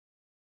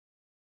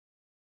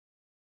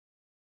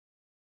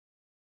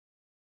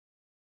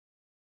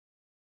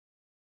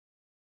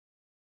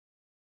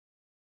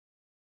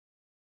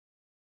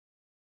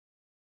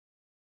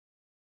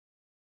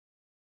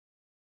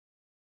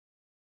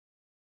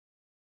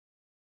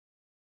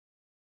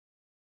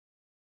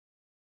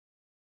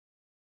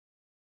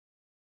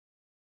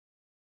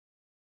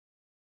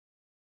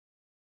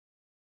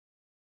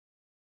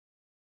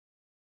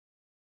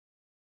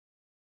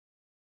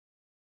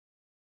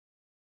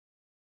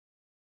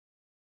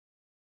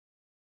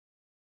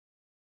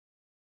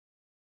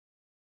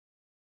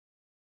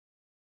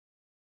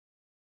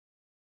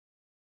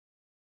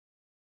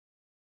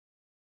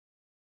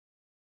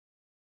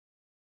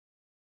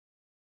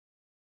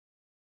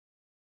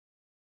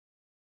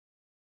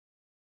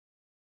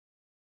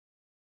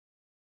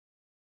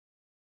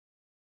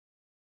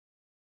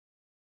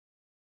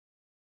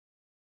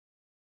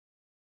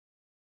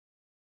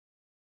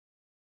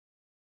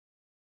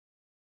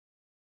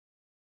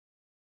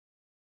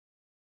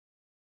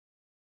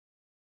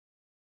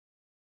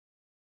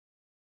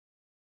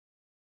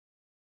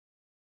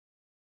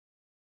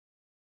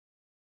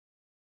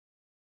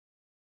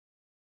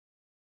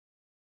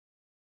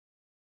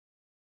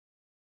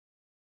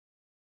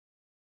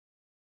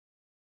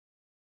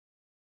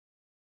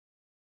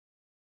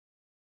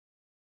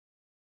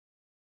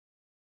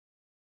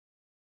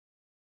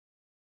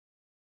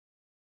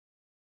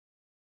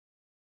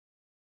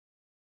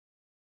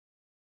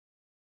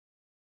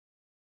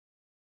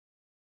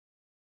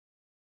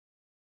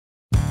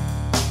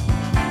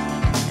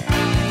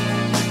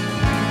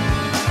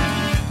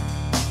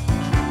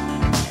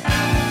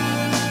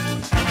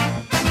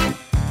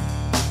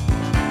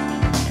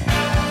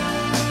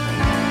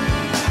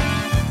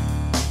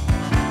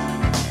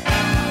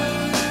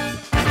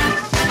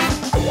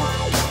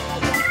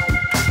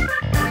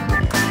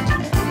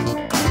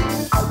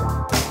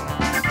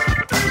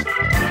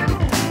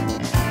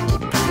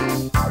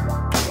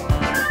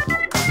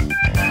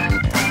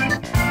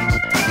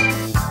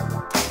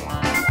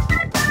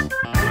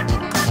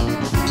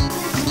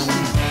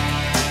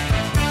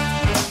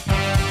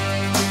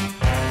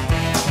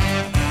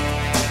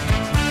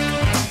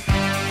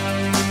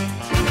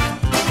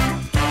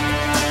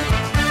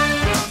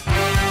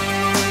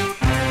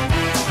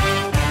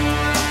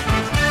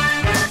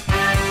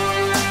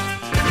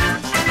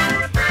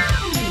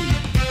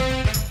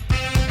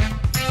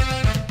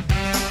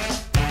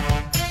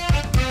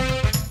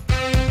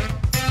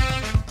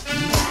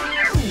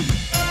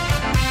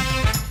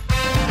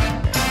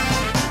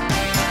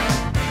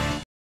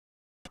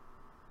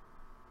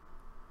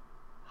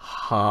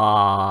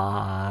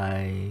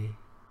Hi.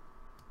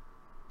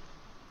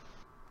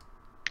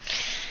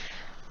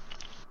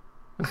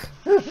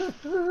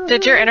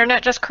 Did your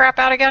internet just crap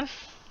out again?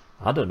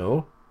 I don't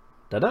know.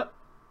 Did it?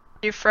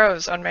 You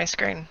froze on my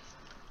screen.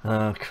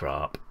 Ah,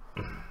 crap.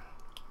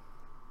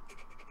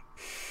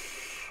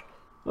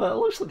 Well, it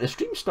looks like the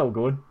stream's still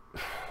going.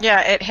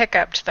 Yeah, it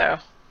hiccuped though.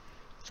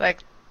 It's like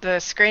the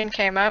screen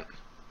came up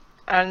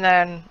and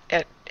then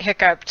it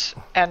hiccuped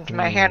and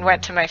my hand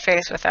went to my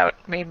face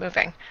without me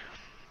moving.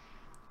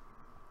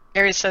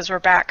 Gary says we're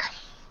back.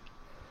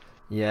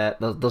 Yeah,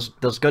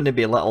 there's going to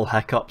be little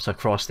hiccups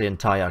across the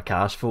entire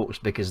cast, folks,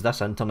 because this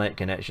internet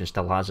connection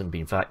still hasn't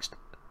been fixed.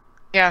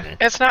 Yeah,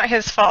 it's not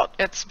his fault.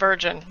 It's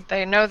Virgin.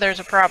 They know there's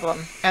a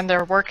problem and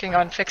they're working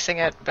on fixing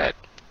it, but...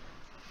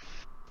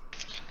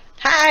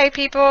 Hi,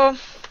 people!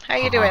 How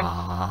you doing?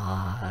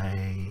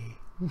 Hi.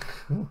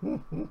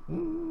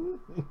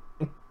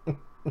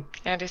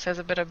 Andy says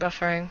a bit of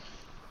buffering.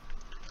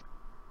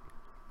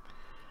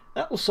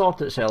 That'll sort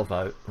itself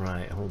out.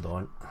 Right, hold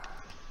on.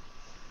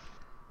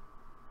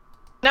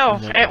 No,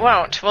 it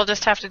won't. We'll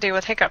just have to deal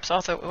with hiccups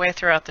all the way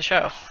throughout the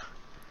show.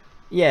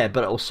 Yeah,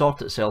 but it'll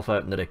sort itself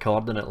out in the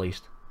recording at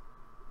least.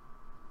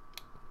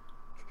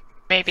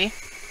 Maybe.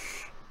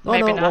 No,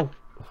 Maybe no, not.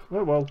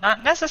 Well.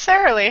 Not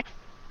necessarily.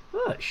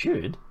 Well, it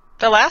should.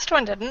 The last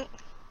one didn't.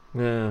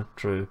 Yeah,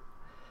 true.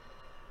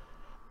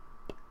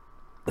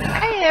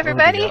 Hey,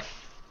 everybody.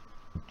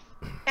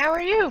 How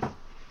are you?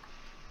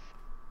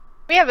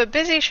 We have a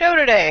busy show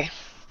today.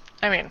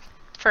 I mean,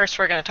 first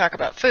we're going to talk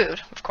about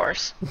food, of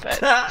course. But...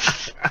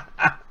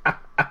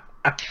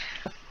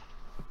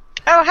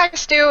 Oh, hi,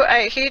 Stu.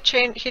 He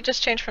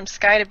just changed from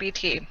Sky to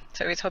BT,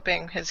 so he's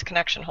hoping his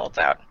connection holds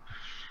out.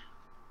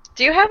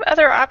 Do you have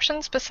other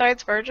options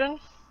besides Virgin?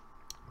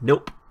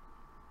 Nope.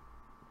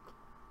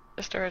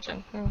 Just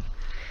Virgin.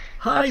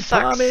 Hi,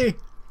 Pammy.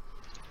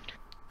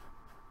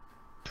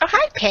 Oh,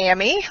 hi,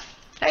 Pammy.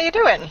 How you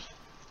doing?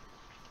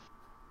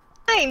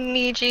 Hi,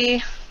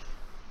 Niji.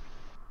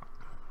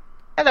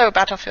 Hello,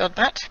 Battlefield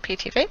Matt,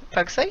 PT Vape,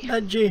 Pugsley.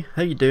 Niji,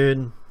 how you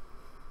doing?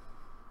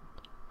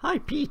 Hi,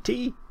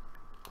 PT.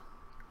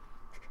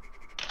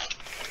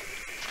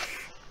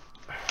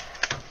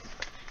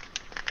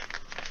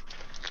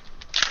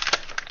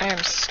 I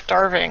am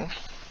starving.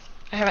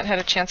 I haven't had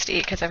a chance to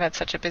eat because I've had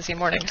such a busy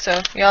morning, so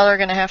y'all are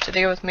going to have to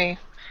deal with me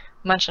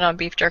munching on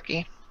beef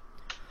jerky.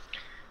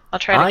 I'll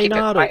try to keep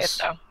it quiet,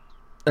 though.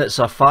 It's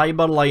a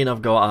fibre line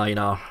I've got,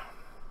 Einar.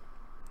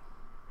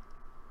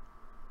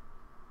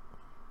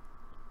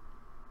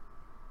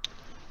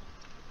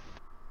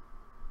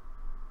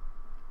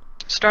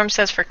 Storm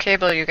says for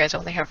cable you guys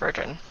only have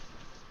Virgin.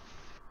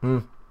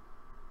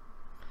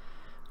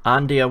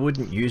 Andy, I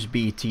wouldn't use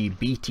BT.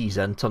 BT's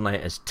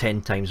internet is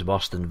 10 times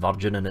worse than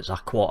Virgin and it's a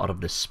quarter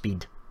of the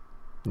speed.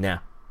 Nah.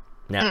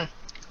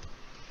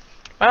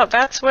 Well,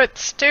 that's what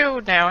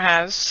Stu now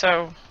has,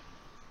 so...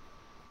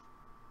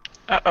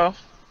 Uh-oh.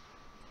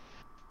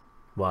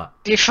 What?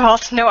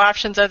 Default, no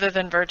options other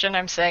than Virgin.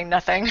 I'm saying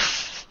nothing.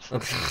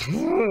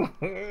 Ooh,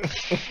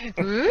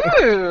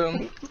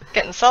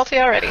 getting salty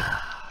already.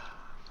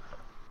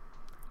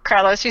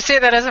 Carlos, you say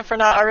that as if we're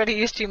not already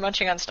used to you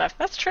munching on stuff.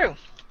 That's true.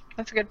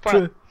 That's a good point.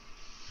 True.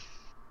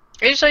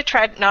 I usually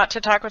try not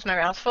to talk with my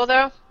mouth full,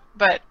 though,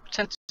 but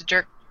since it's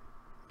jerk...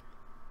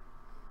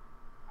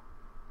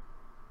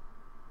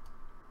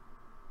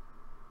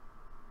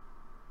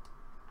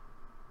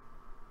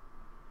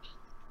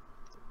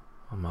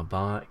 I'm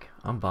back.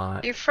 I'm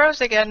back. You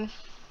froze again.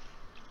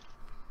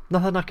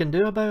 Nothing I can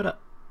do about it.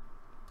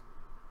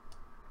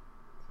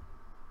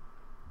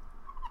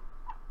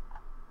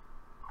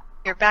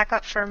 You're back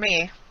up for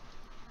me.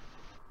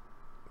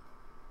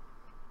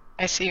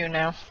 I see you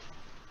now.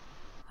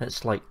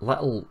 It's like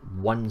little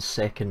 1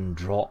 second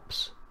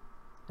drops.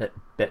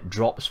 It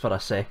drops for a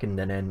second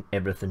and then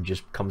everything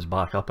just comes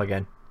back up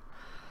again.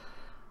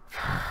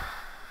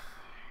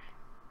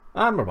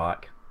 And we're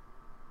back.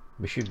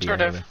 We should be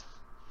sort anyway.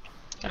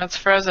 of. It's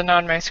frozen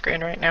on my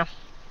screen right now.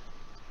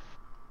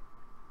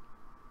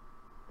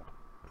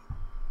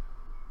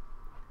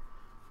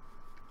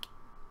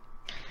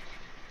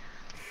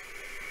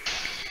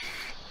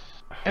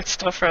 It's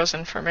still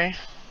frozen for me.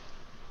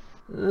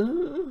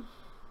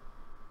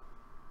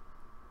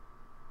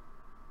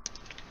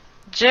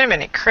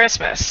 Jiminy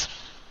Christmas.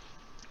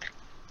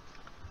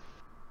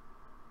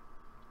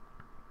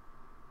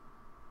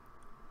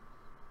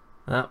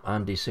 Ah,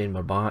 Andy's saying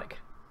we're back.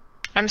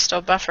 I'm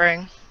still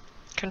buffering.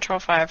 Control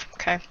 5,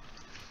 okay.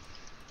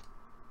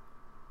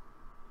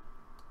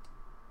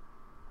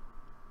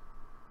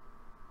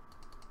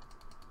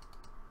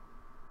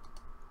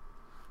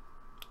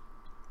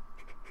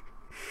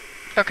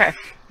 Okay,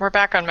 we're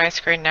back on my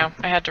screen now.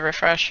 I had to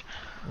refresh.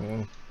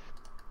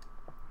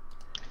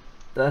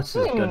 This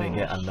is gonna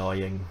get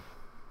annoying.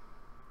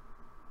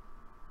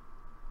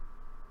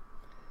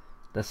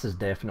 This is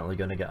definitely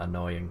gonna get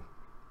annoying.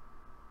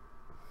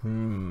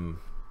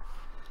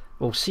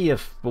 We'll see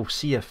if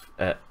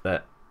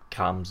it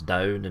calms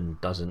down and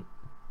doesn't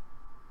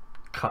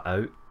cut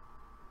out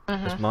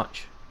as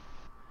much.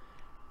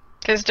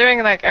 Because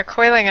doing like a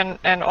coiling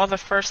and all the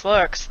first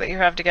looks that you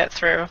have to get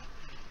through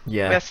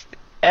with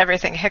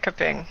everything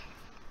hiccuping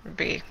would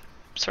be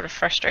sort of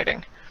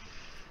frustrating.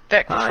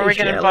 Vic, before we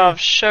get involved,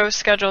 show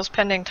schedules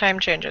pending time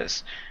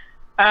changes.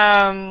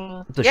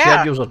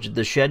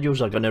 The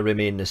schedules are going to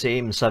remain the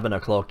same. 7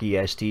 o'clock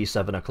EST,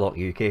 7 o'clock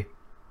UK.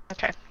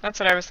 Okay, that's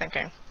what I was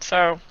thinking.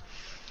 So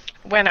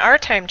when our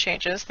time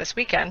changes this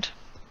weekend,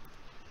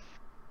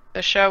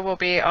 the show will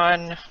be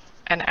on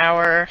an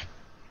hour.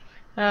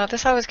 Oh,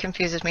 this always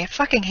confuses me. I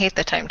fucking hate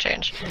the time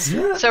change.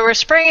 So we're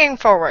springing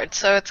forward.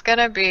 So it's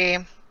gonna be.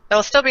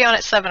 It'll still be on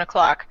at 7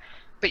 o'clock,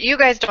 but you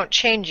guys don't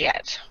change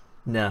yet.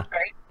 No.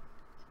 Right.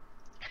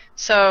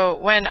 So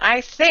when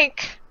I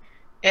think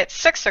it's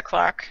 6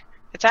 o'clock,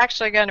 it's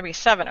actually going to be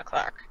 7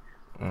 o'clock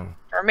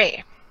for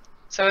me.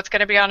 So it's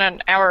going to be on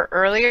an hour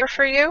earlier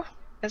for you.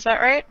 Is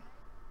that right?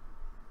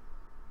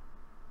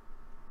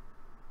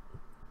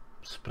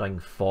 Spring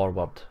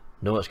forward.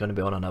 No, it's going to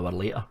be on an hour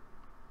later.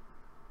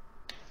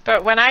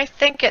 But when I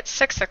think it's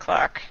 6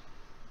 o'clock.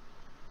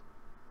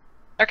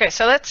 Okay,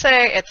 so let's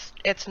say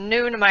it's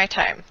noon my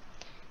time.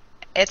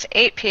 It's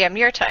 8 p.m.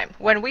 your time.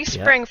 When we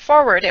spring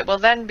forward, it will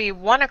then be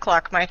 1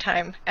 o'clock my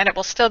time, and it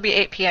will still be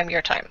 8 p.m.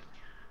 your time.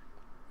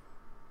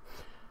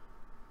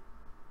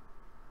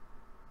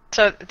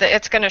 So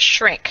it's going to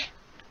shrink.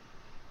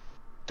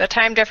 The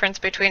time difference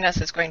between us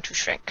is going to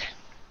shrink.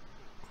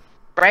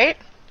 Right?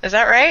 Is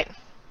that right?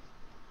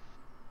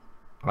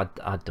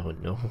 I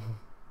don't know.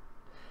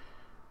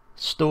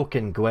 Stoke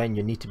and Gwen,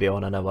 you need to be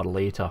on an hour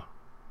later.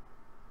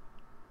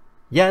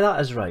 Yeah, that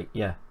is right,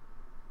 yeah.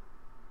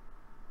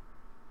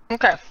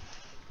 Okay.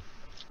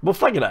 We'll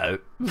figure it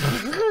out.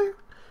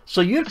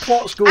 So your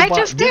clocks go back... I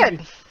just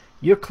did.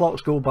 Your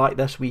clocks go back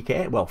this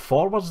weekend. Well,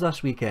 forwards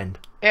this weekend.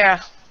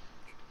 Yeah.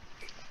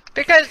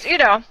 Because, you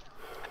know,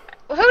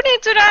 who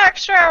needs an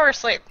extra hour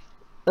sleep?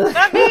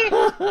 Not me.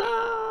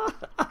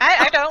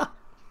 I don't.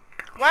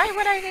 Why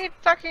would I need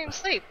fucking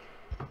sleep?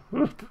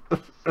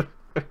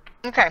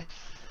 Okay.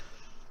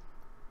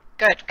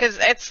 Good, because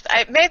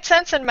it made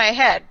sense in my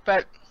head,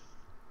 but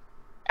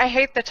I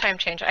hate the time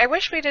change. I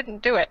wish we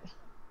didn't do it.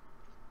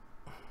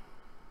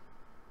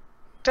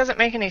 Doesn't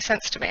make any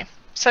sense to me.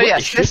 So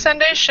yes, this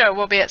Sunday's show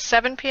will be at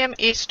 7 p.m.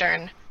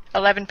 Eastern,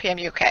 11 p.m.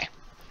 UK.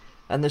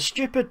 And the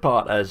stupid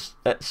part is,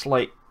 it's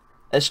like,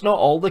 it's not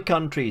all the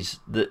countries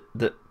that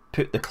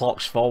put the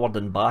clocks forward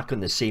and back on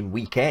the same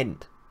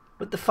weekend.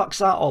 What the fuck's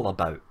that all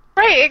about?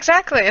 Right,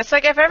 exactly. It's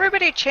like if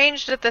everybody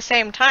changed at the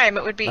same time,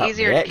 it would be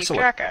easier to keep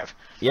track of.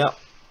 Yeah.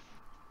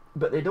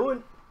 But they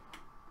don't.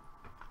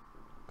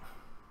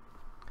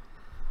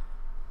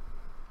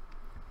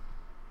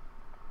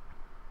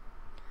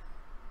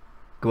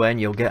 Gwen,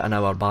 you'll get an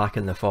hour back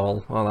in the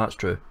fall. Well, that's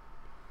true.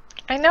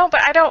 I know,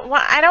 but I don't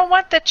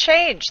want the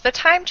change. The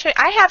time change.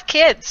 I have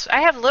kids.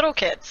 I have little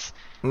kids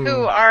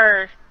who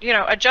are, you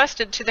know,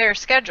 adjusted to their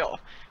schedule.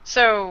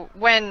 So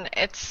when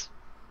it's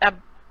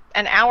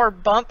an hour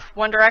bump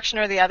one direction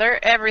or the other,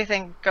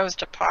 everything goes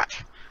to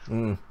pot.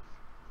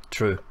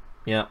 True.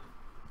 Yeah.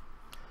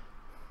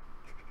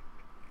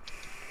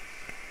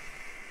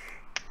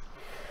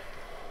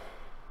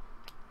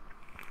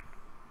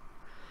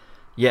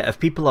 Yeah, if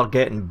people are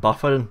getting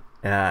buffering,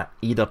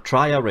 either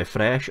try a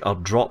refresh or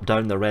drop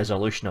down the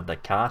resolution of the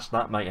cast.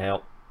 That might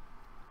help.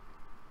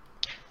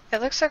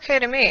 It looks okay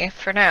to me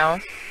for now.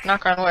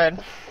 Knock on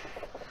wood.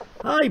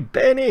 Hi,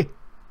 Benny.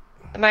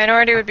 The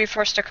minority would be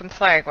forced to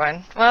comply,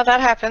 Gwen. Well,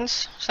 that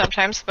happens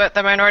sometimes, but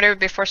the minority would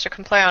be forced to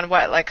comply on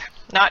what? Like,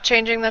 not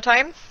changing the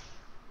time?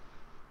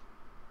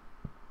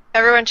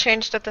 Everyone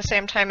changed at the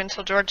same time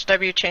until George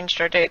W. changed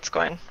our dates,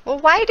 Gwen. Well,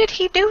 why did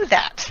he do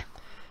that?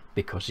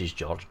 Because he's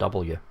George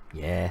W.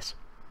 Yes.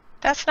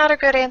 That's not a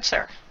good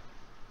answer.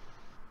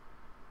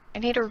 I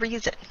need a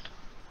reason.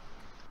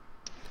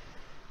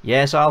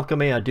 Yes,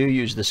 Alchemy, I do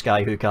use the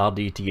Skyhook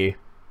RDTA.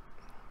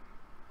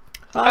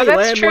 Hi, oh,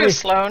 that's Lemley. true,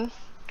 Sloan.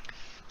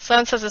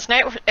 Sloan says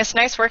it's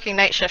nice working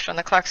night shift when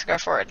the clocks go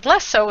forward.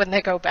 Less so when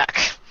they go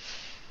back.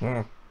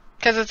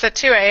 Because it's at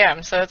 2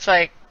 a.m., so it's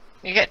like,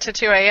 you get to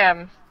 2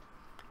 a.m.,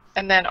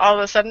 and then all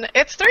of a sudden,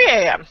 it's 3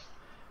 a.m.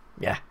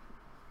 Yeah.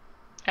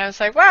 And it's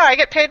like, wow, I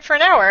get paid for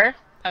an hour,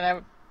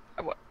 and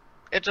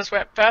it just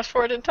went fast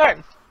forward in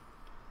time.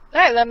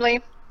 Hi,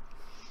 Lemley.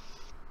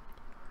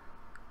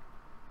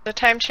 The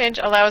time change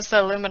allows the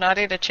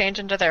Illuminati to change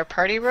into their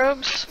party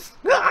robes.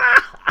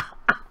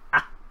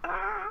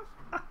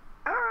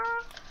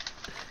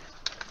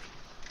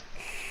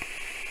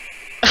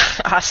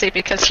 Aussie,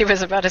 because he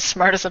was about as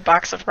smart as a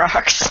box of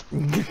rocks.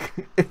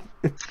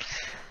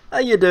 How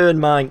you doing,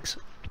 Manx?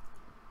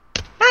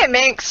 Hi,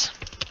 Manx.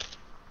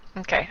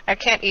 Okay, I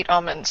can't eat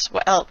almonds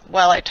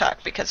while I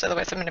talk, because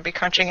otherwise I'm going to be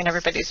crunching in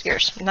everybody's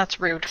ears, and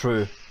that's rude.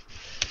 True.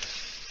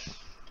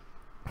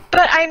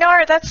 But I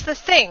know that's the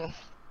thing.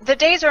 The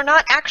days are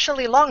not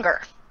actually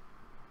longer.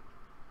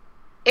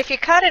 If you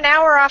cut an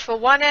hour off of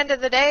one end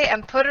of the day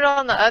and put it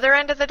on the other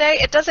end of the day,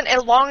 it doesn't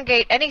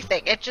elongate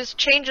anything. It just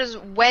changes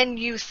when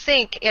you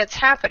think it's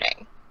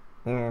happening.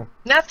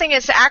 Nothing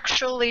is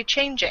actually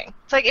changing.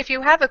 It's like if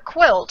you have a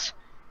quilt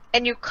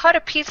and you cut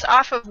a piece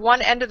off of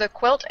one end of the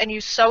quilt and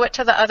you sew it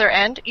to the other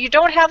end, you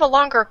don't have a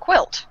longer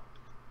quilt.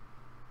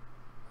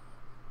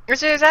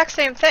 It's the exact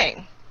same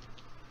thing.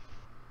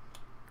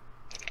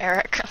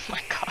 Eric, oh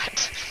my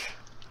god.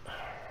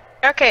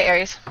 Okay,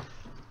 Aries.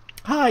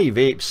 Hi,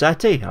 Vape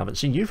City. Haven't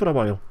seen you for a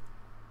while.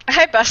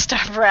 Hi, Bus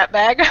Stop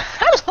Ratbag.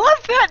 I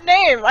love that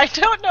name. I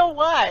don't know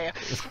why.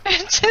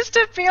 It just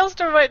appeals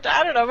to my,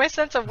 I don't know, my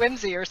sense of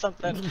whimsy or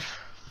something.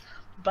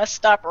 Bus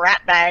Stop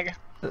Ratbag.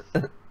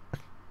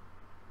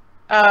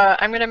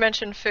 I'm gonna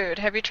mention food.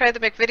 Have you tried the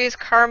McVitie's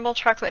caramel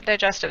chocolate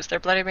digestives? They're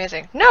bloody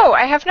amazing. No,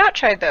 I have not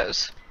tried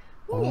those.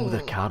 Oh,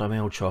 the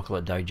caramel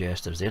chocolate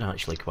digestives. They're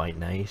actually quite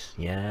nice.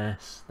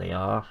 Yes, they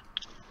are.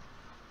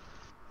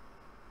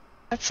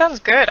 That sounds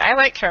good. I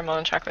like caramel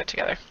and chocolate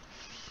together.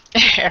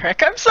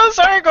 Eric, I'm so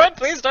sorry. Go ahead,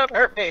 please don't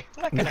hurt me.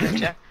 I'm not gonna hurt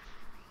you.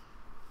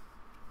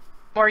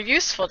 More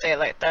useful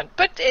daylight then.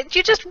 But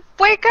you just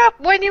wake up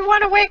when you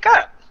want to wake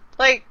up.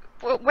 Like,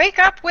 wake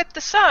up with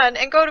the sun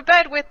and go to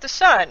bed with the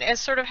sun is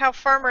sort of how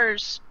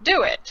farmers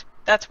do it.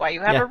 That's why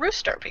you have a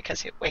rooster,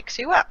 because it wakes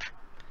you up.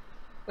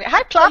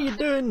 Hi, Plop. How you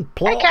doing,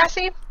 Plop? Hi,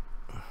 Cassie.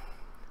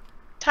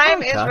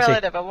 Time is Cassie.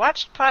 relative. A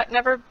watched pot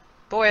never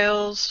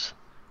boils,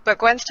 but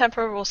Gwen's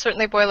temper will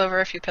certainly boil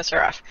over if you piss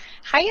her off.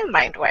 Hiya,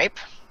 Mindwipe.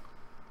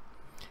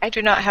 I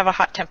do not have a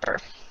hot temper.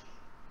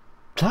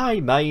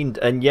 Hi, Mind.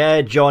 And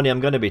yeah, Johnny, I'm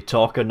going to be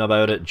talking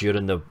about it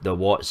during the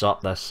What's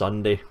Up this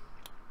Sunday.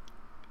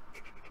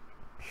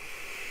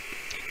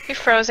 You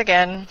froze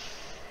again.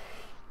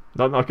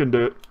 Nothing I can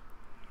do.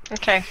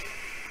 Okay.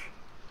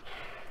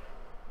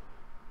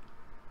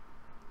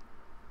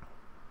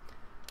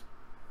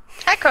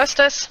 Hi,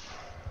 Costas.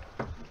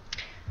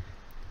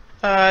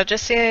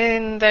 Just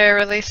seen they're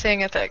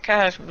releasing at the...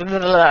 Gosh, blah, blah,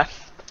 blah.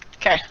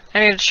 Okay, I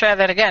need to try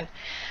that again.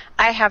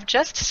 I have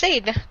just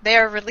seen they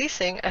are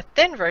releasing a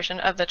thin version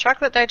of the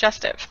chocolate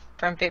digestive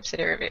from Vape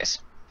City Reviews.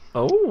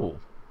 Oh.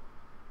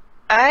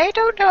 I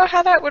don't know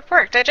how that would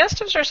work.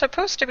 Digestives are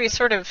supposed to be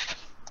sort of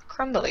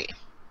crumbly,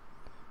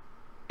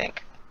 I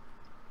think.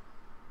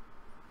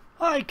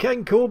 Hi,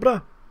 King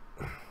Cobra.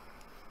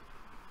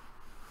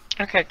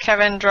 Okay,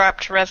 Kevin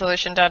dropped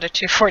resolution down to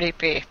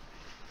 240p.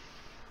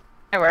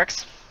 It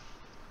works.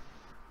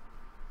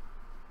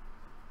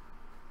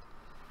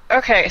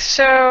 Okay,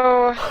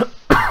 so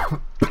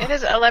it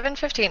is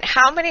 11:15.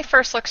 How many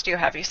first looks do you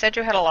have? You said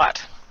you had a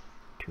lot.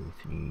 2,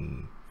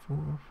 3,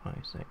 4, 5,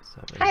 6,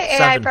 7. Hi,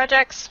 7. AI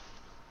projects.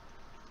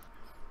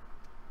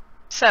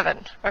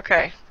 7.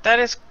 Okay, that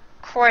is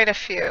quite a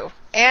few.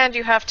 And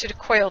you have to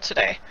coil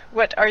today.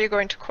 What are you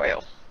going to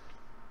coil?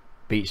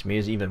 Beats me.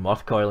 Is it even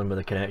worth coiling with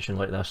a connection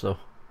like this, though?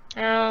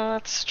 Oh,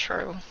 that's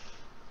true.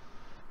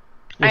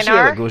 We'll see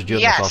how it goes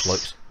during the first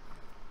looks.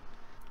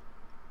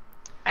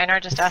 Einar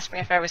just asked me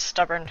if I was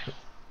stubborn.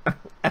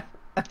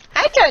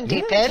 Hi,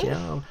 Dundee Pin.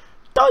 Yeah.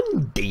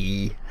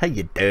 Dundee, how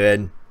you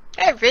doing?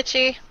 Hey,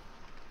 Richie.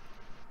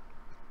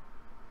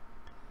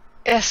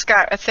 Yeah,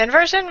 Scott, a thin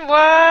version?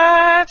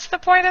 What's the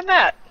point in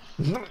that?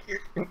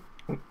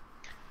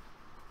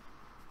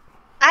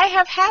 I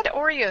have had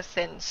Oreo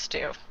thins,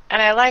 Stu,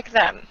 and I like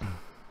them.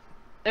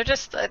 They're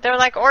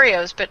like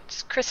Oreos,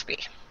 but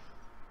crispy.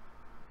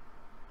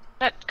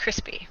 Not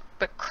crispy,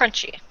 but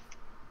crunchy.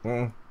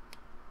 Mm.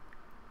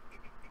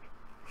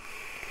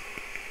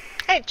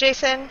 Hey,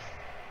 Jason.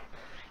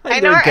 How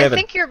you doing, Einar, I Kevin?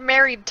 think you're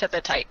married to the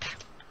type.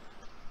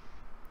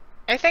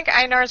 I think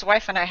Einar's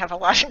wife and I have a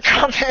lot in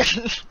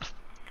common.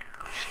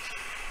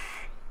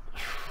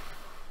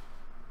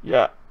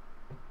 Yeah.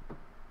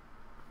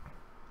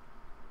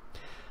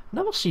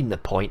 Never seen the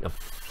point of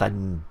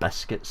thin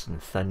biscuits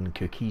and thin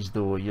cookies,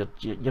 though. You're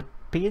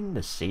paying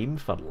the same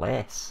for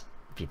less,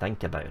 if you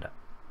think about it.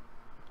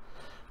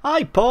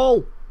 Hi,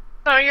 Paul.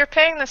 No, you're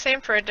paying the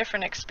same for a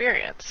different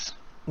experience.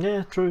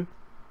 Yeah, true.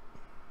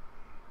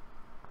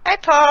 Hi,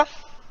 Paul.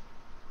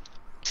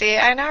 See,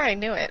 I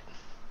knew it.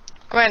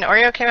 Gwen,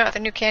 Oreo came out with a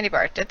new candy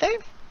bar, did they?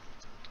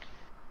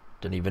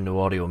 Didn't even know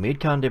Oreo made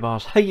candy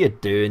bars. How you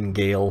doing,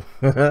 Gail?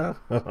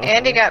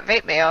 Andy got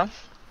vape mail.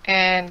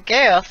 And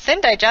Gail,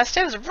 thin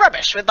digestives,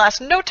 rubbish, would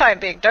last no time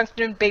being dunked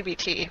in baby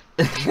tea.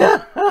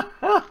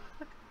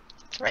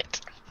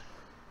 Right.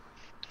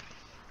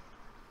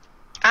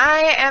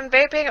 I am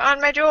vaping on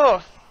my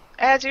Juul,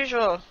 as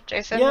usual,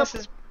 Jason. Yep. This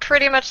is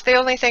pretty much the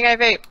only thing I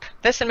vape.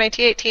 This and my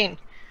T18.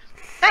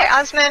 Hi,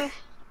 Osman.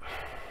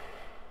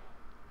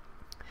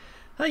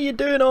 How you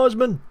doing,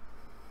 Osman?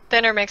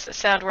 Thinner makes it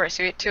sound worse.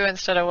 You eat 2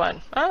 instead of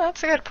 1. Oh,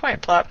 that's a good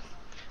point, Plop.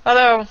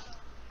 Although,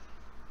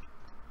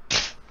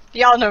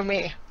 y'all know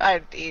me.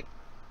 I'd eat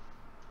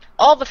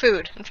all the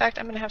food. In fact,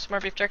 I'm going to have some more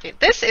beef jerky.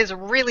 This is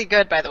really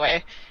good, by the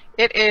way.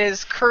 It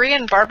is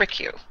Korean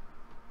barbecue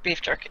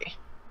beef jerky.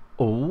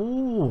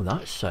 Oh,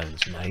 that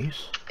sounds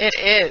nice. It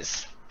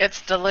is.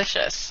 It's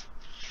delicious.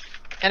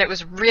 And it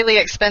was really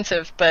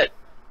expensive, but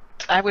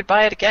I would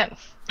buy it again.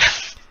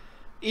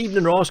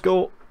 Evening,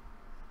 Roscoe.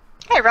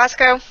 Hey,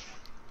 Roscoe.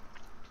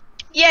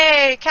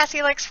 Yay!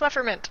 Cassie likes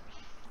Fluffermint.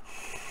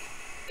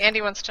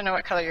 Andy wants to know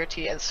what color your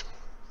tea is.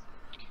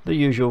 The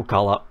usual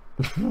colour.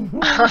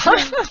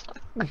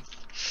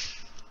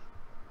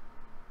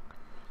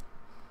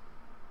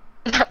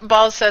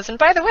 Balls says, and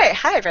by the way,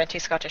 hi, Venti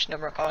Scottish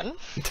Numericon.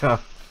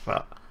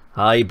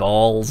 Hi,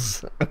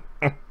 Balls.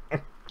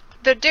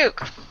 The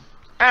Duke.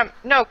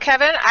 No,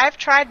 Kevin, I've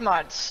tried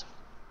mods.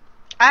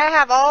 I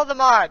have all the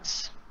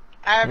mods.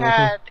 I've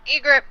had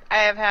eGrip, I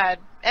have had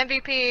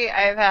MVP,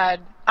 I have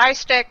had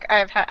iStick,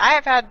 I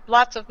have had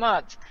lots of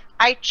mods.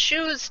 I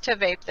choose to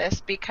vape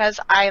this because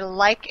I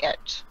like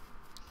it.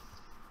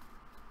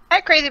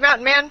 Hi, Crazy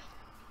Mountain Man.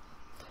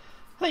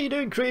 How you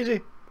doing,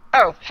 Crazy?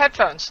 Oh,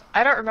 headphones.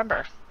 I don't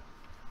remember.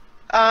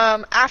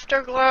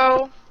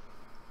 Afterglow,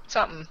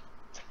 something.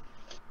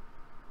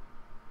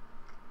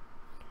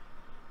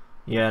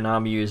 Yeah, and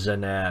I'm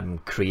using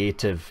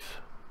creative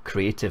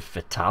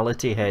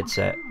Fatality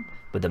headset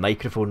with the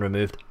microphone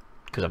removed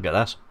because I've got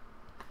this.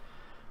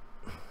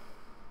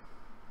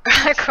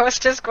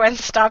 Costas, Gwen,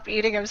 stop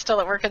eating. I'm still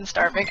at work and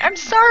starving. I'm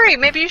sorry.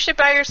 Maybe you should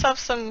buy yourself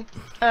some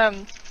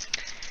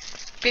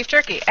beef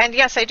jerky. And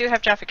yes, I do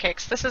have Jaffa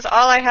cakes. This is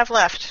all I have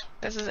left.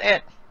 This is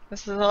it.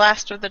 This is the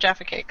last of the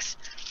Jaffa cakes.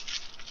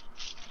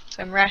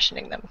 So I'm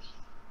rationing them.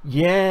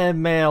 Yeah,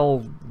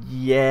 Mel.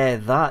 Yeah,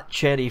 that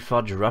cherry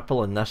fudge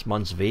ripple in this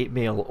month's vape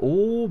mail.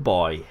 Oh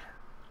boy.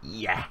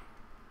 Yeah.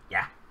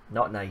 Yeah.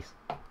 Not nice.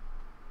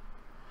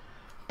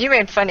 You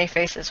made funny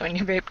faces when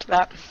you vaped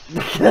that.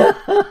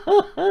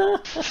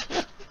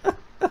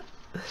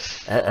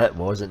 It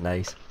wasn't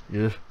nice.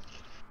 Yeah.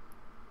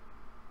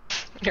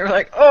 You were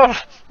like, oh,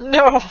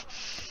 no.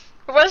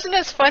 It wasn't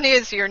as funny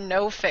as your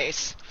no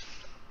face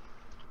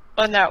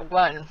on that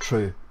one.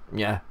 True.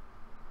 Yeah.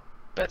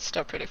 But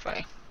still pretty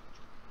funny.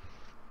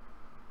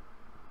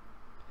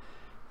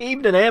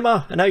 Evening,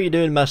 Emma. And how you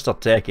doing, Mr.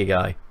 Techie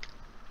Guy?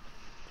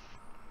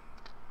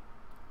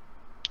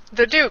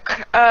 The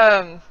Duke.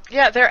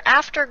 Yeah, they're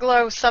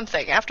Afterglow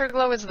something.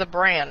 Afterglow is the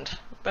brand,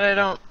 but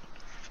I'm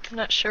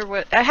not sure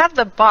what. I have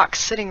the box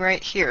sitting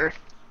right here,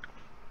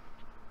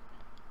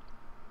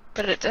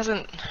 but it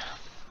doesn't.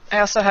 I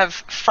also have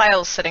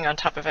files sitting on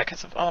top of it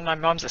because of all of my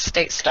mom's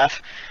estate stuff.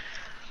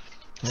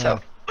 So,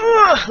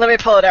 let me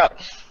pull it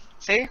out.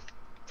 See?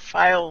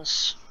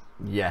 Files.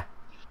 Yeah.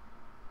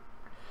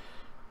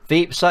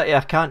 Vape City,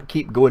 I can't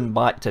keep going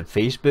back to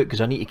Facebook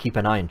because I need to keep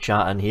an eye on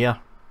chat in here.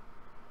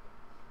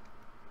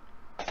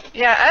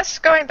 Yeah, us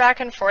going back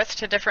and forth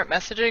to different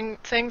messaging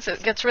things,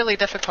 it gets really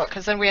difficult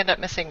because then we end up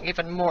missing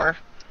even more.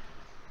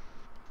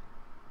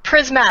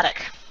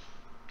 Prismatic.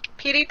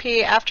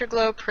 PDP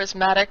Afterglow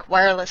Prismatic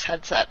Wireless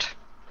Headset.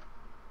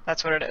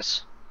 That's what it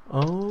is.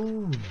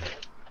 Oh.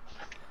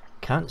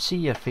 Can't see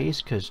your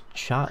face because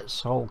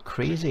chat's all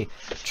crazy.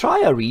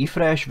 Try a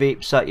refresh,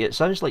 Vape City. It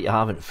sounds like you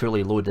haven't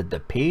fully loaded the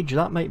page.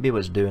 That might be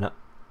what's doing it.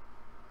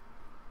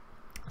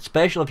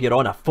 Especially if you're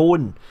on a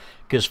phone,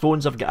 because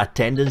phones have got a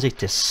tendency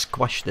to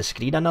squish the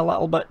screen in a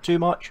little bit too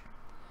much.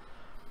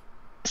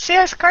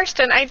 CS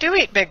Karsten, I do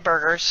eat big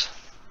burgers.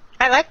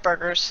 I like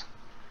burgers.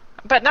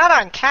 But not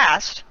on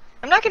cast.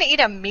 I'm not going to eat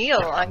a meal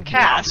on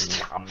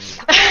cast. Right?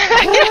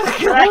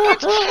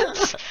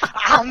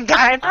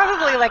 I'd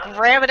probably like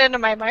ram it into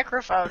my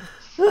microphone.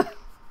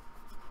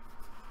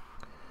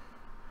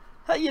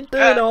 How you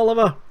doing,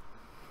 Oliver?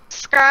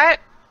 Scott?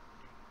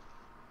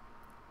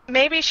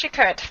 Maybe she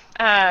could.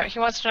 He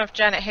wants to know if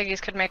Janet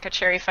Higgies could make a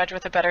cherry fudge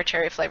with a better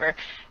cherry flavor.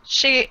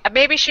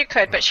 Maybe she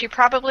could, but she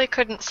probably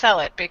couldn't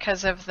sell it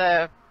because of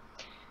they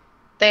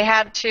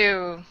had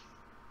to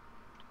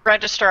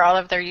register all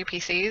of their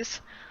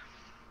UPCs.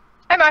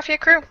 Hi, Mafia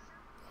Crew.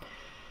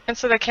 And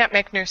so they can't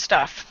make new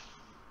stuff.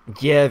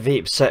 Yeah,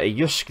 Vape City,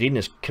 your screen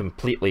is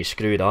completely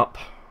screwed up.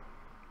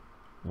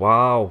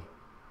 Wow.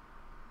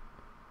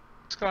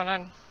 What's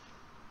going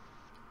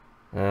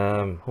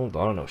on? Hold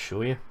on, I'll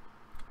show you.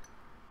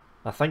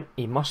 I think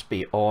he must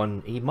be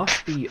on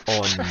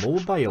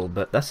mobile,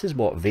 but this is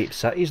what Vape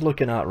City's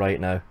looking at right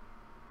now.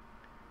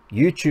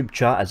 YouTube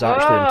chat is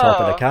actually on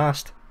top of the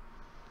cast.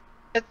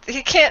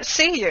 He can't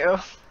see you.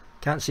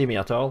 Can't see me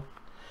at all.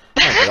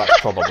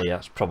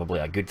 That's probably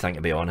a good thing,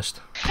 to be honest.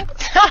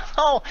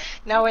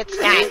 No, it's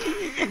not.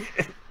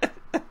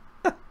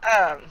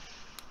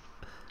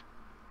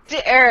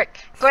 Eric,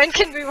 Gwen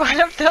can be one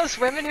of those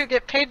women who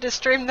get paid to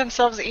stream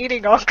themselves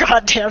eating all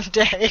goddamn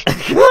day.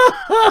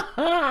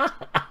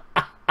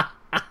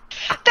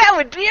 That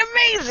would be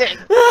amazing.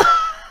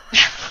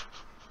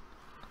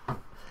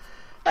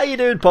 How you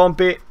doing,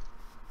 Pompey?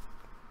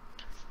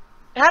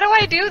 How do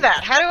I do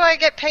that? How do I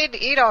get paid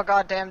to eat all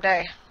goddamn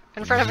day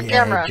in front of a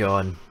camera?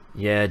 John.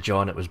 Yeah,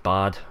 John, it was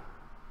bad.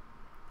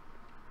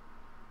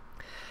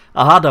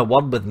 I had a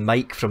word with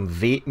Mike from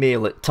Vape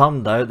Mail. It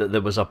turned out that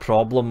there was a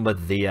problem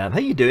with the... how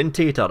you doing,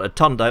 Tater? It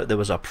turned out there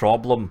was a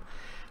problem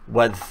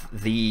with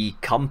the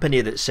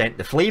company that sent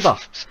the flavour.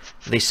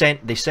 They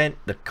sent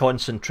the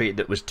concentrate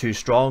that was too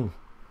strong,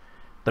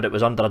 but it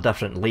was under a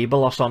different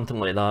label or something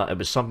like that. It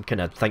was some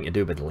kind of thing to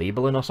do with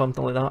labelling or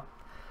something like that.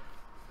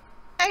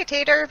 Hi,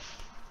 Tater.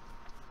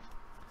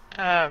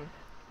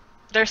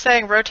 They're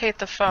saying rotate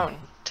the phone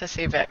to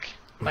see Vic.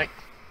 Like,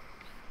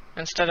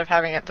 instead of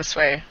having it this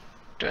way,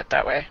 do it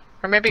that way.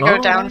 Or maybe go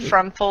down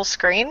from full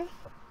screen,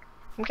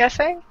 I'm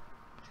guessing?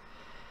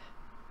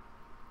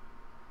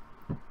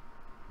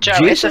 Joe,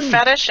 it's a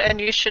fetish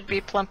and you should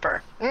be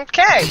plumper.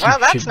 Okay, well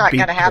that's not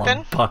going to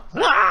happen.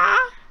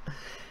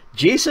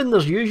 Jason,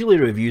 there's usually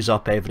reviews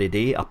up every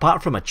day,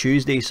 apart from a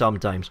Tuesday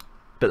sometimes.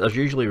 But there's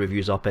usually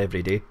reviews up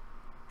every day.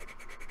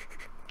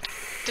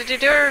 Did you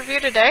do a review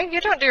today?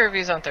 You don't do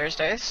reviews on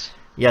Thursdays.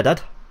 Yeah, I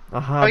did.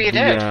 Oh, you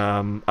did?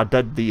 I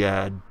did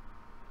the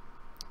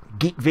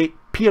Geek Vape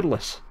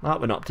Peerless.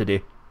 That went up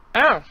today.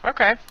 Oh,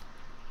 okay.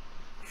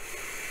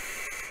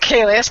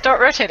 Kalius,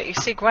 don't rotate it. You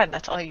see Gwen,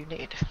 that's all you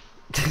need.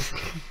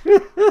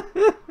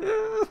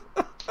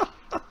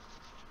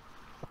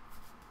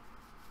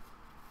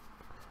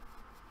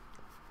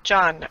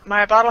 John,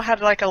 my bottle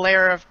had like a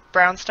layer of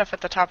brown stuff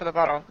at the top of the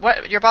bottle.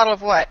 What? Your bottle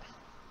of what?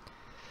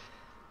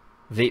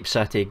 Vape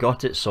City,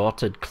 got it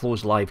sorted,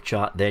 close live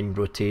chat, then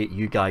rotate.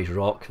 You guys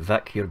rock.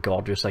 Vic, you're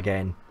gorgeous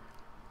again.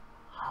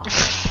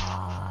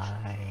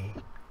 Hi.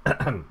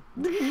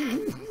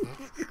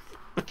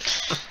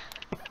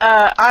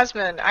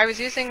 Osman, I was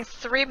using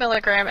 3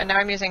 milligram and now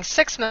I'm using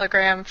 6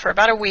 milligram for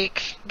about a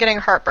week, getting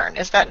heartburn.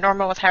 Is that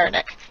normal with higher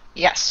nic?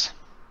 Yes.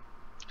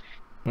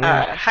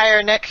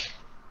 Higher nic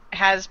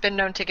has been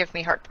known to give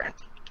me heartburn.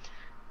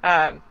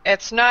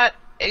 It's not,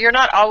 you're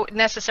not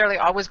necessarily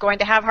always going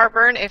to have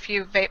heartburn if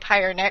you vape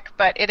higher nic,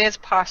 but it is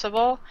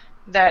possible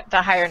that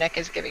the higher nic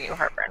is giving you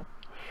heartburn.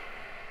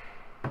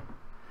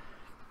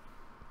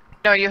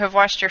 No, you have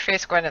washed your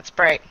face, Gwen, it's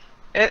bright.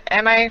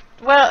 Am I?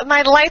 Well,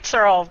 my lights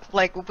are all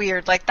like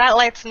weird. Like that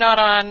light's not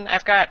on.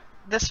 I've got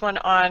this one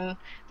on.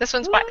 This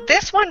one's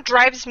this one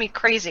drives me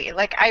crazy.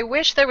 Like I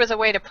wish there was a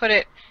way to put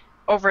it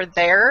over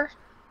there,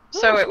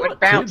 so it would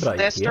bounce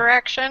this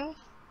direction.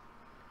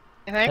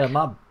 You think? Yeah,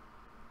 my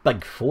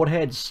big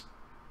forehead's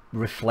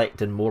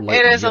reflecting more like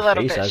it is your a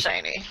little face bit is.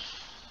 shiny.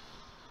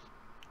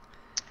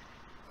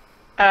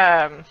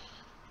 Yorkshire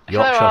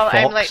Hello,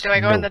 I'm Fox? late. Do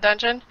I go in the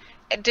dungeon?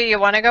 Do you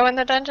want to go in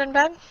the dungeon,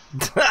 Ben?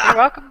 You're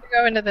welcome to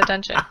go into the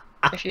dungeon,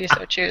 if you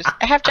so choose.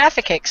 I have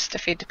Jaffa cakes to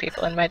feed to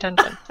people in my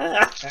dungeon.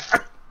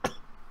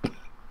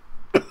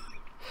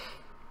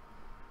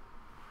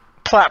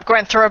 Plop,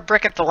 Gwen, throw a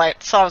brick at the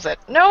light. Solves it.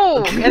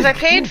 No, because I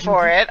paid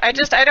for it. I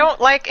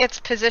don't like its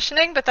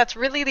positioning, but that's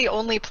really the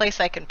only place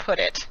I can put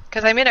it.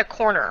 Because I'm in a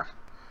corner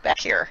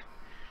back here.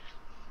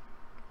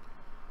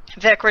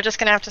 Vic, we're just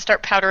going to have to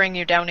start powdering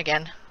you down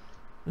again.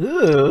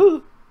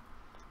 Ooh.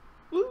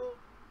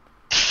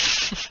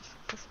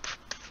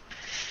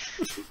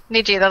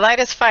 Niji, the light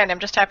is fine. I'm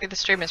just happy the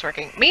stream is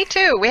working. Me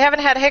too. We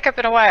haven't had a hiccup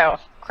in a while.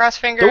 Cross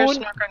fingers.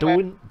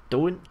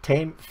 Don't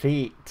tempt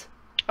fate.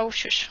 Oh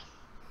shush.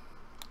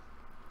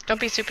 Don't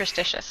be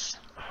superstitious.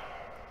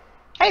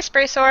 Hey,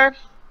 Spraysor.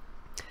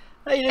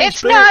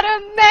 It's not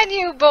a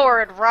menu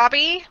board,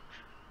 Robbie.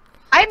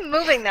 I'm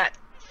moving that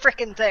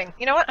frickin' thing.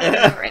 You know what? I'm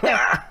gonna move it right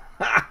now.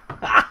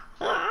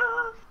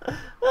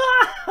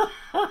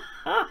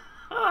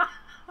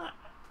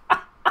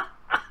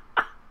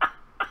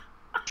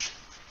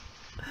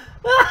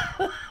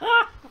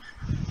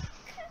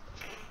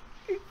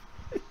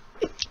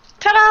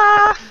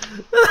 Ta-da!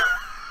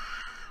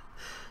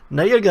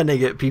 Now you're gonna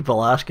get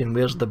people asking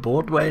where's the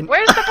board went.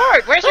 Where's the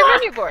board? Where's your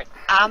menu board?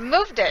 I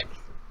moved it.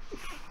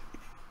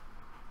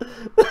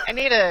 I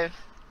need a...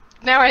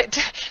 Now I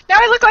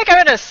look like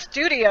I'm in a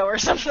studio or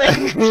something.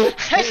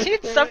 I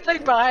need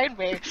something behind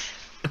me.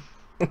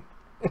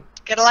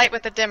 Get a light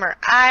with a dimmer.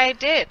 I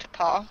did,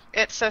 Paul.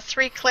 It's a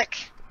 3-click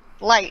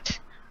light.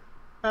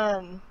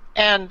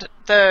 And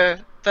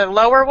the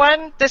lower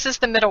one, this is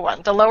the middle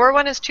one. The lower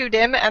one is too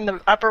dim and the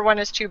upper one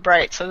is too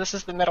bright, so this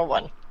is the middle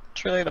one.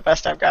 It's really the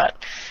best I've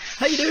got.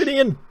 How you doing,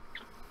 Ian?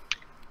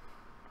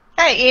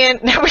 Hi, Ian.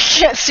 Now we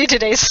can't see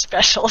today's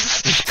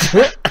specials.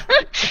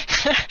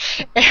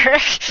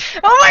 Eric.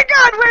 Oh my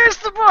god, where's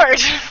the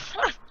board?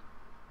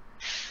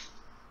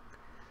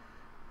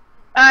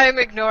 I'm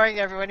ignoring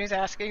everyone who's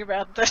asking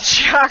about the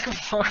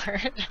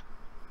chalkboard.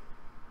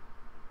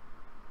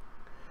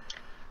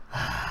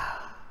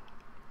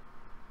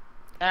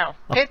 Now,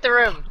 hit the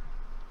room.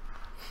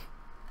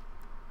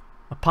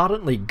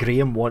 Apparently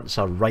Graham wants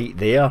her right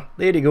there.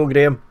 There you go,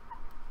 Graham.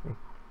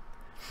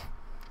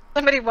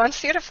 Somebody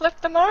wants you to flip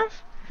them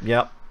off?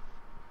 Yep.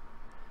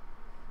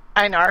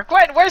 Einar.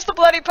 Gwen, where's the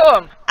bloody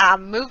poem? I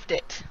moved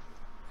it.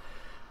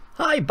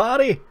 Hi,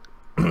 Barry.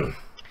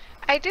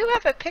 I do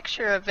have a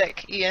picture of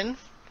Vic, Ian.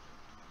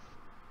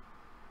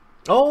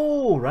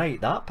 Oh, right,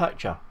 that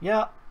picture.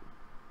 Yeah.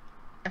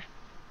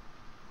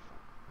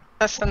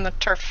 That's in the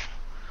turf.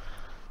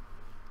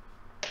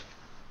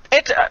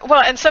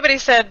 Well, and somebody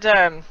said,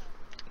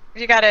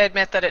 you gotta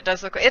admit that it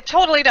does look, it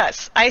totally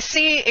does. I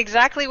see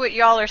exactly what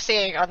y'all are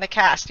seeing on the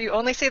cast. You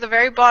only see the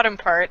very bottom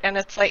part, and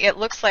it's like, it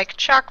looks like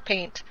chalk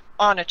paint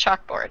on a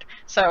chalkboard.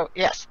 So,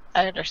 yes,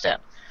 I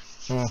understand.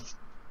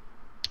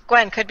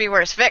 Gwen, could be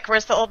worse. Vic,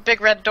 where's the old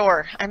big red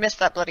door? I missed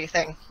that bloody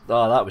thing.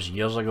 Oh, that was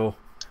years ago.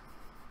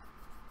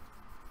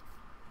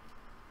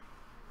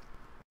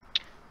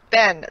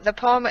 Ben, the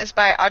poem is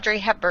by Audrey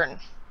Hepburn,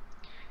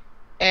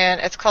 and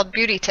it's called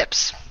Beauty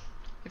Tips.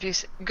 If you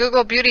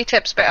Google Beauty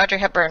Tips by Audrey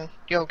Hepburn,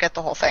 you'll get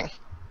the whole thing.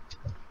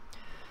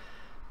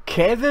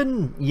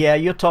 Kevin, yeah,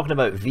 you're talking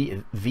about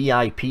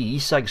VIP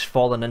e-cigs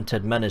falling into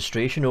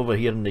administration over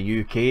here in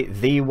the UK.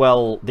 They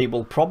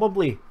will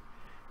probably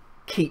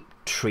keep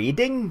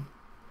trading,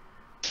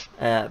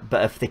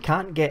 but if they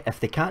can't get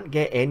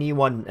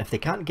anyone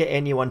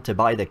to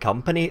buy the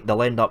company,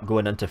 they'll end up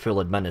going into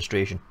full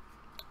administration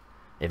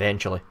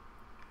eventually.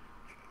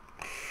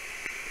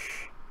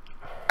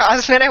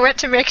 Osmond, I went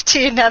to make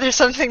tea. Now there's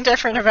something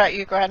different about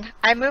you, Gwen.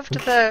 I moved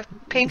the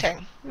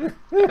painting.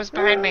 It was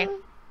behind me.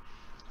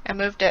 I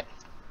moved it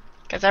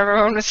because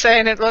everyone was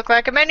saying it looked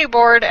like a menu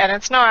board, and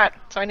it's not.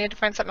 So I need to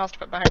find something else to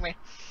put behind me.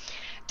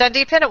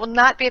 Dundee Pin, it will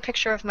not be a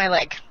picture of my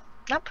leg.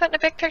 I'm not putting a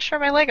big picture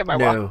of my leg on my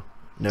wall.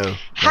 No.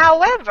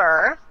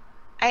 However,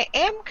 I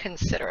am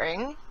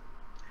considering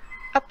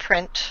a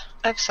print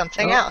of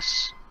something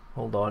else.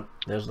 Hold on.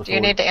 There's the phone. Do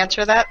you need to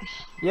answer that?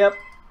 Yep.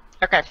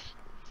 Okay.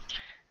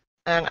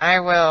 And I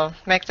will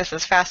make this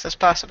as fast as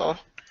possible.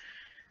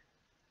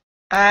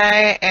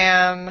 I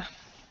am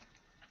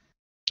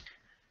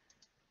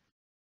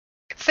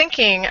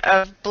thinking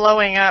of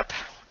blowing up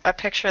a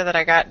picture that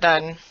I got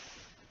done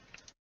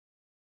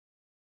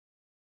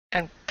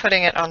and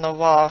putting it on the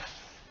wall,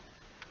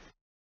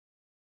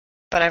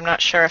 but I'm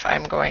not sure if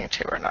I'm going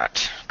to or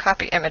not.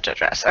 Copy image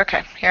address.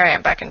 Okay, here I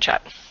am back in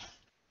chat.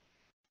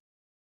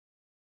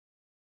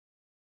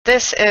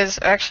 This is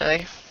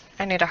actually,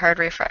 I need a hard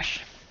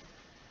refresh.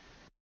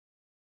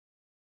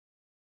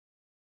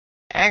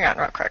 Hang on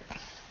real quick.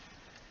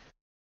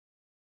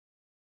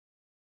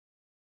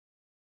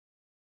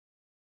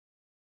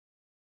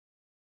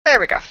 There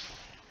we go.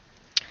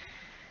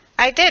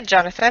 I did,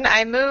 Jonathan.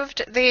 I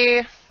moved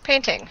the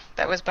painting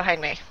that was behind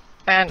me,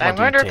 and I'm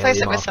going to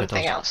replace it with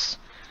something else.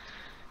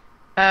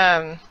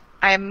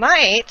 I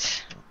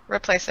might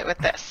replace it with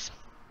this.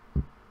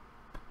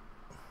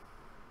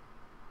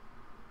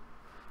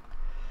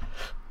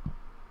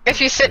 If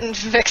you sit in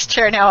Vic's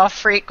chair now, I'll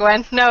freak,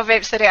 Gwen. No,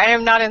 Vape City, I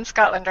am not in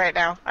Scotland right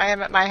now. I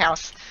am at my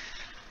house.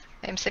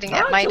 I'm sitting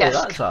at my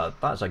desk.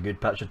 That's a good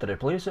picture to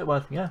replace it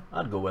with. Yeah,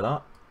 I'd go with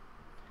that.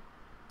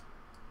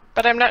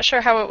 But I'm not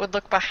sure how it would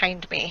look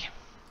behind me.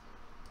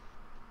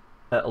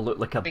 It'll look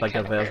like a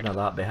bigger version of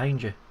that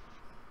behind you.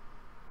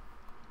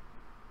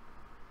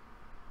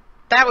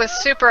 That was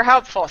super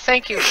helpful.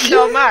 Thank you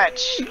so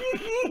much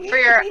for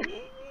your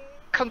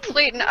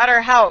complete and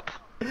utter help.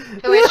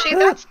 Who is she?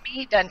 That's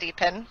me, Dundee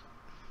Pin.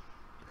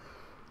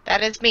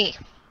 That is me.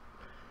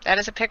 That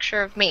is a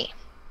picture of me.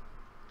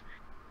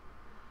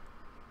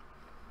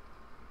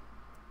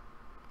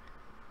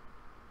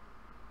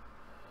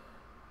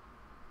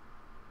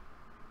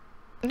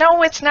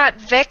 No, it's not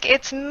Vic,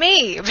 it's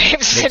me.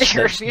 Vape City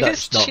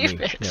Reviews Chief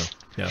Mix.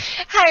 No.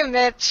 Hi,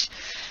 Mitch.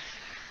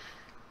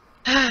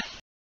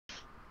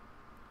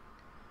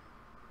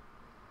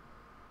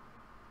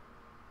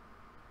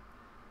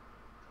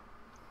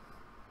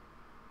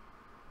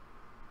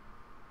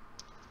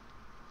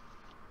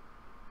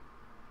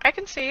 I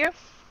can see you.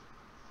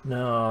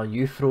 No,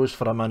 you froze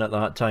for a minute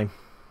that time.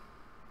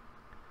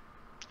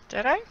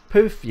 Did I?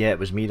 Poof. Yeah, it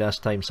was me this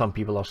time. Some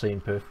people are saying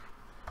poof.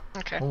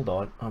 Okay. Hold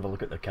on. Have a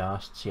look at the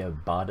cast. See how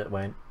bad it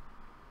went.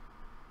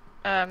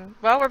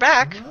 Well, we're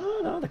back.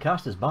 No, the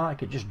cast is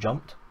back. It just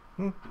jumped.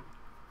 Can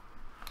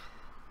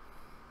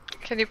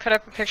you put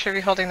up a picture of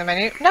you holding the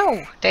menu?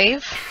 No,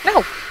 Dave.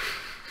 No.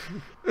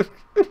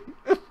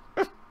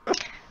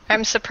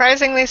 I'm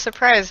surprisingly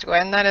surprised,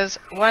 Gwen. That is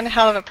one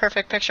hell of a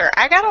perfect picture.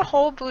 I got a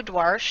whole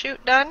boudoir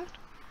shoot done,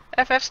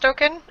 FF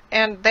Stoken,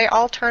 and they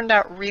all turned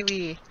out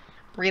really,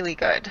 really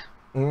good.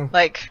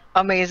 Like,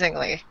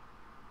 amazingly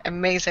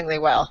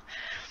well.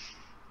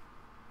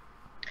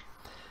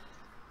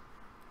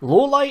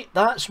 Low light,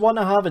 that's one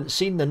I haven't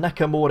seen, the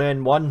Nikamore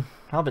N1.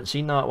 Haven't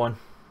seen that one.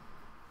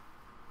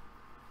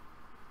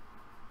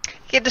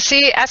 Good to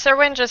see.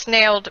 Esserwin just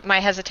nailed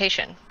my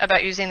hesitation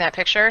about using that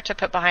picture to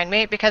put behind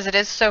me because it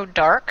is so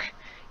dark.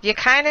 You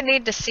kind of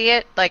need to see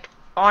it like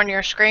on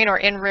your screen or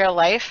in real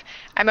life.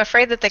 I'm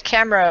afraid that the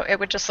camera, it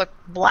would just look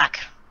black.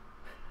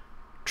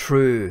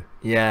 True.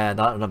 Yeah,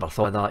 I never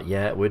thought of that.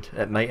 Yeah, it would.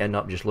 It might end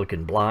up just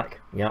looking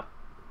black. Yep.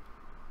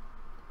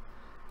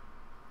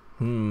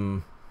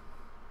 How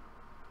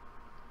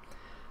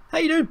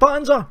you doing,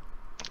 Panzer?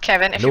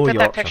 Kevin, if you put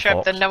that picture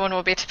up, then no one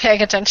will be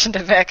paying attention to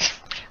Vic.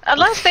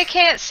 Unless they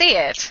can't see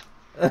it.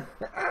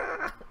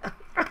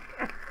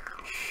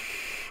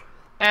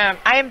 I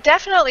am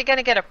definitely going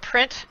to get a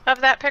print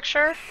of that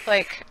picture,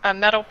 like a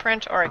metal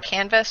print or a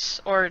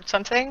canvas or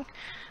something.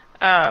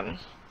 But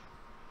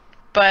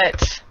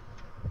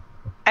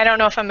I don't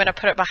know if I'm going to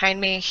put it behind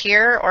me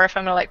here or if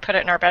I'm going to like put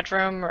it in our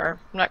bedroom, or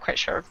I'm not quite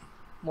sure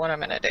what I'm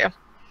going to do.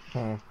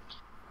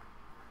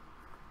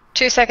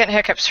 2-second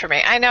hiccups for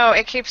me. I know,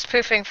 it keeps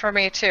poofing for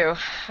me too.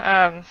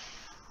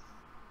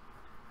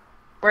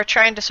 We're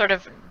trying to sort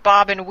of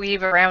bob and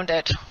weave around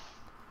it.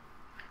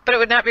 But it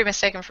would not be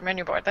mistaken for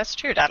menu board. That's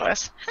true,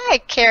 Daedalus. Hi,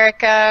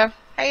 Karika.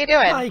 How you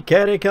doing? Hi,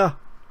 Karika.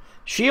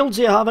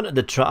 Shieldsy, I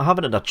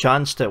haven't had a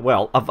chance to...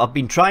 Well, I've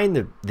been trying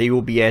the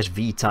OBS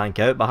V tank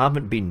out, but I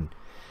haven't been...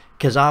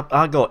 Because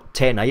I got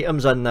 10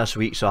 items in this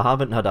week, so I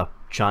haven't had a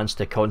chance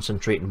to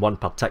concentrate in one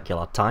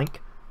particular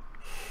tank.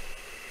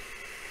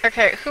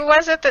 Okay, who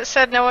was it that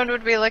said no one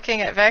would be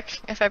looking at Vic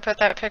if I put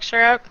that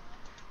picture up?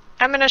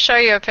 I'm going to show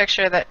you a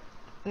picture that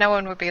no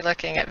one would be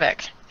looking at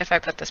Vic if I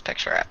put this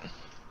picture up.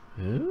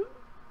 Huh?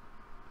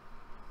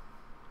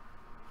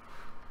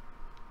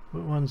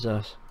 What one's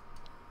this?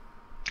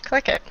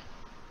 Click it.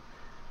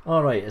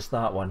 Alright, it's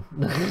that one.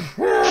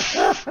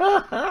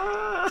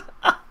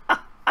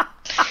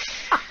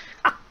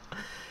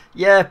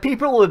 Yeah,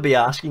 people would be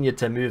asking you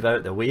to move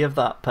out the way of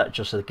that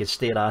picture so they could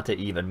stare at it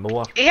even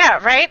more.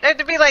 Yeah, right?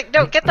 It'd be like,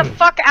 no, get the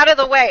fuck out of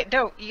the way.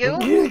 No, you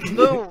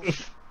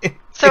move.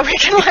 So we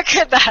can look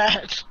at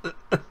that.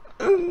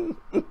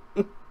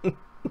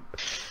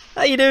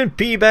 How you doing,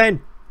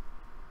 P-Ben?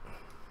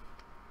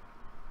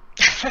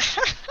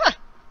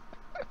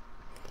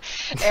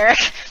 Eric?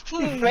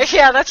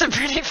 Yeah, that's a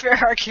pretty fair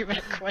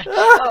argument, Quinn.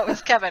 Oh, it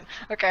was Kevin.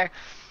 Okay.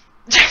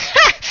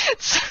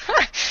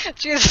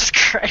 Jesus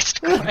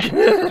Christ,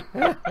 Quinn.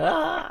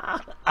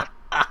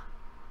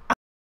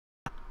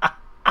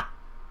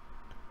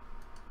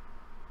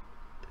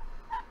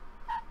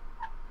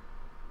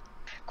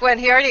 Gwen,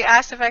 he already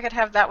asked if I could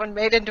have that one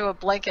made into a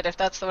blanket, if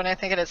that's the one I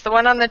think it is. The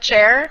one on the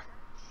chair?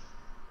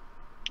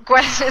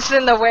 Gwen is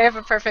in the way of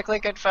a perfectly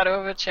good photo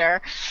of a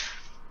chair.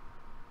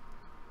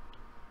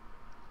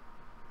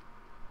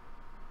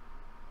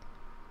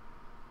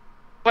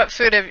 What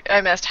food have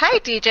I missed? Hi,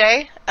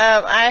 DJ.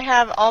 I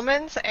have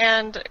almonds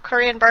and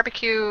Korean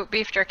barbecue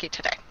beef jerky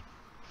today.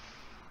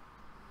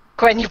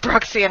 Gwen, you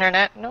broke the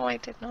internet. No, I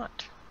did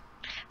not.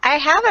 I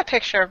have a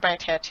picture of my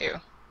tattoo.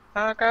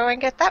 I'll go and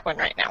get that one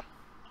right now.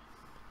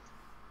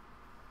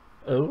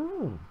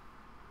 Oh.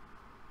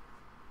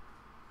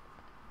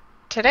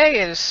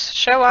 Today is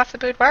Show Off the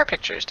Boudoir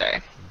Pictures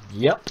Day.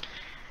 Yep.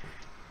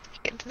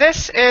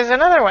 This is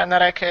another one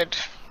that I could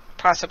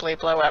possibly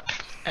blow up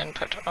and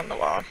put on the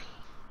wall.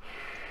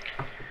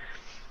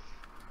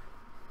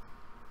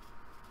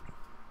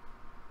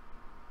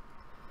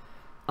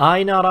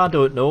 I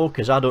don't know,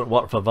 because I don't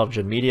work for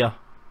Virgin Media.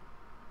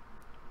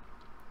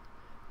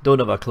 Don't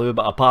have a clue,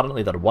 but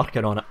apparently they're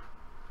working on it.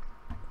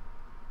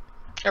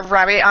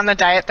 Robbie, on the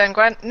diet then,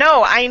 Gwen?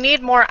 No, I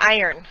need more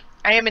iron.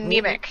 I am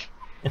anemic.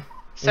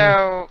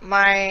 So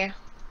my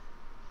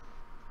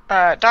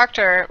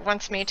doctor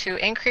wants me to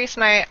increase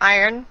my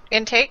iron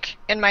intake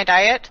in my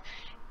diet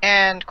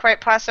and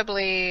quite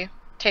possibly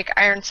take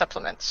iron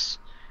supplements.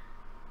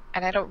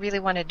 And I don't really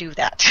want to do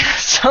that.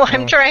 So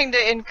I'm trying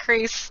to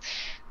increase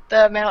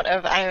the amount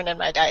of iron in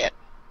my diet.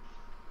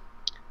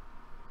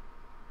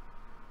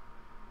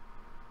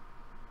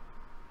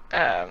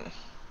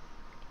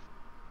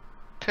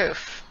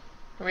 Poof.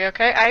 Are we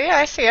okay? Yeah,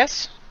 I see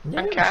us.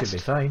 Yeah, we should be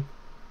fine.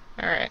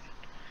 Alright.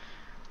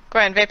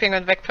 Gwen, Vaping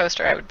with Vic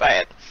poster, I would buy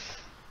it.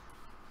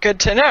 Good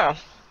to know.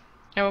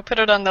 I will put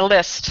it on the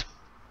list.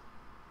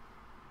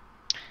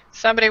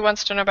 Somebody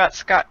wants to know about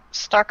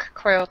stock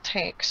coil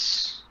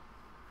tanks.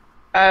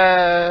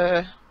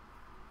 LG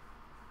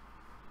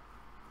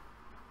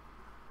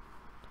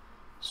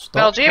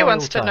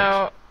wants to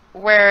know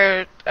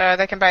where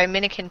they can buy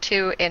Minikin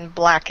 2 in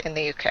black in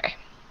the UK.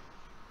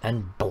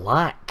 In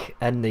black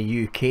in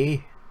the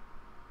UK?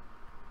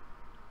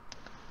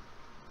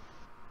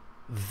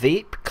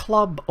 Vape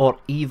Club or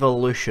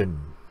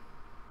Evolution?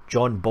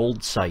 John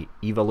Bold site,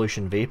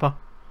 Evolution Vapor.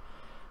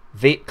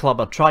 Vape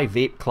Club, or try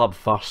Vape Club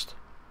first.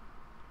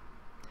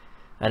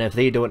 And if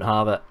they don't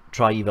have it,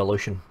 try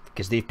Evolution,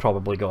 because they've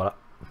probably got it.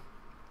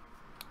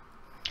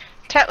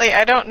 Tetley,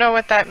 I don't know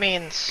what that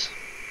means.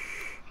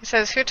 He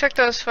says, who took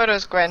those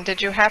photos, Gwen?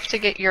 Did you have to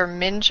get your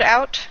minge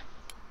out?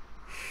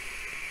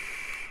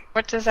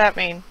 What does that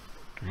mean?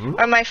 Oh,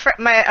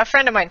 a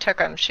friend of mine took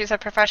them. She's a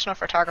professional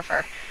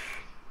photographer.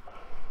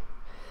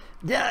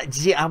 Yeah,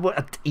 see, I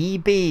want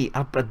eBay.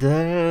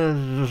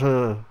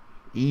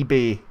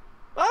 eBay.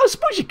 Well, I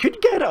suppose you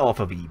could get it off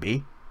of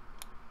eBay.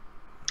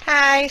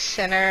 Hi,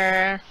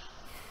 sinner.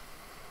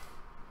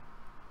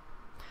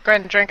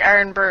 Gwen, drink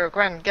iron brew.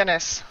 Gwen,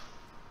 Guinness.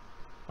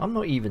 I'm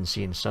not even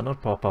seeing Sinner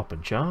pop up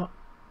in chat.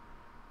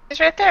 He's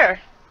right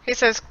there. He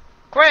says,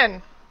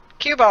 Gwen,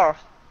 cue ball.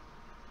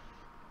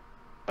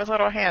 With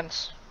little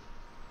hands.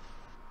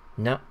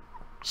 No.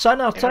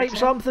 Sinner, type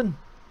something.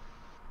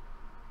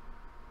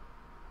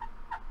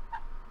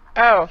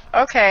 Oh,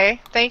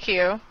 okay. Thank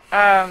you.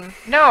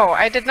 No,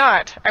 I did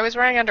not. I was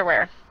wearing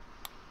underwear.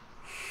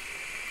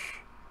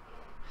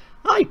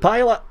 Hi,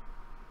 Pilot.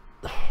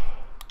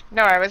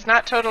 No, I was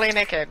not totally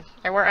naked.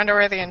 I wore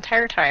underwear the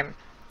entire time.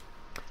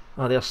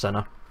 Oh, there's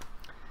Sinner.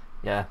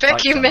 Yeah.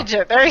 Thank you,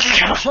 midget. There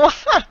you go.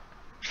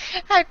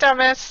 Hi,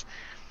 Thomas.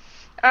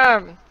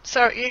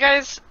 So you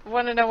guys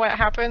want to know what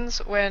happens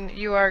when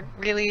you are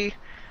really,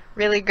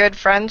 really good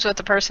friends with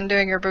the person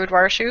doing your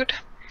boudoir shoot?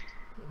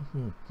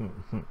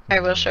 I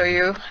will show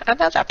you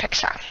another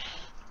picture.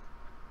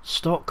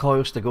 Stock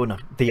coils to go in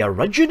the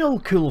original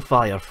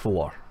Coolfire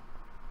 4.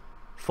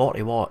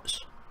 40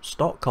 watts.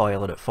 Stock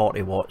coil at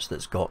 40 watts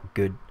that's got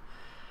good.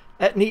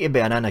 It need to be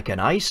an Anakin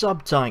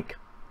iSub tank.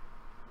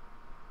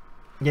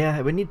 Yeah,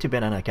 it would need to be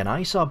an Anakin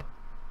iSub.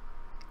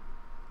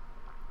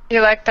 You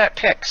like that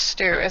pic,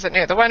 Stu? Is it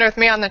new? The one with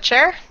me on the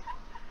chair?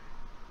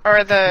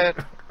 Or the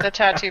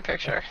tattoo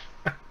picture?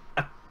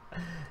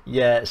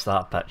 Yeah, it's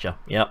that picture.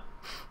 Yep.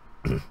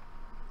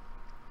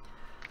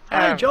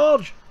 Hi,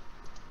 George.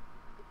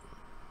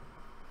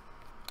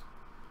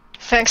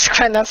 Thanks,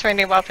 Gwen. That's my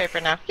new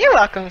wallpaper now. You're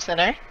welcome,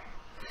 Sinner.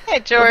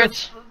 Hey,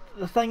 George. Well,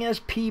 the thing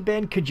is,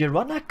 P-Ben, could you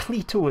run a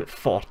Cleto at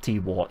 40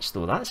 watts,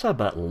 though? That's a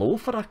bit low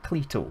for a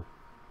Cleto.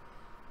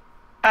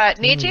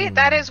 Niji,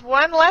 that is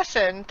one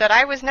lesson that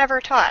I was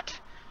never taught.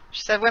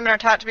 She said women are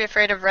taught to be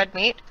afraid of red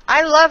meat.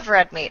 I love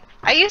red meat.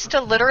 I used to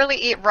literally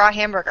eat raw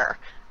hamburger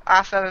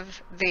off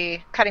of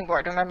the cutting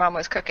board when my mom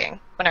was cooking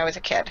when I was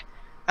a kid.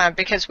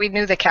 Because we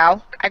knew the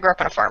cow. I grew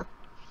up on a farm.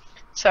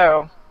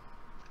 So,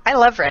 I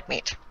love red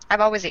meat.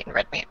 I've always eaten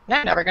red meat. And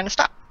I'm never going to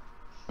stop.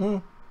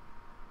 Oh,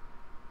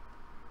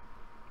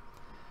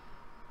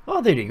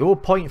 there you go.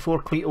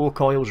 0.4 Cleto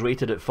coils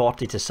rated at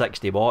 40 to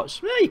 60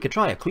 watts. Yeah, you could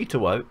try a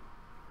Cleto out.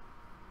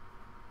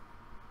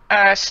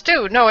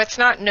 Stu, no, it's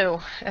not new.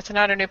 It's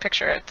not a new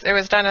picture. It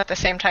was done at the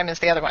same time as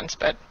the other ones,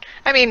 but,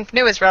 I mean,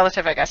 new is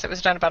relative, I guess. It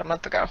was done about a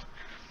month ago.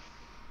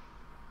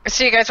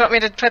 So you guys want me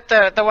to put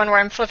the one where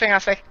I'm flipping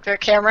off the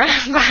camera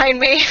behind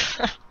me?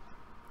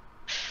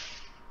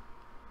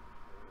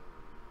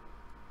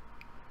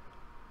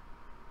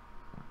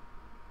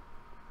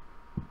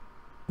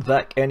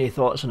 Vic, any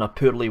thoughts on a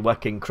poorly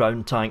wicking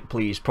crown tank,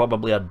 please?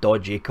 Probably a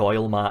dodgy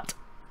coil mat.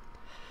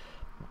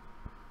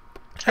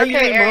 How you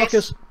doing,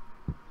 Marcus?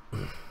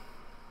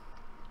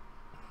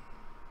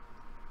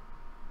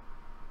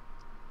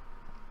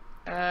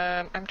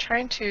 I'm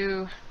trying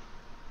to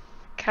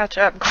catch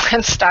up.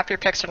 Gwen, stop, your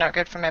pics are not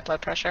good for my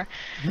blood pressure.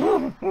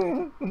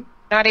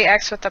 Naughty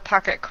X with the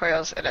pocket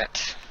coils in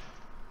it.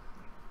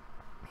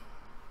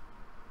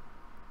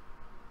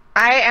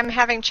 I am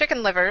having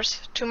chicken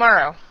livers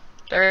tomorrow.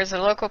 There is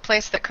a local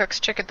place that cooks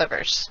chicken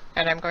livers,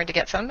 and I'm going to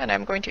get some, and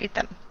I'm going to eat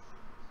them.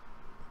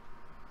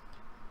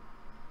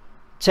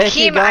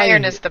 Heme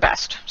iron is the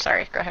best.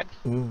 Sorry, go ahead.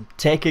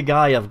 Techie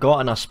guy, I've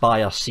got an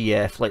Aspire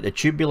CF, like the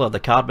tubular, the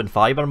carbon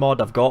fibre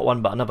mod, I've got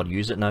one, but I never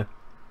use it now.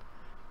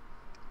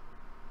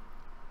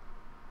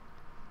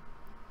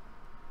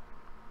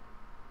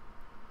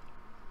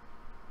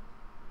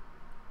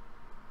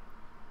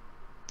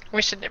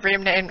 We should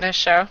rename this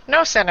show.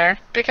 No Sinner,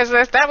 because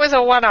that was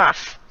a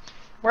one-off.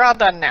 We're all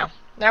done now.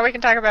 Now we can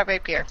talk about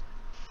vape gear.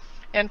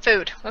 And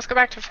food. Let's go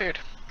back to food.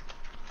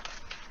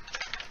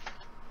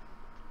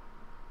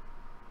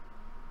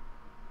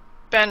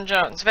 Ben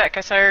Jones. Vic, I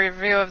saw a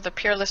review of the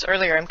Peerless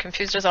earlier. I'm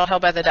confused as all hell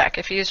by the deck.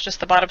 If you use just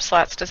the bottom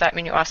slots, does that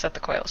mean you offset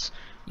the coils?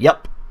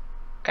 Yep.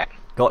 Okay.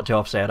 Got to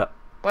offset it.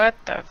 What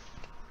the?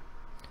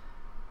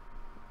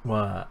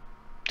 What?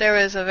 There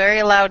was a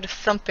very loud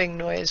thumping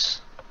noise.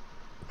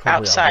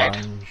 Probably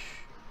outside.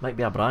 Might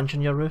be a branch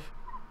on your roof.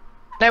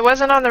 It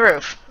wasn't on the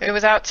roof. It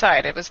was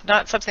outside. It was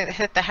not something that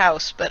hit the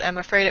house, but I'm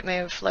afraid it may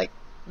have like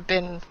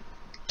been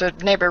the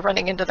neighbor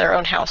running into their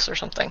own house or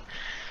something.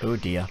 Oh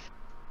dear.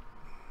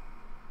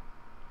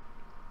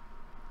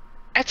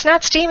 It's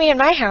not steamy in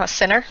my house,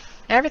 Sinner.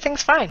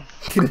 Everything's fine.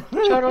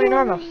 Totally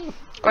normal.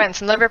 Gwen,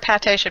 some liver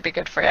pate should be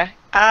good for you.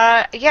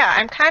 Yeah,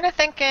 I'm kind of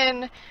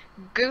thinking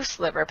goose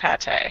liver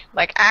pate.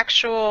 Like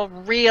actual,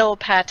 real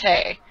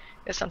pate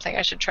is something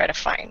I should try to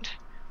find.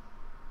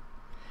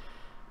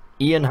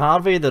 Ian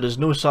Harvey, there is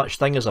no such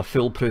thing as a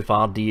foolproof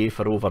RDA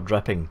for over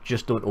dripping.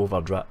 Just don't over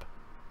drip.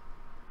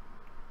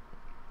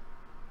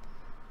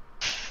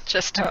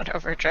 Just don't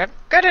over drip.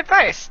 Good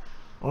advice.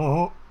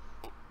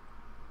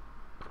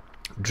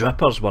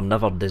 Drippers were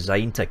never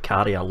designed to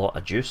carry a lot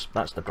of juice.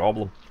 That's the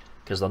problem,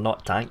 because they're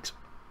not tanks.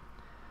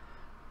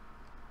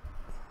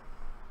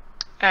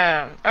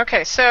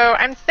 Okay, so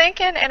I'm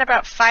thinking in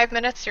about 5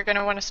 minutes you're going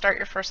to want to start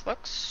your first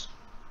looks.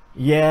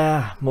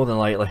 Yeah, more than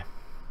likely.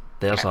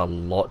 There's a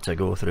lot to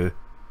go through.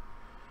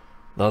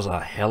 There's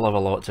a hell of a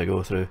lot to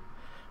go through.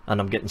 And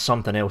I'm getting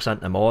something else in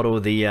tomorrow.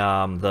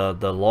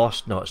 The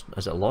Lost, no,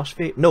 is it Lost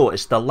Vape? No,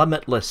 it's the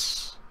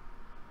Limitless.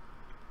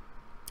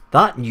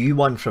 That new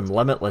one from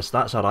Limitless,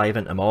 that's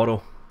arriving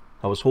tomorrow.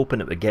 I was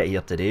hoping it would get here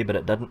today, but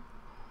it didn't.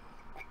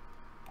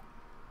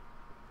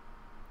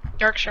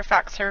 Yorkshire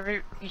Fox,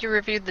 you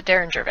reviewed the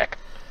Derringer, Vic.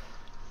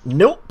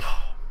 Nope.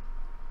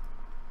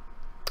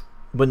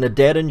 When the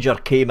Derringer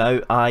came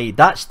out,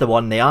 that's the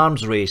one, the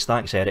arms race,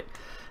 thanks Eric.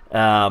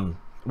 When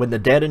the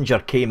Derringer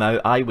came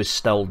out, I was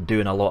still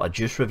doing a lot of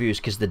juice reviews,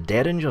 because the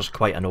Derringer's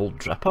quite an old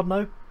dripper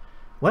now.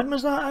 When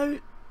was that out?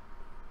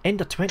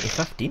 End of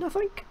 2015, I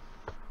think?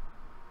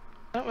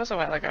 That was a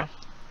while ago.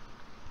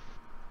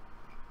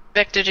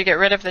 Vic, did you get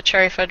rid of the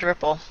cherry fudge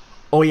ripple?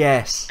 Oh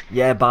yes,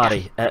 yeah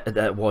Barry,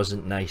 it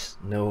wasn't nice.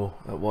 No,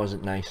 it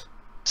wasn't nice.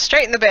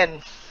 Straight in the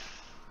bin.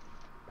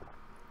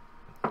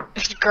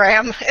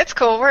 Graham, it's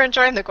cool, we're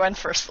enjoying the Gwen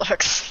first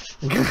looks.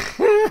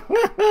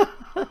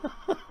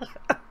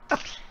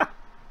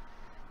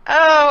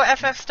 Oh,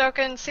 FF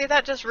Stoken, see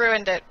that just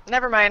ruined it.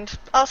 Never mind,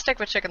 I'll stick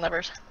with chicken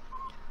livers.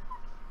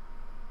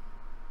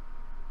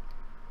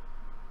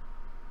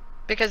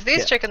 Because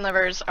these chicken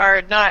livers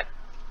are not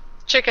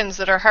chickens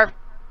that are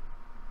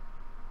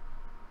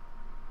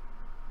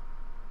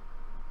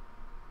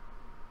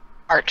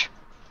Art.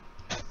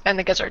 And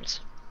the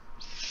gizzards.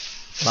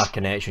 My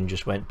connection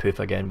just went poof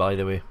again, by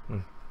the way.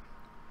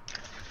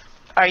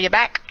 Are you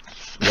back?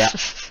 Yeah.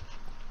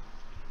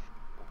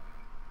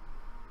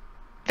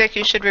 Vic,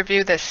 you should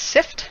review the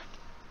sift.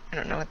 I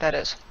don't know what that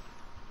is.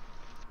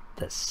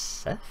 The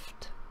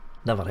sift?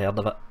 Never heard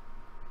of it.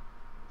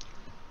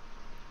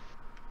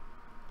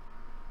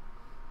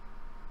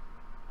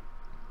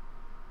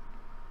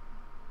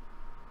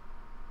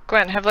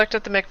 Gwen, have looked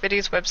at the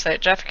McVitie's website.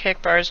 Jaffa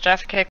Cake bars,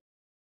 Jaffa Cake,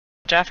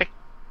 Jaffa.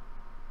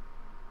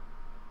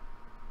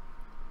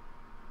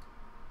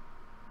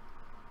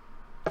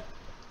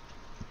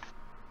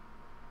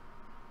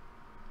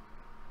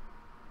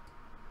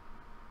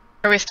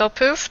 Are we still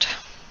poofed?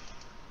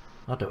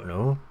 I don't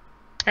know.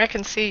 I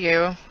can see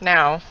you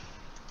now.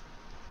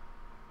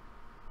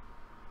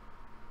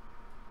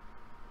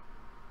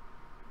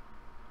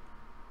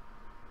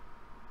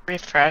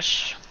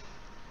 Refresh.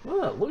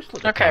 Well, it looks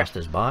like the Okay. cast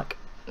is back.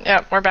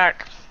 Yep, we're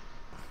back.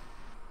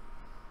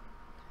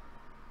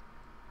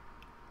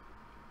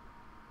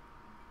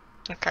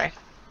 Okay.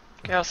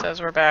 Gail says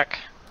we're back.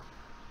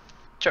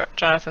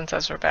 Jonathan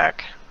says we're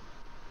back.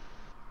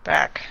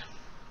 Back.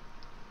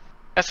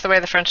 That's the way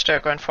the French do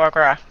it, going foie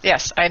gras.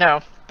 Yes, I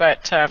know,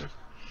 but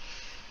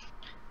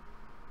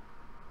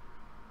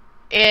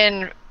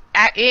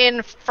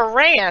in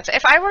France,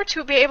 if I were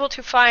to be able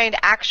to find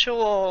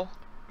actual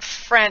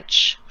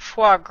French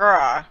foie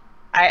gras,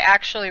 I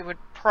actually would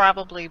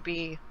probably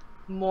be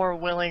more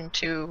willing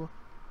to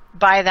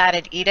buy that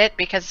and eat it,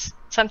 because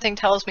something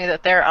tells me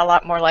that they're a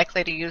lot more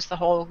likely to use the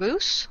whole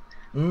goose.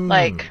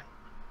 Like,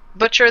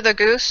 butcher the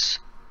goose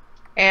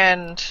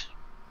and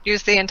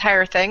use the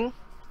entire thing.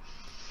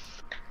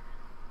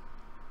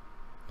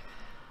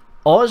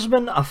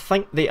 Osman, I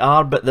think they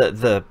are, but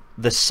the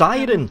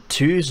Siren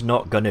 2's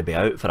not going to be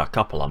out for a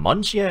couple of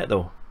months yet,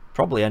 though.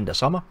 Probably end of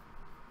summer.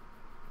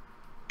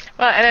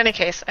 Well, in any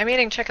case, I'm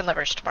eating chicken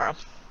livers tomorrow.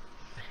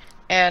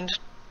 And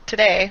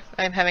today,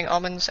 I'm having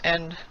almonds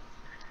and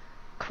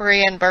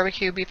Korean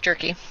barbecue beef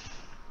jerky.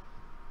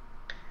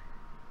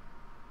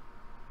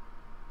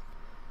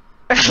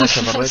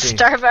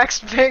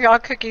 Starbucks bring all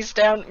cookies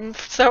down.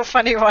 So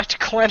funny watch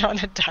Gwen on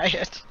a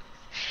diet.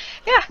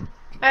 Yeah,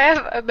 I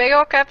have a big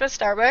old cup of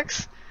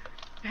Starbucks.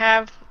 I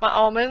have my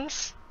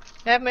almonds.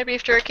 I have my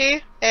beef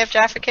jerky. I have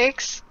Jaffa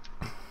cakes.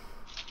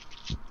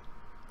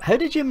 How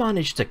did you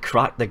manage to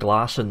crack the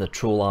glass in the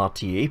Troll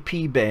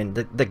RTAP, Ben?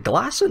 The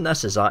glass in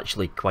this is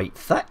actually quite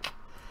thick.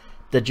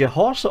 Did you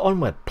horse it on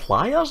with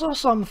pliers or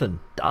something?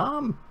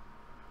 Damn.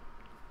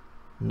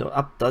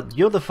 No,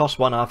 you're the first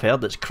one I've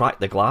heard that's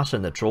cracked the glass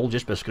in the Troll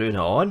just by screwing it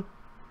on.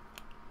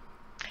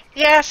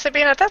 Yeah,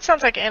 Sabina, that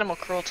sounds like animal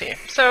cruelty.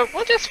 So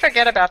we'll just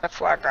forget about the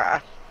foie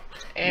gras.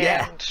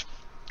 And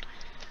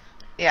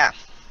yeah.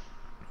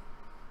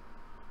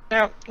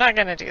 No, not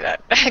gonna do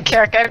that.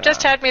 Carrick, I've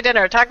just had me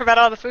dinner. Talk about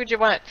all the food you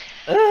want.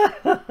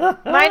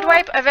 Mind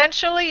wipe,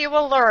 eventually you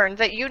will learn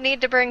that you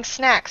need to bring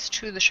snacks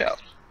to the show.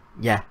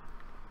 Yeah.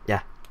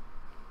 Yeah.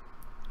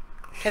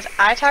 Because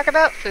I talk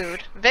about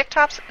food, Vic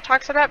talks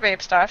about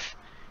vape stuff,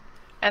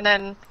 and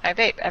then I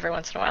vape every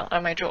once in a while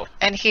on my Juul.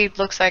 And he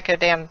looks like a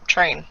damn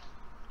train.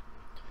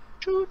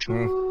 Choo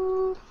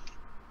choo.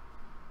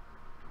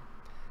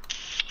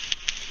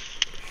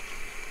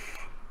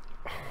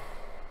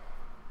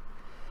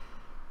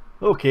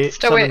 Okay,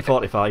 Still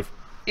 7:45.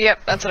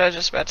 Yep, that's what I was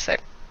just about to say.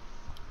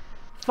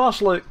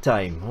 First look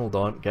time. Hold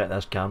on, get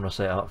this camera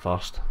set up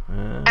first.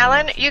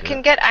 Alan, you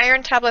can get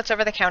iron tablets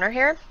over the counter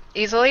here,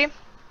 easily.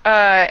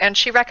 And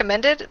she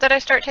recommended that I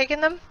start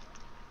taking them,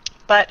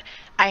 but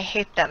I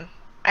hate them.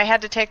 I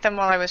had to take them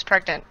while I was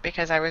pregnant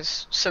because I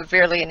was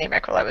severely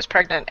anemic while I was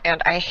pregnant,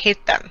 and I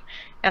hate them.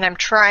 And I'm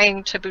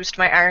trying to boost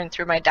my iron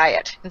through my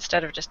diet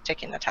instead of just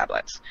taking the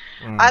tablets.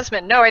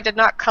 Osmond, no, I did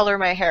not color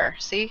my hair.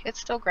 See, it's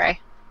still gray.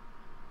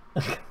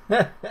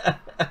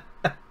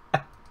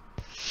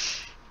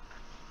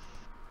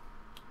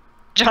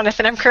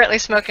 Jonathan, I'm currently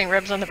smoking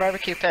ribs on the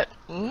barbecue pit.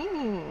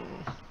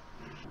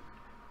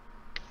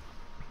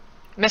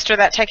 Mr.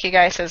 That Techie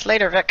Guy says,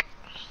 later, Vic.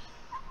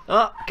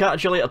 Ah,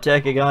 catch you later,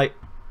 techie guy.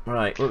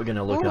 Right, what are we going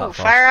to look at first?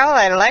 Fire Owl,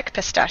 I like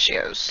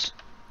pistachios.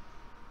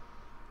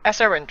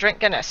 S. Irwin, drink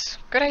Guinness.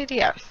 Good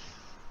idea.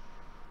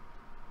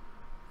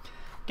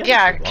 Guinness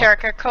Yeah, would work.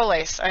 Carica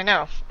Colace, I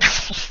know.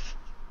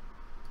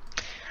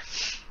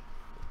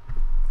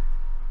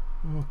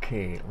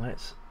 Okay,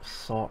 let's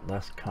sort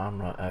this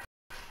camera out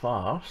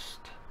first.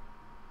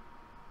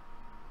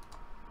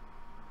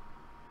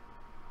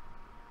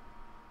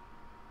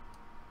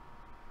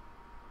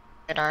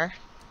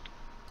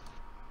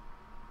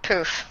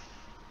 Poof.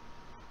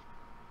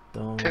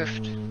 Poof.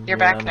 You're Yeah,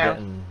 back I'm now.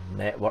 getting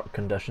network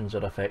conditions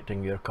are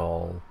affecting your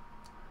call.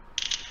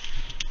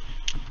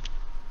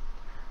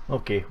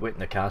 Okay, waiting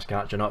the cast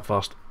catching up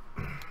first.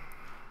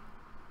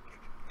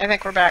 I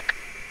think we're back.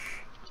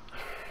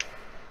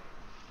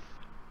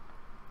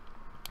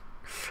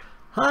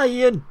 Hi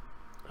Ian!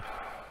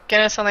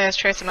 Guinness only has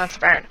trace amounts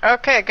of iron.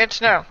 Okay, good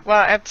to know.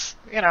 Well, it's,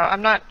 you know,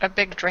 I'm not a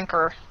big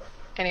drinker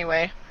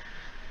anyway.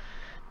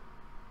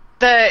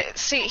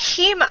 See,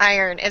 heme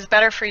iron is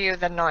better for you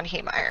than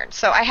non-heme iron.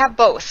 So I have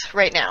both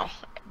right now.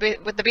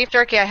 With the beef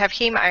jerky, I have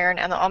heme iron,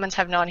 and the almonds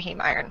have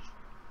non-heme iron.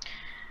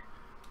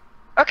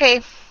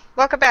 Okay,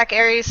 welcome back,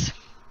 Aries.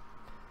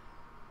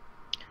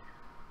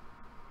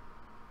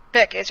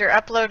 Vic, is your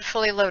upload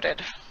fully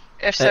loaded?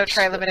 If so,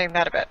 try limiting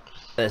that a bit.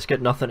 It's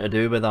got nothing to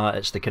do with that,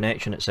 it's the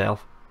connection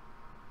itself.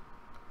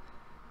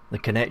 The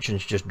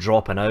connection's just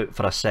dropping out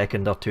for a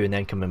second or two and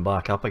then coming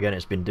back up again.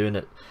 It's been doing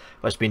it.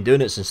 Well, it's been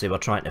doing it since they were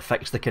trying to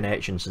fix the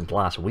connection since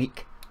last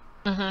week.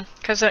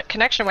 Because the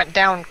connection went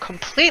down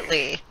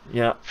completely.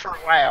 Yeah. For a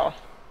while.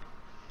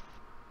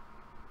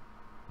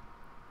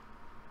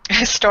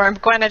 Storm,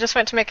 Gwen, I just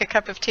went to make a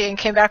cup of tea and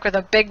came back with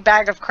a big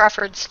bag of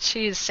Crawford's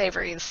cheese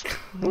savories.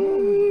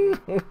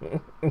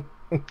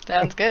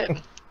 Sounds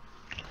good.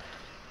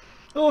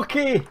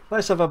 Okay,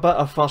 let's have a bit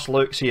of first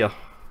looks here.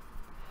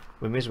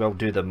 We may as well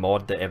do the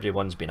mod that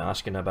everyone's been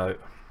asking about.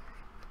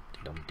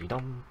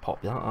 Dee-dum,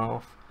 pop that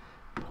off.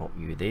 Pop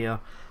you there.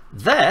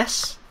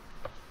 This,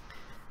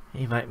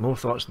 eVac, more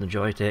thoughts on the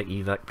Joytech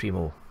eVac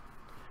Primo.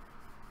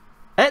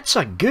 It's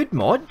a good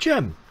mod,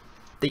 Jim.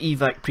 The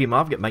eVac Primo,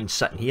 I've got mine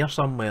sitting here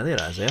somewhere. There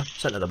it is, there,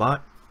 sitting at the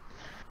back.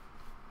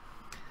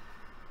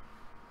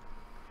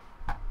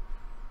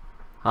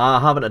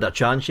 I haven't had a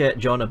chance yet,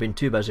 John. I've been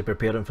too busy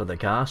preparing for the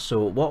cast.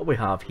 So what we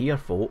have here,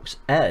 folks,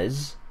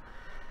 is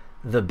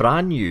the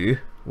brand new,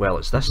 well,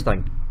 it's this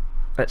thing.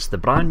 It's the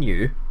brand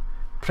new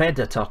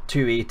Predator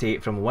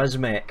 288 from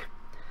Wismec.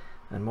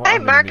 And what Hi,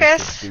 I'm gonna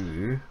Marcus. need to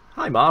do...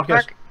 Hi, Marcus.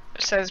 Mark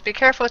says, be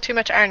careful with too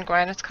much iron,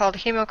 Gwen. It's called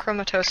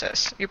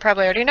hemochromatosis. You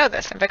probably already know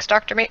this. I'm Vic's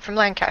doctor mate from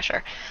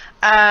Lancashire.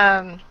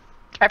 I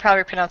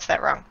probably pronounced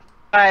that wrong.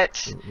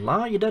 But...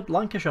 La, you did.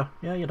 Lancashire.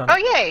 Yeah, you done. Oh,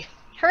 yay.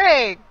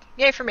 Hooray.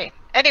 Yay for me.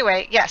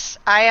 Anyway, yes,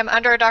 I am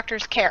under a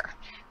doctor's care.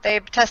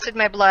 They've tested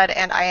my blood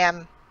and I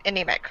am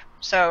anemic.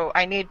 So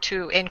I need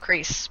to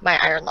increase my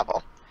iron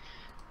level.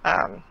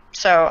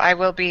 So I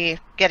will be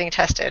getting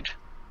tested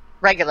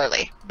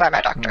regularly by my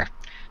doctor.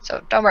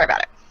 So don't worry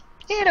about it.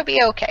 It'll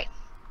be okay.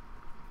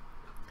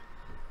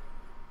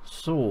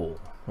 So,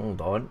 hold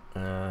on.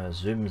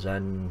 Zooms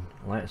in.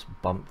 Let's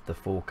bump the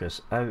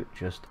focus out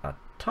just a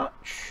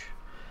touch.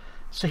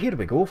 So here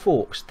we go,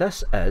 folks.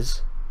 This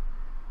is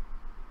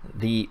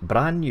the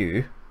brand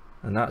new,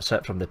 and that's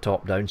it from the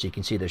top down so you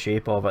can see the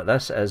shape of it.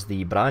 This is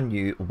the brand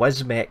new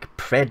Wismec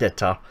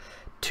Predator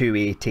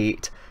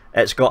 288.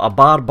 It's got a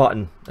bar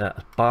button,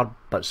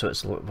 so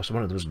it's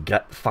one of those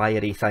grip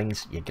fiery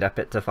things. You grip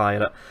it to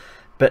fire it.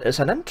 But it's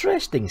an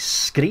interesting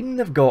screen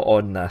they've got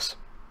on this.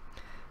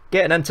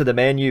 Getting into the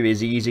menu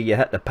is easy. You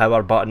hit the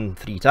power button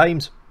 3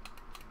 times.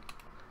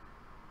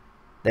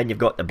 Then you've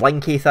got the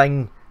blinky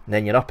thing, and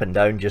then you're up and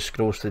down, just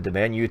scrolls through the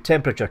menu.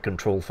 Temperature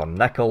control for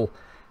nickel.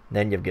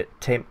 Then you've got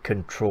temp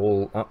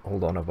control. Oh,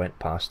 hold on, I went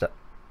past it.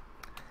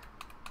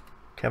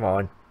 Come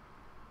on.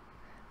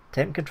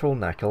 Temp control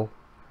nickel.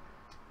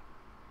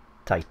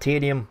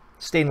 Titanium.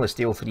 Stainless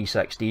steel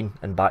 316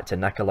 and back to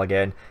nickel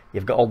again.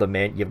 You've got all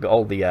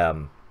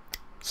the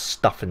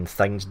stuff and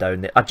things down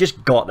there. I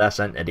just got this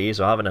in today,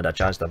 so I haven't had a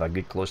chance to have a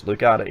good close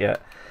look at it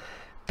yet.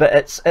 But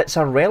it's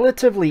a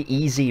relatively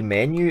easy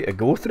menu to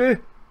go through.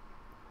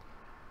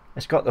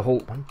 It's got the whole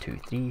 1, 2,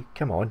 3.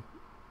 Come on.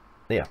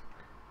 There.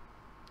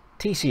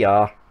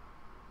 TCR,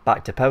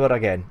 back to power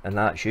again, and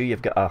that's you.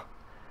 You've got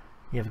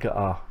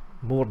a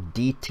more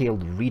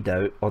detailed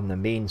readout on the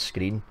main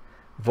screen.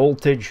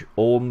 Voltage,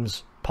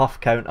 ohms, puff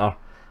counter,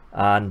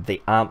 and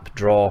the amp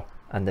draw,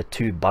 and the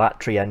 2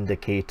 battery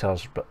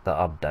indicators that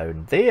are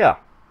down there.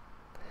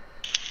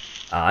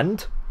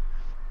 And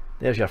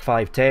there's your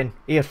 510,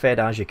 air fed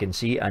as you can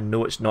see. I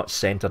know it's not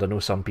centered. I know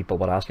some people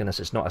were asking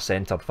us. It's not a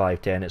centered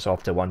 510. It's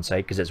off to one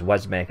side because it's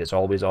Wismec. It's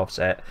always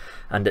offset,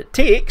 and it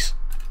takes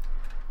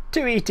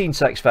 2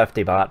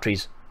 18650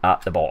 batteries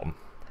at the bottom.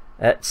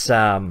 It's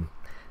a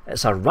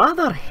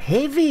rather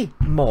heavy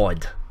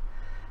mod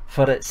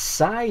for its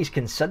size,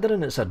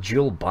 considering it's a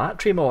dual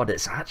battery mod.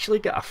 It's actually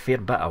got a fair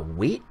bit of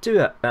weight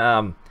to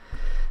it.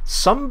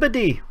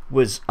 Somebody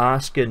was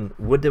asking,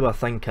 what do I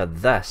think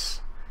of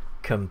this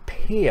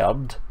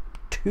compared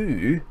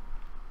to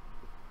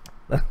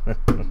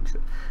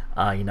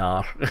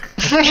Einar?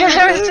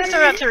 I was just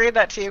about to read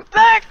that to you.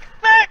 Vic,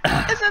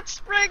 is it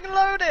spring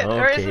loaded? Okay.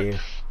 Or is it,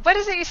 what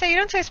is it you say? You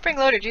don't say spring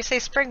loaded, you say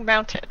spring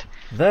mounted.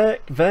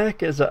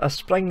 Vic, is it a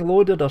spring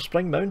loaded or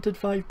spring mounted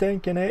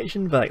 510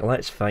 connection? Vic,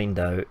 let's find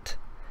out.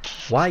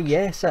 Why,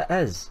 yes it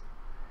is.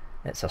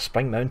 It's a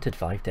spring mounted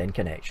 510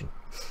 connection.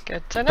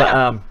 Good to know.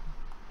 But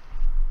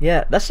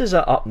yeah, this is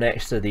up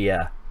next to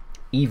the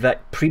eVac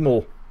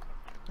Primo,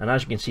 and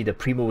as you can see, the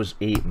Primo is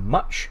a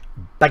much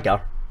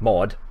bigger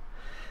mod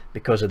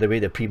because of the way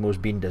the Primo's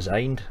been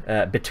designed.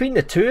 Between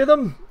the two of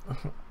them,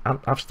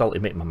 I've still to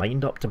make my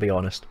mind up, to be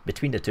honest.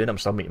 Between the two of them, I'm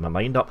still making my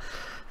mind up.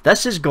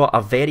 This has got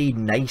a very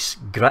nice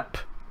grip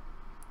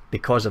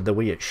because of the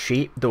way it's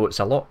shaped, though. It's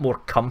a lot more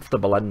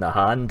comfortable in the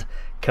hand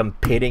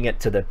comparing it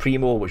to the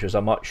Primo, which was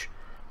a much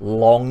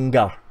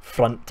longer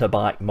front to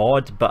back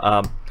mod.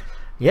 But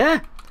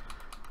yeah,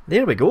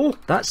 there we go.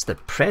 That's the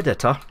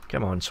Predator.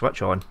 Come on,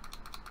 switch on.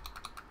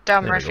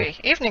 Del There we Murphy.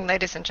 Evening,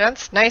 ladies and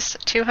gents. Nice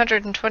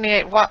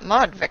 228 watt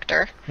mod,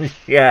 Victor.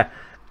 Yeah,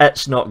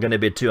 it's not going to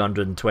be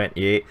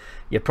 228.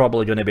 You're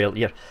probably going to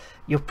be...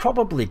 You'll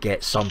probably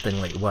get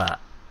something like what?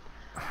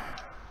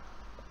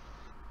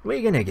 What are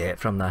you going to get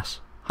from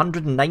this?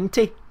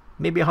 190?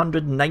 Maybe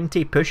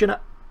 190, pushing it.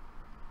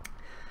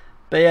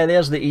 But yeah,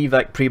 there's the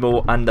eVic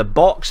Primo, and the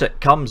box it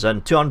comes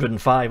in,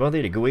 205. Oh,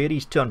 there you go,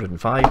 Aries,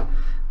 205.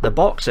 The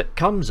box it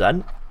comes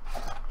in,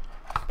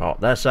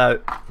 pop this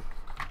out.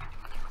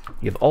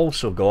 You've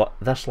also got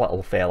this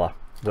little fella,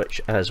 which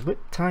is,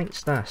 what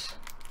tank's this?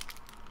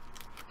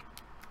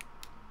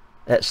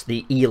 It's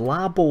the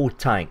Elabo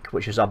tank,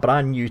 which is a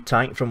brand new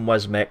tank from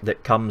Wismec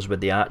that comes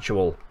with the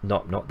actual,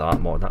 not that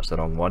mod, that's the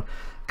wrong one,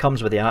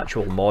 comes with the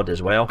actual mod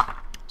as well.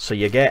 So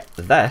you get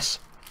this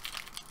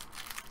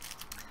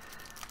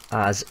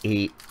as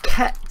a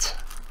kit.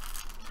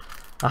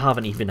 I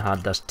haven't even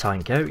had this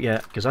tank out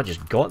yet, because I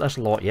just got this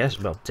lot,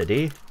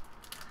 today.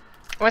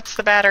 What's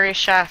the battery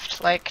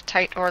shaft like,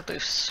 tight or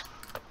loose?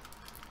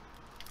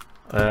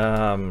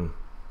 I'd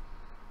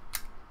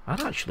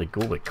actually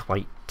go with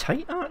quite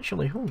tight,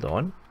 actually. Hold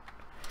on.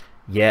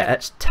 Yeah,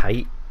 it's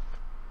tight.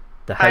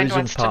 The housing Hind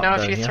wants to part know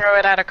down if you here. throw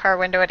it at a car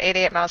window at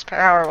 88 miles per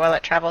hour, will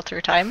it travel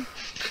through time?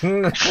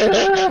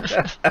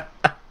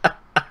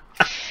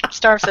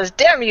 Storm says,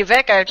 damn you,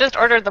 Vic, I just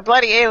ordered the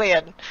bloody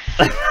alien.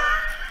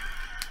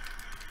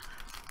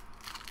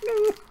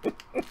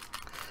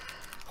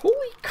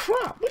 Holy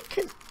crap, look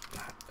at...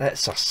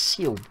 It's a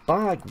sealed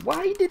bag.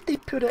 Why did they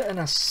put it in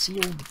a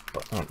sealed...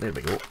 Oh, there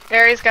we go.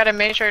 Barry's got a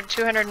measured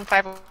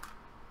 205...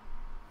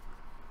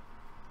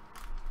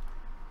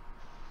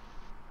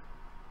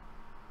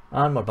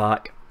 And we're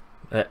back.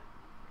 It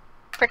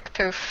Quick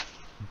poof.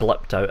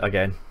 blipped out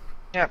again.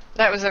 Yep,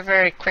 that was a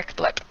very quick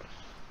blip.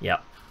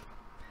 Yep.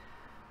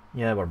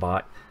 Yeah, we're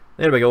back.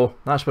 There we go.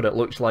 That's what it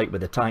looks like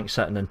with the tank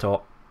sitting on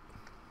top.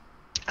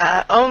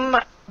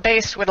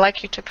 Base would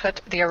like you to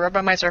put the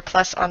Arobomizer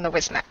Plus on the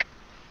Wismec.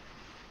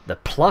 The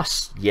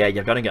Plus, yeah,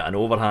 you're going to get an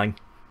overhang.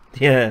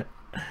 Yeah.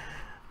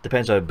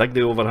 Depends how big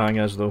the overhang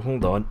is though.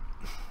 Hold on.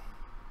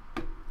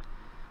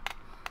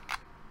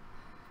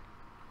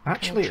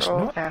 Actually,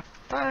 Control it's not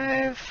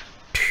F5.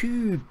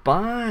 too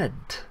bad.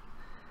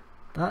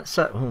 That's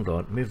it. Hold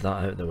on. Move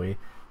that out of the way.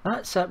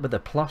 That's it with the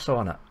Plus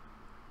on it.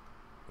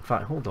 In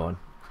fact, hold on.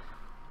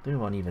 Do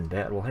one even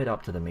better. We'll head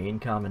up to the main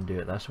cam and do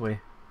it this way.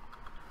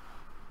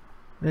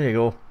 There you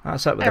go.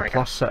 That's it with the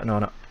Plus sitting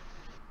on it.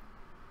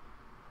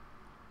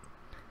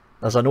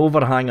 There's an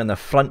overhang on the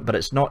front, but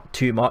it's not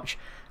too much.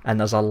 And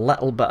there's a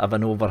little bit of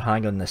an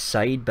overhang on the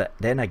side, but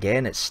then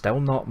again, it's still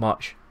not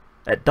much.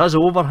 It does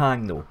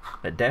overhang though.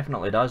 It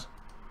definitely does.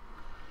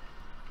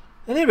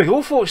 And there we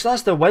go, folks.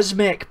 That's the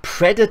Wismec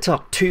Predator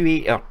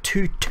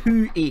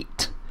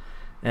 228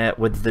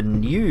 with the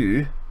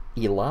new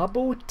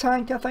Elabo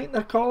tank, I think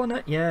they're calling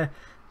it. Yeah,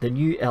 the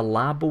new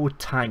Elabo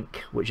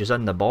tank, which is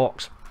in the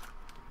box.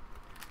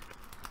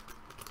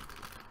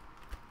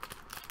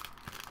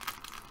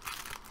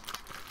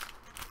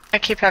 I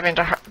keep having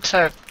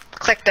to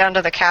click down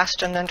to the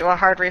cast and then do a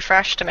hard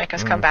refresh to make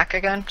us come back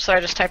again. So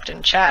I just typed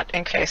in chat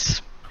in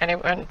case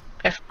anyone,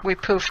 if we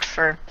poofed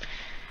for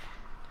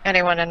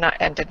anyone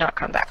and did not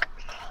come back.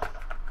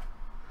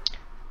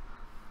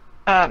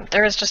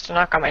 There was just a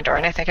knock on my door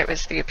and I think it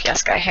was the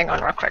UPS guy. Hang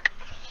on real quick.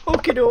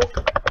 Okie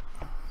doke.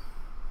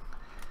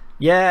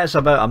 Yeah, it's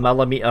about a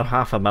millimetre,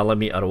 half a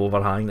millimetre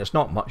overhang. It's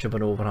not much of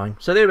an overhang.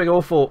 So there we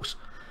go, folks.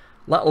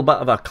 Little bit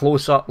of a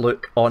close-up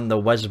look on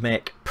the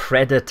Wismec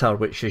Predator,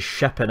 which is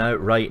shipping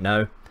out right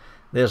now.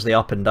 There's the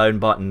up and down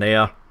button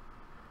there.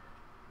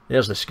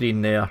 There's the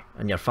screen there,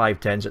 and your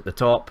 510s at the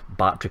top.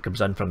 Battery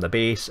comes in from the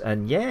base,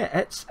 and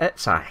yeah,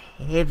 it's a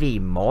heavy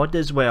mod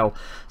as well.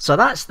 So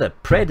that's the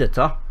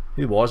Predator.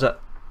 Who was it?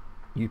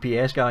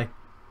 UPS guy.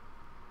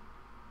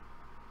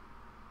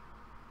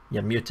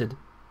 You're muted.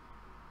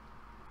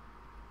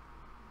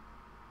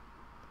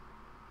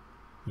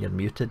 You're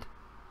muted.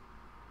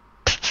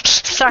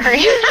 Sorry.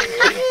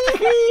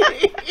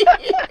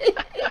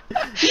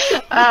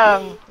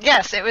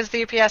 Yes, it was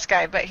the UPS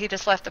guy, but he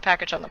just left the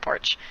package on the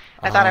porch.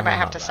 I thought I might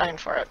have to sign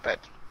for it, but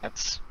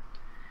it's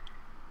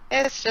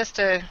just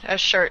a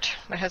shirt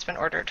my husband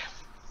ordered.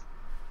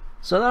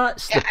 So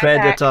that's the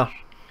Predator.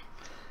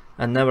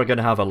 And now we're going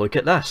to have a look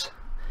at this.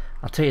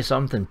 I'll tell you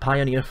something,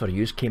 Pioneer for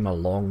Use came a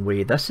long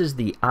way. This is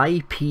the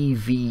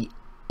IPv8.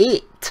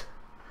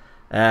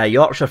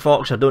 Yorkshire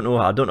Fox, I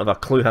don't have a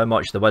clue how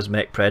much the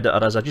Wismec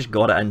Predator is. I just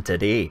got it in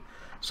today,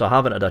 so I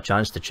haven't had a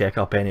chance to check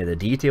up any of the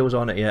details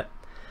on it yet.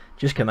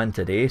 Just come in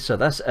today. So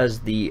this is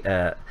the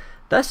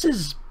this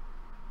is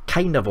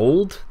kind of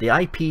old. The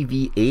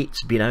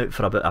IPv8's been out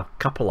for about a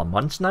couple of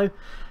months now,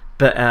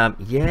 but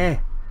yeah,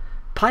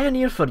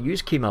 Pioneer for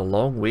Use came a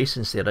long way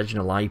since the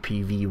original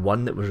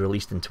IPv1 that was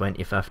released in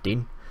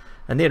 2015.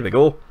 And there we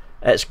go.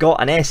 It's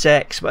got an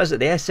SX, what is it,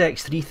 the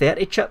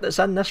SX330 chip that's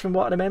in this from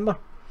what I remember.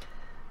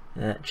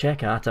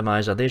 Check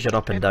atomizer, there's your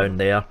up and down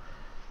there.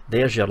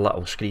 There's your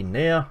little screen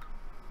there.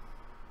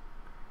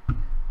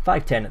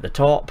 510 at the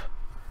top.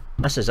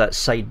 This is it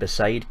side by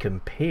side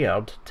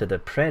compared to the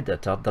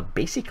Predator. They're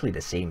basically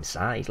the same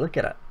size. Look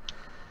at it.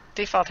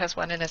 Default has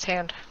one in his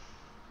hand.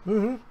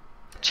 Mm-hmm.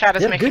 Chat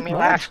is making me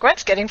laugh.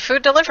 Gwen's getting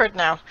food delivered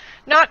now.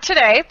 Not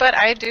today, but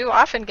I do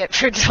often get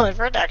food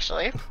delivered,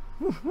 actually.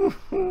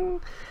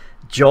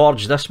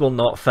 George, this will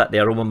not fit the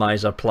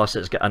Aromomizer Plus.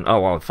 It's got an, oh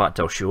well, in fact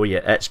I'll show you.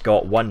 It's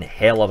got one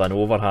hell of an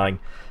overhang,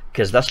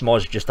 because this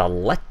mod's just a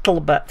little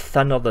bit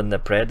thinner than the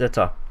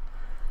Predator.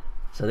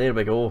 So there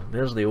we go,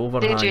 there's the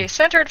overhang. DG,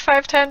 centered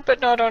 510, but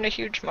not on a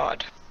huge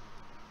mod.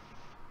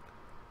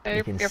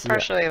 You're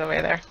partially the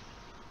way there.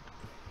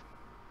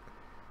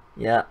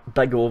 Yeah,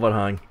 big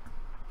overhang.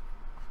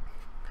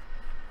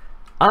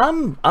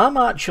 I'm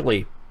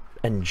actually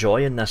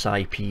enjoying this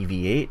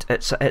IPv8.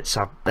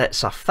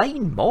 It's a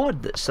fine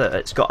mod.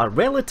 It's got a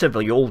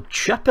relatively old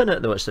chip in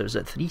it though. It's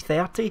at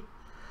 330.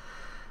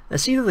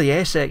 It's either the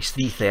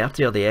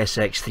SX330 or the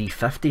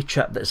SX350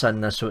 chip that's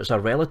in this, so it's a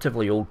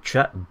relatively old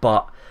chip,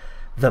 but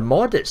the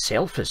mod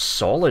itself is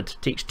solid. It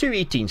takes two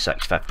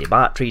 18650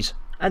 batteries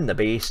in the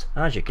base,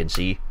 as you can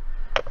see,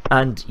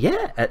 and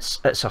yeah, it's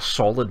a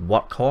solid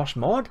workhorse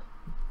mod.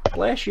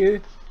 Bless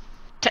you.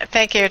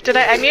 Thank you.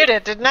 I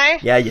muted, didn't I?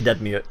 Yeah, you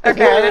did mute.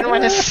 Okay, I didn't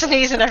want to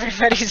sneeze in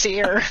everybody's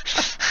ear.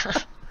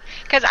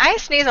 Because I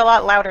sneeze a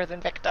lot louder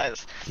than Vic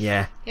does.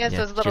 Yeah. He has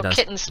those little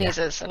kitten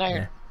sneezes, and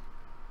I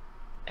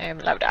am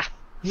louder.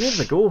 Here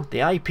we go. The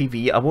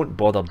IPV, I won't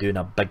bother doing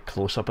a big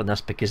close-up on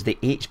this because the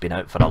 8's been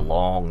out for a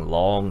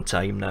long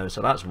time now.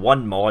 So that's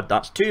one mod,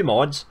 that's two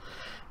mods.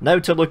 Now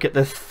to look at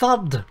the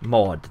third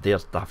mod.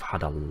 I've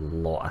had a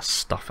lot of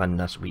stuff in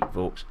this week,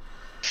 folks.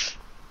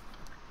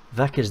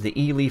 Vic, is the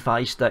E-Leaf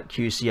iStick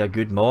QC a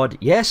good mod?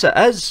 Yes it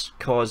is,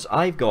 because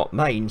I've got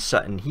mine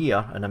sitting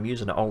here and I'm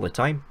using it all the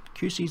time.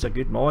 QC's a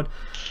good mod.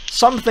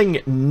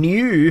 Something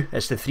new,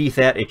 it's the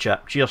 330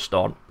 chip, cheers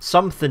Storm.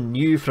 Something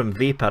new from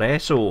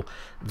Vaporesso.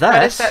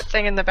 What is that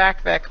thing in the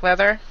back, Vic?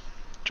 Leather?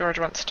 George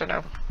wants to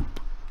know.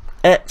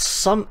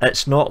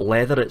 It's not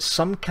leather, it's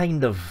some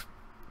kind of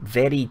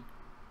very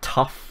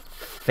tough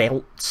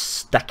felt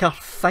sticker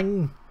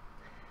thing,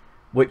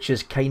 which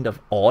is kind of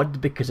odd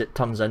because it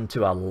turns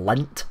into a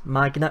lint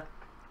magnet.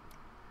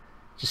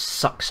 Just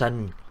sucks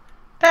in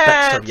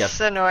bits of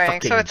your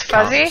annoying. So it's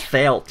fuzzy? It's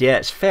felt, yeah,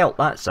 it's felt,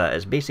 that's it.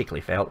 It's basically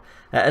felt.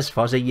 It is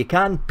fuzzy. You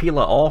can peel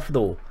it off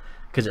though,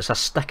 because it's a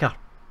sticker.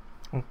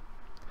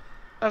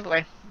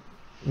 Lovely.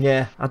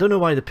 Yeah, I don't know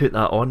why they put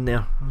that on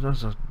there.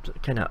 That's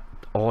kind of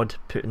odd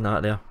putting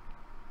that there.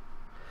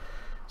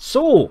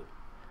 So,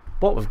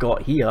 what we've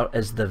got here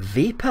is the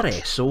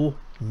Vaporesso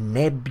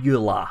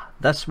Nebula.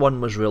 This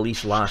one was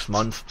released last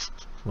month.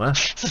 What?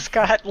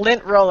 Scott,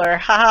 lint roller,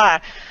 haha.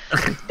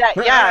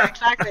 Yeah,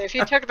 exactly. If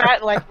you took that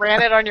and like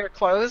ran it on your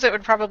clothes, it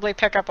would probably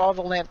pick up all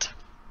the lint.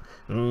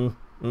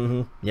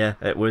 Yeah,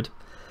 it would.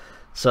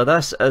 So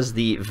this is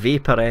the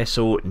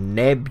Vaporesso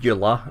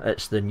Nebula.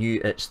 It's the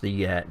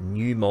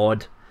new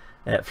mod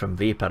from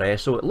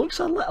Vaporesso. It looks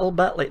a little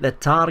bit like the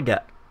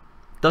Target.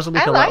 Doesn't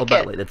look a little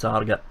bit like the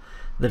Target.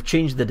 They've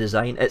changed the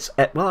design. It's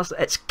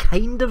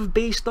kind of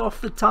based off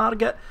the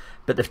Target,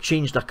 but they've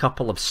changed a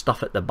couple of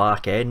stuff at the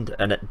back end,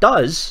 and it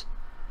does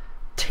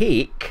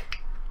take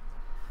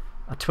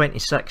a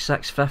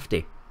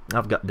 26650.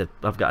 I've got a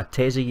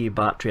Tezzy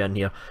battery in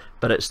here,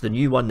 but it's the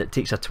new one that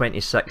takes a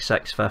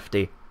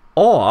 26650.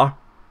 Or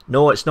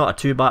no, it's not a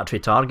two battery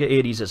Target,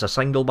 Aries. It's a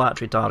single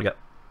battery Target.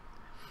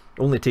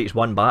 Only takes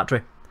one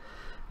battery.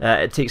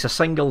 It takes a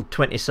single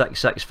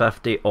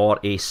 26650 or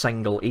a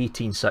single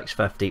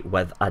 18650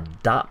 with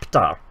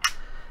adapter,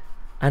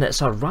 and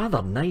it's a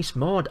rather nice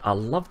mod. I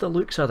love the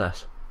looks of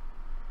this.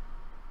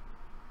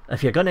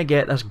 If you're gonna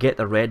get this, get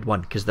the red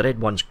one, because the red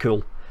one's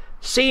cool.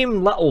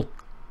 Same little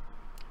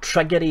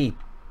triggery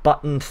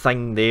button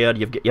thing there.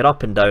 You've got your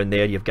up and down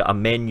there. You've got a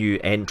menu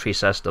entry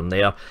system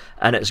there,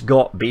 and it's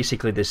got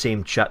basically the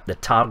same chip the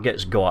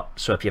Target's got.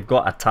 So if you've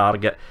got a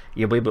Target,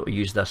 you'll be able to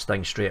use this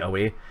thing straight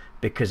away,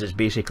 because it's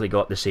basically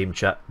got the same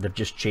chip. They've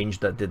just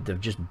changed it. They've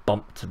just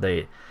bumped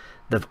they've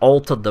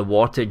altered the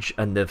wattage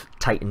and they've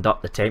tightened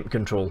up the temp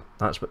control.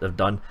 That's what they've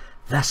done.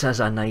 This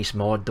is a nice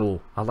mod though.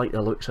 I like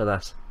the looks of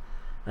this,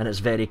 and it's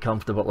very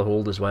comfortable to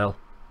hold as well.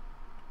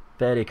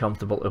 Very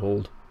comfortable to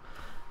hold.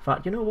 In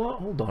fact, you know what?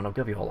 Hold on, I'll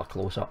give you all a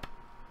close up.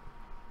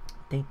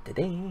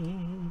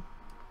 Video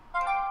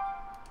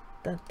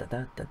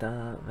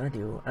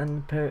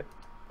input.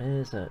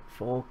 Is it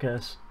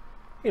focus?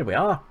 Here we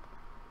are.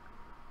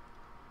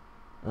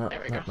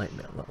 That might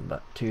be a little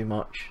bit too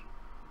much.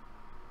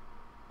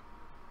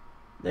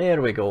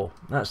 There we go.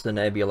 That's the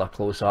Nebula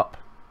close-up.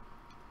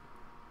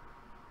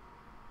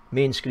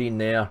 Main screen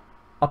there.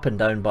 Up and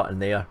down button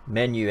there.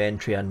 Menu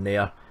entry in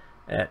there.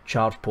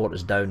 Charge port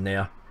is down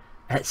there.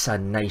 It's a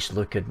nice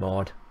looking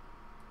mod.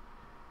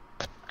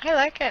 I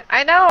like it.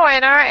 I know.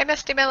 I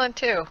missed emailing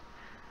too.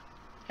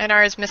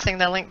 NR is missing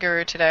the link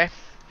guru today.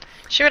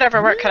 She would have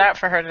her work cut out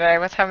for her today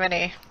with how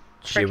many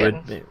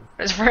freaking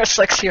reverse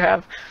slicks you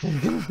have.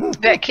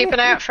 But keep an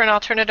eye out for an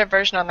alternative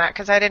version on that,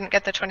 because I didn't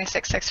get the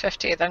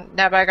 26650. The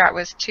neb I got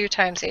was 2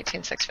 times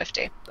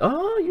 18650.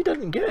 Oh, you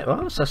didn't get it.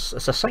 Oh, it's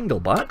a single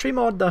battery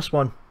mod, this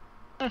one.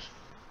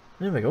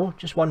 There we go.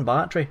 Just one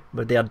battery.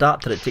 With the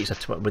adapter, it takes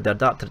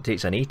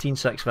an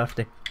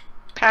 18650.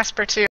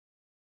 Passport 2.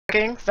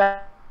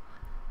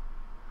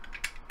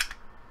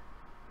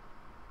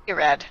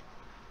 Red.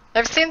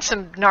 I've seen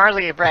some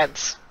gnarly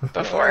reds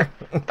before,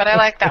 but I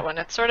like that one.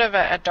 It's sort of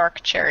a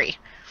dark cherry.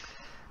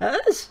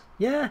 It is,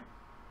 yeah.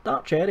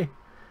 Dark cherry.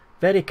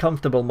 Very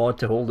comfortable mod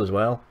to hold as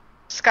well.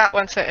 Scott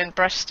wants it in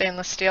brushed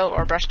stainless steel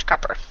or brushed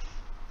copper.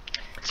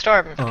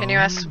 Storm, can you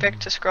ask Vic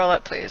to scroll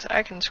up, please?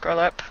 I can scroll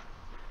up.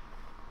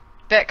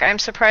 Vic, I'm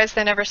surprised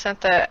they never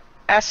sent the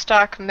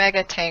S-Stock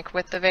Mega Tank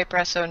with the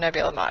Vaporesso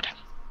Nebula mod.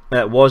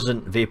 It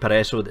wasn't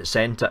Vaporesso that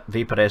sent it.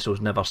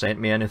 Vaporesso's never sent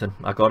me anything.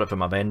 I got it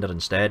from a vendor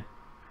instead.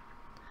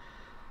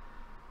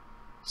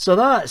 So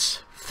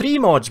that's 3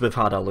 mods we've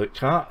had a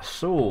look at.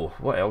 So,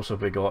 what else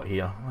have we got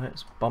here?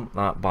 Let's bump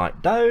that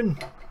back down.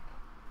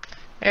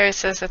 Mary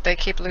says that they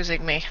keep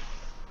losing me.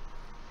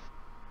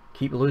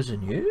 Keep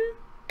losing you?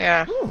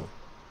 Yeah.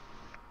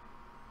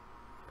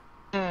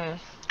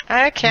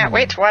 I can't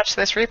wait to watch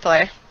this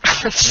replay.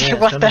 See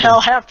what the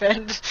hell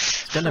happened.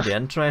 It's going to be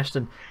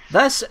interesting.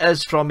 This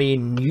is from a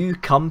new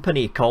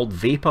company called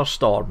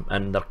Vaporstorm,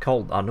 and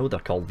I know they're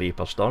called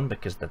Vaporstorm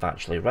because they've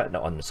actually written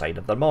it on the side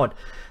of their mod.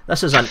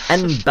 This is an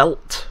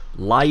inbuilt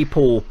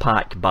LiPo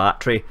pack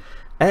battery.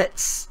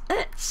 It's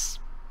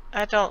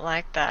I don't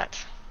like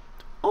that.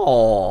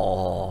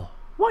 Oh,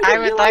 I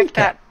would like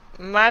that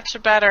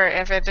much better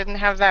if it didn't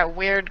have that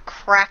weird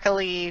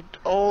crackly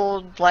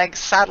old like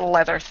saddle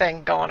leather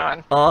thing going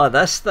on. Oh,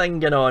 this thing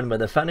going on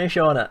with the finish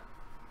on it.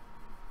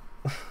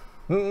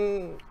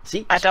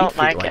 See, I don't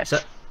like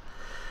it.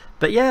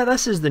 But yeah,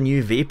 this is the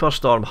new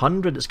Vaporstorm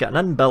 100. It's got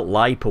an inbuilt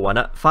LiPo in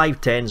it,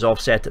 510s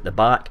offset at the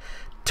back,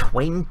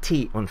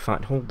 20, in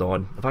fact, hold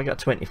on, have I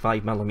got a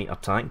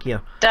 25mm tank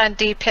here?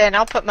 Dundee pin,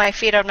 I'll put my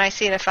feet on my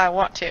seat if I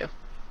want to.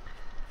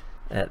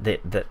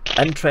 The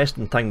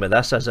interesting thing with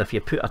this is if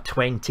you put a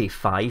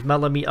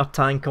 25mm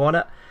tank on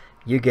it,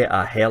 you get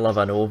a hell of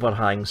an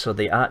overhang. So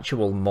the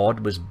actual mod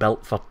was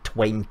built for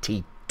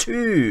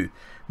 22mm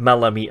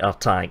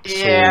tanks.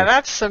 Yeah, so,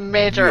 that's some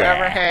major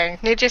overhang.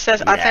 Niji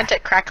says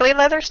authentic crackly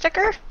leather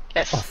sticker?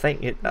 Yes. I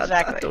think it,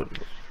 exactly.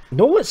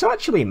 No, it's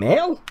actually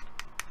metal.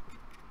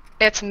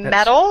 It's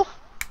metal?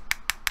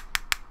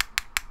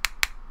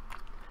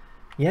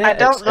 Yeah, I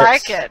don't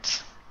like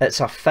it. It's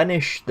a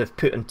finish they've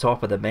put on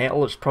top of the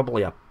metal. It's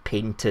probably a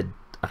painted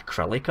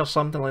acrylic or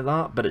something like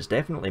that, but it's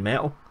definitely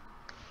metal.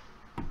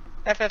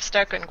 FF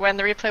Stoken, Gwen,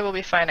 the replay will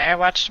be fine. I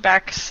watched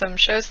back some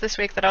shows this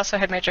week that also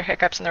had major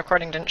hiccups and the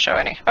recording didn't show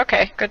any.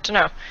 Okay, good to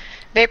know.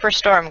 Vapor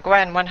Storm,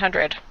 Gwen,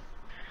 100.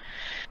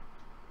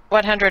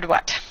 100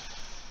 what?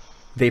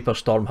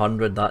 Vaporstorm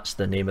 100, that's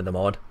the name of the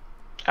mod.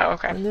 Oh,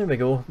 okay. And there we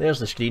go, there's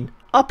the screen.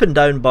 Up and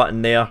down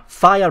button there.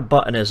 Fire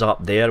button is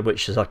up there,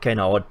 which is a kind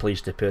of odd place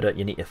to put it.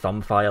 You need to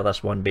thumb fire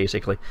this one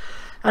basically.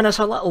 And it's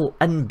a little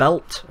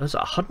inbuilt, is it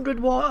 100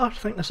 watt? I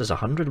think this is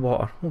 100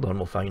 watt. Hold on,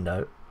 we'll find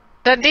out.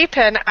 Dundee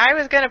pin, I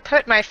was going to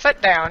put my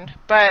foot down,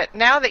 but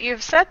now that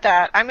you've said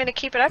that, I'm going to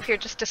keep it up here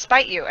just to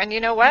spite you. And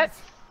you know what?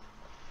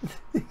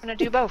 I'm going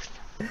to do both.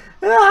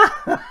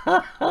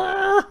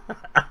 How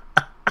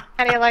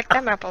do you like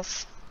them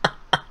apples?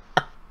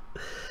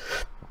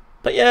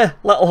 But yeah,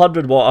 little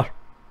 100 watt.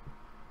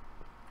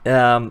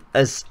 I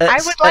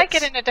would like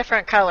it in a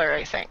different color,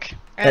 I think.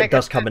 It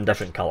does come in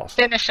different colours.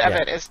 Finish of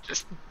it is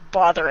just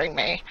bothering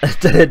me.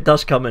 It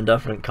does come in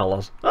different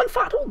colours. In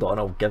fact, hold on,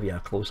 I'll give you a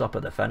close-up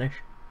of the finish.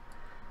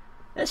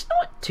 It's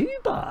not too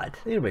bad.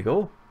 There we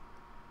go.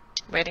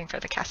 Waiting for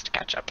the cast to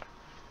catch up.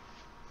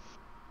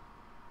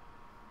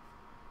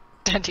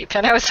 Dundee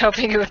pin, I was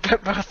hoping you would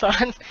put both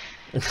on.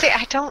 See,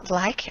 I don't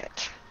like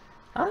it.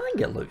 I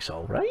think it looks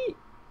alright.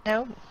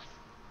 No.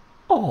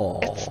 Oh.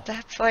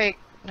 That's like,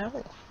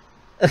 no.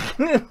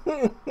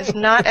 It's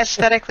not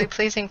aesthetically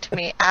pleasing to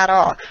me at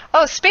all.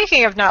 Oh,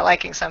 speaking of not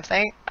liking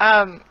something,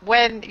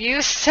 when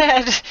you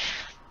said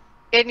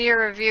in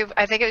your review,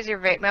 I think it was your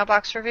Vape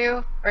Mailbox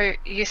review, or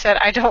you said,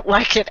 I don't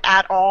like it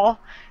at all,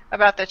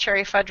 about the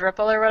Cherry Fudge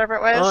Ripple or whatever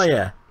it was. Oh,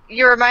 yeah.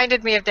 You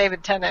reminded me of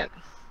David Tennant.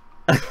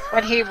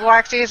 When he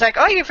walked in, he's like,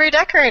 oh, you've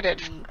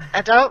redecorated.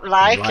 I don't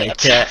like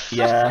it.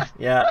 Yeah,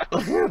 yeah.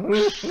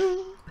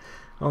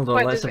 Hold on,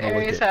 What let's does have a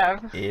look Aries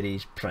at have?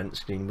 Aries print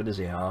screen. What does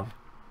he have?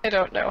 I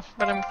don't know,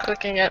 but I'm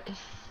clicking it.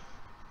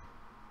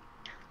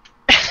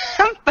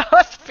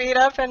 Both feet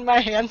up and my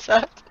hands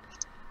up.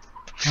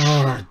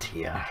 Oh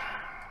dear.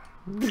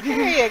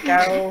 There you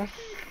go.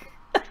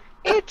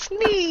 It's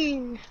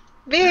me,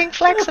 being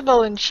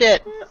flexible and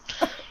shit.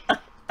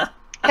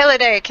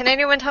 Halliday, can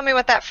anyone tell me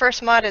what that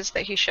first mod is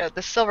that he showed?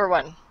 The silver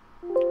one.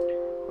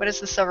 What is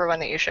the silver one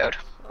that you showed?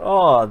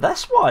 Oh,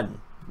 this one.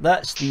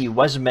 That's the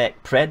Wismec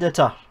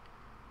Predator.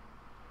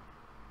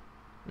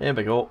 There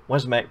we go.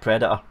 Wismec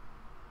Predator.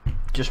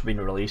 Just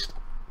been released.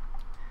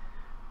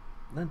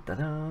 Da -da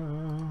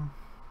 -da.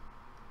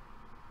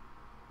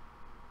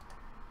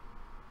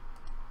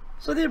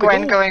 So there we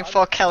Gwen go. going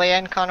full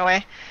Kellyanne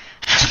Conway.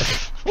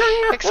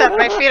 Except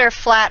my feet are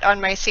flat on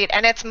my seat,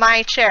 and it's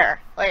my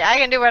chair. Like, I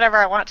can do whatever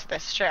I want to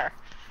this chair.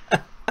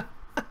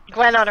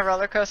 Gwen on a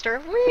roller coaster.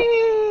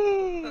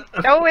 Whee!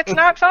 No, it's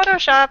not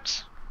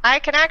photoshopped. I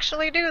can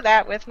actually do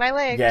that with my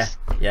legs.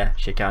 Yeah,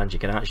 she can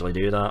actually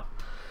do that.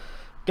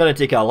 Gonna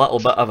take a little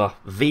bit of a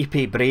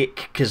vapey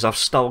break because I've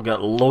still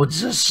got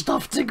loads of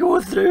stuff to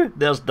go through.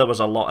 There was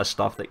a lot of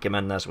stuff that came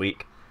in this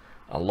week.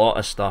 A lot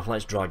of stuff.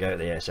 Let's drag out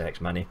the SX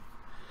Mini.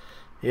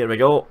 Here we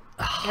go.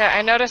 Yeah,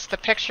 I noticed the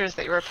pictures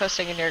that you were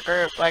posting in your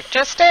group, like,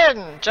 just in.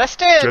 I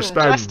was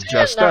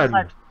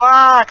like,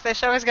 fuck, the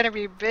show is gonna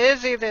be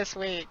busy this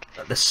week.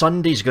 The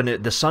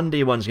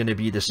Sunday one's gonna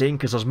be the same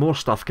because there's more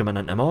stuff coming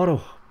in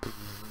tomorrow.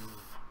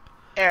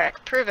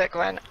 Eric, prove it,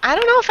 Gwen. I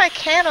don't know if I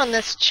can on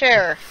this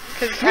chair,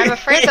 because I'm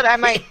afraid that I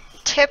might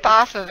tip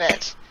off of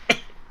it.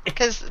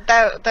 Because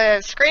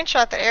the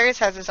screenshot that Aries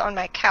has is on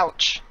my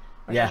couch,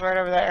 which is right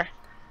over there.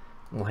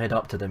 We'll head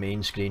up to the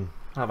main screen,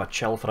 have a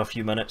chill for a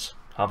few minutes,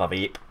 have a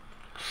vape.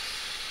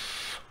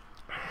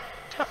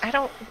 I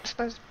don't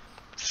suppose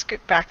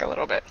scoot back a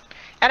little bit.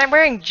 And I'm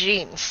wearing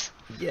jeans.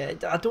 Yeah,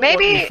 I don't want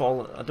you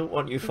falling off that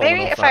chair.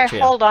 Maybe if I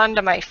hold on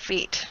to my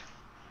feet.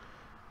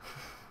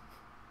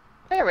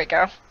 There we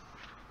go.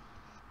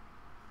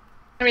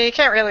 I mean, you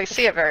can't really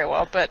see it very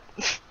well, but...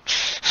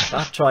 If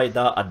I tried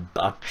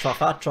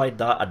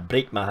that, I'd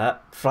break my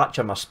hip,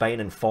 fracture my spine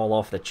and fall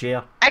off the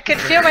chair. I could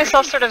feel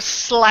myself sort of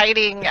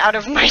sliding out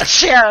of my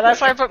chair. That's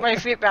why I put my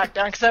feet back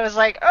down, because I was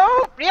like,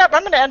 oh, yep,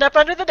 I'm going to end up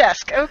under the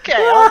desk.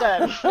 Okay, all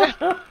done.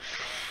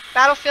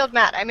 Battlefield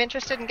Matt, I'm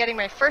interested in getting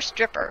my first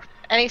dripper.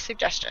 Any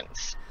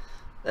suggestions?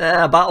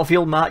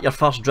 Battlefield Matt, your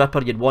first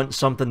dripper, you'd want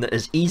something that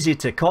is easy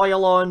to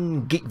coil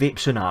on. Geek Vape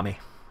Tsunami.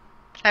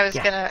 I was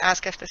going to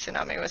ask if the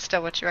Tsunami was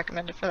still what you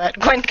recommended for that.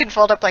 Gwen can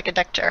fold up like a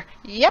deck chair.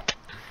 Yep.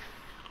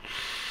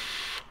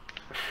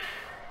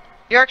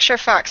 Yorkshire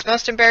Fox,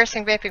 most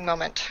embarrassing vaping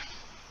moment.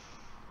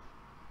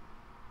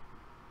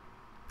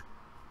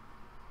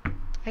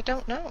 I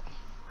don't know.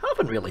 I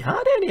haven't really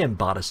had any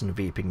embarrassing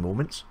vaping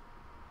moments.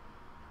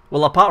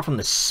 Well, apart from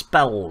the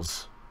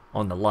spills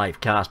on the live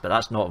cast, but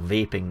that's not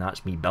vaping,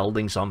 that's me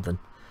building something.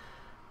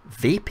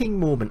 Vaping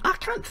moment? I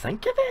can't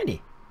think of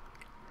any.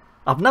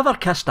 I've never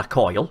kissed a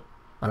coil.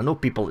 And I know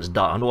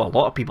a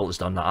lot of people that's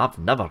done that. I've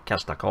never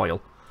kissed a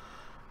coil.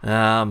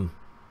 I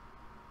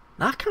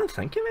can't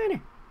think of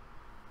any.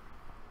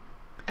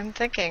 I'm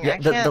thinking. Yeah,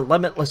 the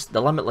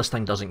limitless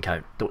thing doesn't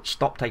count. Don't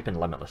stop typing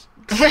limitless.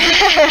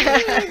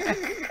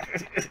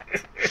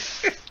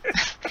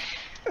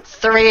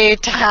 3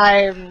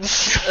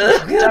 times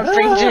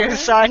dumping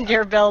juice on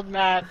your build,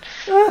 Matt.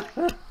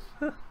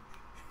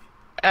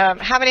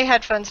 How many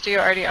headphones do you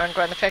already own,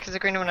 Gwen? The pick is a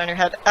green one on your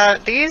head.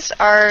 These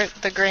are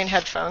the green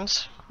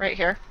headphones right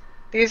here.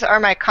 These are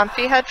my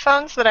comfy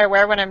headphones that I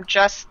wear when I'm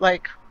just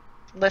like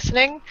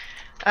listening.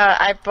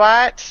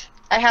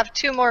 I have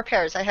 2 more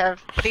pairs. I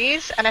have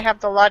these and I have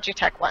the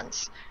Logitech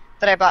ones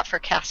that I bought for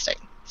casting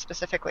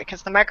specifically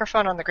because the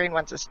microphone on the green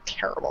ones is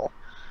terrible.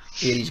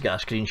 Aries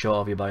got a screenshot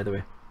of you, by the way.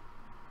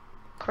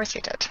 Of course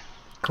he did.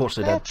 Of course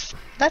he did.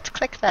 Let's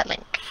click that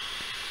link.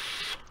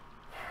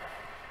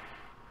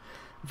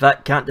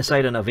 Vic, can't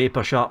decide on a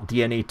Vapor Sharp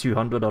DNA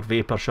 200 or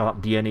Vapor Sharp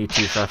DNA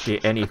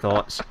 250. Any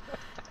thoughts?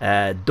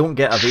 Don't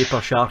get a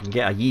Vapor Shark and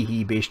get a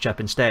Yeehee base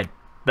chip instead.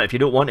 But if you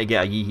don't want to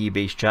get a Yeehee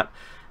base chip,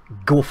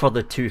 go for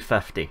the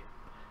 250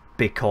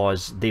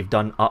 because they've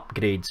done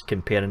upgrades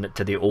comparing it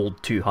to the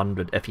old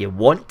 200. If you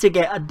want to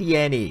get a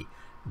DNA,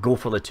 go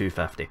for the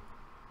 250.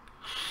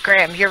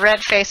 Graham, your red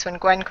face when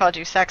Gwen called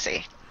you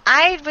sexy.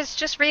 I was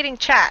just reading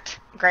chat,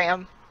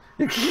 Graham.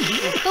 Who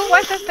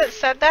was it that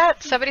said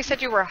that? Somebody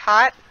said you were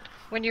hot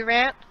when you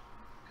rant?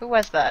 Who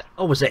was that?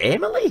 Oh, was it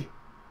Emily?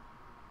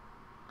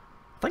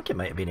 I think it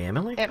might have been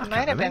Emily. It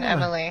might have been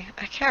Emily.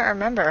 I can't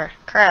remember.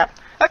 Crap.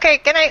 Okay,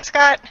 good night,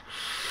 Scott.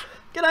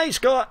 Good night,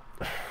 Scott.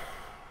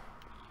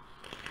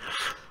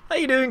 How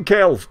you doing,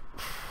 Kelv?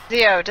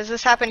 Zio, does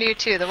this happen to you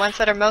too? The ones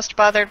that are most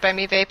bothered by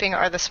me vaping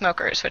are the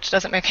smokers, which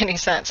doesn't make any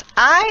sense.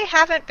 I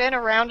haven't been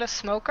around a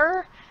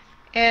smoker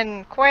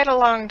in quite a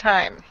long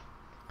time,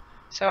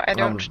 so I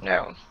don't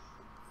know.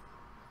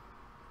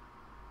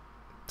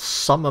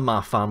 Some of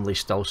my family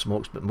still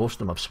smokes, but most of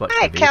them have switched to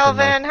vaping. Hi,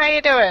 Kelvin. How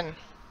you doing?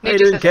 How you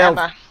doing,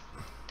 Kelv?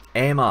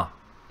 Emma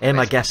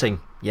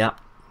guessing. Yeah.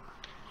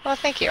 Well,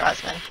 thank you,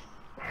 Osman.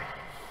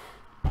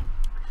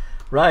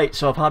 Right,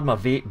 so I've had my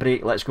vape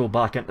break. Let's go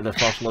back into the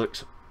first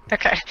looks.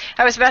 Okay.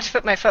 I was about to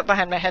put my foot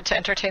behind my head to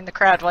entertain the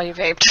crowd while you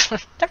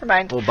vaped. Never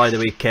mind. Oh, by the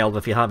way, Kelv,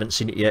 if you haven't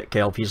seen it yet,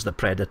 Kelv, he's the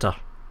Predator.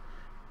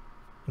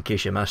 In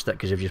case you missed it,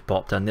 because you've just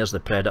popped in, there's the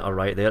Predator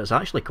right there. It's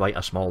actually quite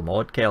a small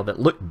mod, Kelv. It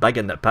looked big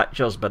in the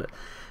pictures, but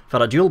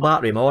for a dual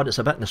battery mod, it's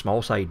a bit in the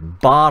small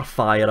side. Bar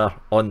firer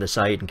on the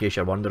side, in case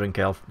you're wondering,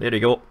 Kelv. There you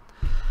go.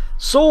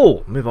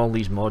 So, move all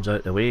these mods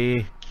out the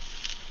way.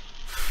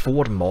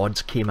 4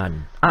 mods came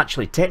in.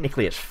 Actually,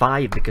 technically it's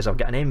 5 because I've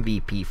got an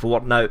MVP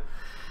 4. Now,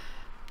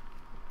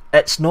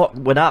 it's not,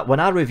 when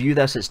I review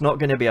this, it's not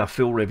going to be a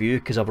full review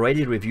because I've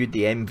already reviewed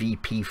the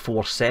MVP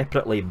 4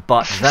 separately,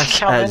 but this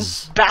Calvin,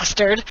 is...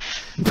 Bastard.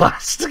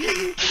 Bastard.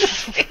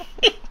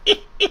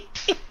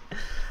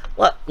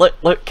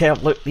 look,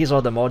 Kev, look, these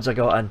are the mods I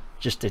got in,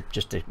 just to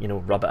you know,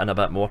 rub it in a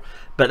bit more.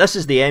 But this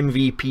is the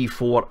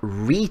MVP4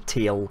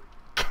 retail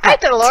kit. Hi,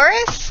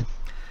 Dolores.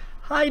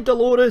 Hi,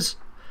 Dolores.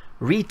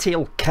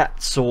 Retail kit,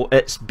 so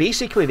it's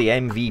basically the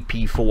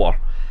MVP4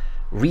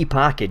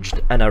 repackaged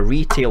in a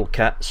retail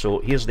kit. So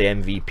here's the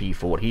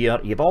MVP4 here.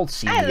 You've all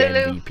seen Hi, the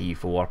Lulu.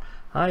 MVP4.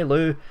 Hi,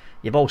 Lou.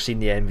 You've all seen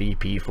the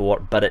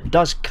MVP4, but it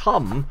does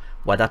come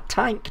with a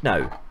tank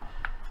now.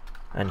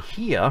 And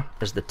here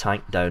is the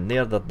tank down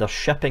there. They're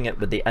shipping it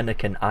with the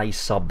Anakin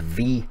iSub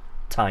V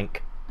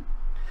tank.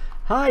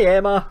 Hi,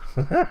 Emma.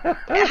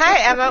 Hi,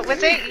 Emma.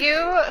 Was it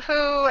you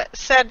who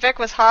said Vic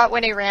was hot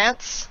when he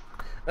rants?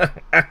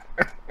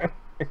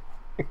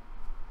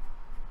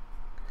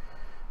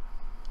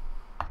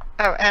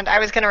 Oh, and I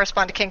was going to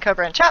respond to King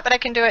Cobra in chat, but I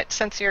can do it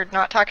since you're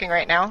not talking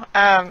right now.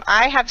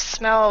 I have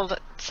smelled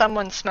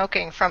someone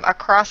smoking from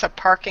across a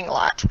parking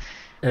lot.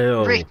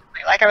 Oh.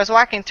 Like I was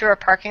walking through a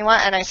parking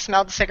lot and I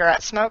smelled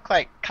cigarette smoke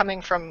like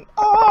coming from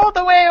all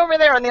the way over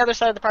there on the other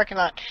side of the parking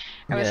lot.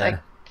 I was like,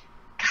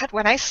 God,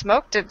 when I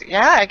smoked it,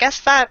 yeah, I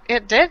guess that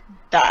it did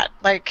that.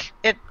 Like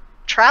it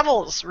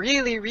travels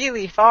really,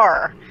 really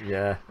far.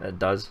 Yeah, it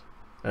does.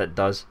 It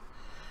does.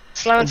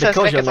 Sloan says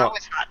Vic is not...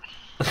 always hot.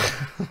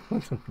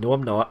 No,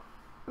 I'm not.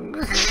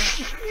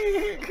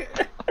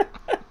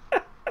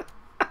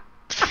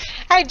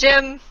 Hi,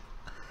 Jim.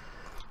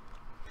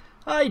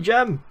 Hi,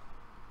 Jim.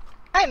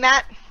 Hi,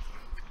 Matt.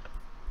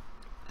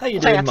 How you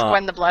I think doing, that's Matt?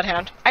 Gwen the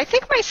Bloodhound. I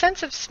think my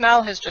sense of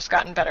smell has just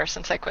gotten better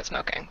since I quit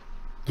smoking.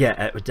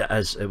 Yeah, it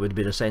would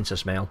be the sense of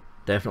smell.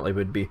 Definitely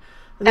would be.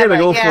 And there we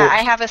go, yeah, folks.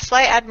 I have a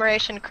slight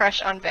admiration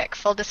crush on Vic.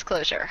 Full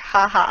disclosure.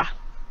 Ha ha.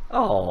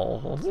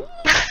 Oh.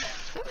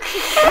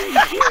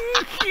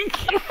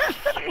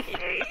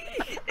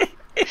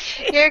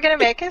 You're gonna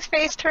make his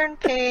face turn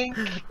pink.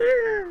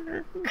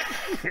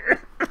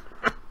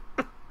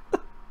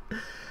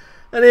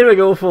 And there we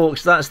go,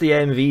 folks. That's the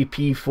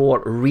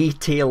MVP4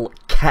 retail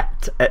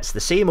kit. It's the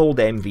same old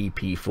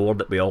MVP4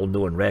 that we all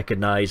know and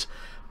recognise,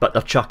 but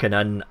they're chucking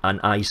in an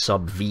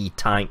iSub V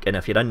tank. And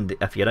if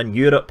you're in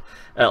Europe,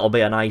 it'll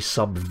be an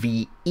iSub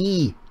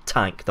VE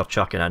tank they're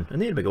chucking in. And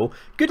there we go.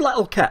 Good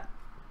little kit.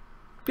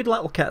 Good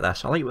little kit.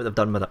 This. I like what they've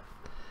done with it.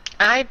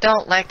 I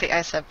don't like the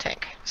iSub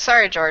tank.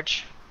 Sorry,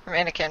 George from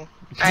Anakin.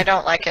 I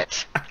don't like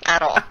it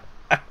at all.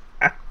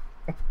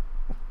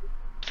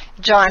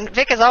 John,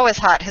 Vic is always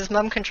hot. His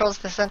mum controls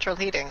the central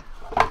heating.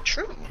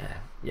 True.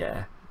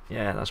 Yeah.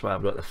 That's why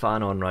I've got the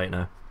fan on right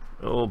now.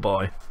 Oh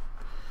boy.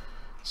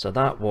 So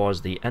that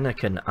was the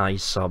Anakin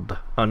iSub.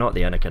 Oh, not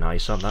the Anakin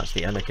iSub. That's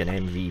the Anakin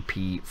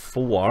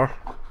MVP4.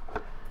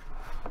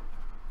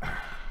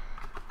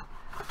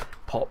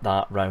 Pop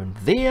that round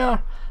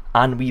there,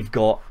 and we've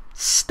got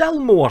still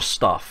more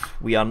stuff.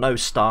 We are now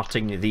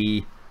starting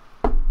the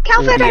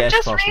Calvin, I'm OBS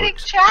just first reading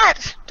looks.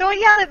 chat. Don't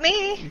yell at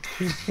me.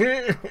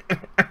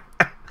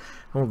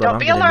 Hold on, Don't I'm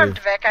be gonna alarmed,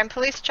 move. Vic. I'm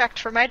police checked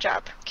for my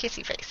job.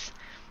 Kissy face.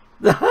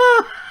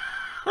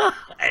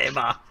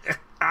 Emma.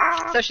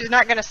 So she's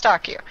not going to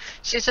stalk you.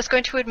 She's just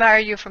going to admire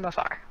you from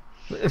afar.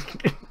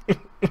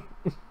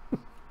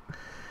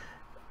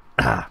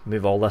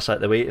 Move all this out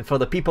of the way. For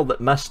the people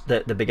that missed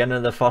the beginning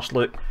of the first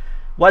look,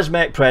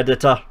 Wismec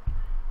Predator,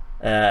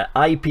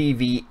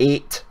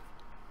 IPv8,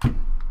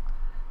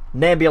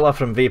 Nebula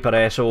from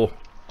Vaporesso,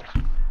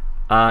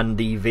 and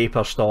the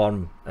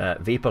Vaporstorm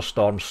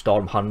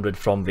Storm 100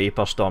 from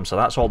Vaporstorm. So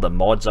that's all the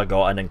mods I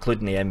got in,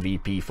 including the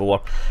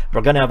MVP4.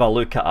 We're going to have a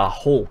look at a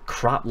whole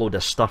crap load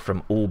of stuff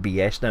from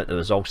OBS now that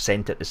was all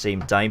sent at the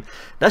same time.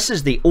 This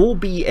is the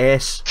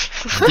OBS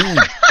V.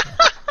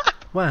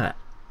 What?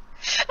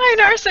 I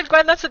know, said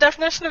Gwen, that's the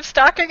definition of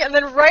stalking, and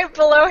then right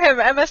below him,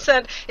 Emma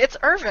said, it's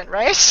Irvin,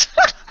 right?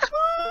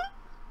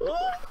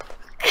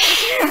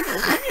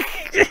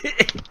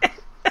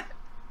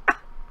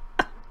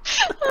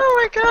 Oh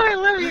my god, I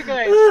love you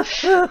guys.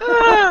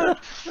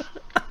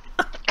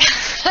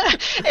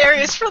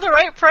 Aries, for the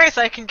right price,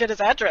 I can get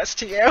his address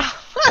to you.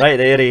 Right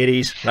there,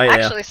 Aries. Right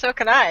there. Actually, so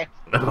can I.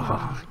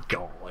 Oh,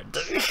 God.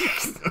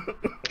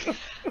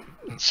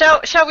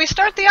 Shall we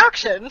start the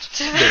auction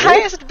to the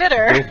highest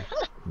bidder?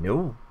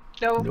 No.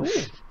 No. No.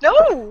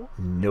 No.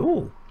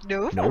 No.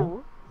 No.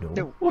 No.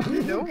 No.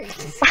 No.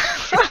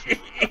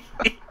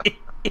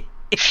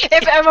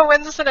 If Emma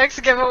wins the next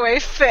giveaway,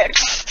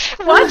 fixed.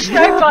 Watch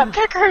Nightbot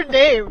pick her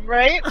name,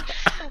 right?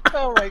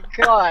 Oh my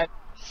god.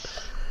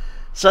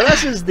 So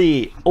this is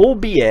the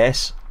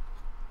OBS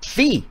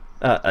V.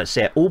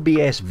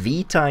 OBS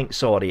V tank,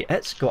 sorry.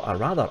 It's got a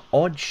rather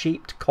odd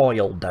shaped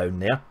coil down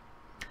there.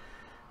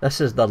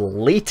 This is the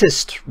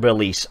latest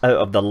release out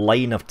of the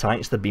line of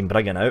tanks they've been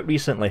bringing out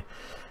recently.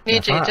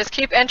 Niji, just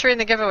keep entering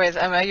the giveaways,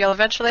 Emma. You'll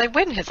eventually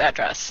win his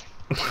address.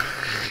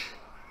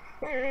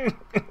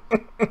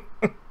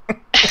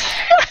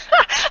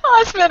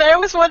 Osman, I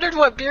always wondered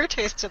what beer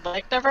tasted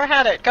like. Never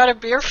had it. Got a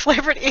beer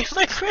flavored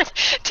e-liquid.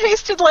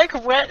 Tasted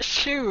like wet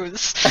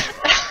shoes.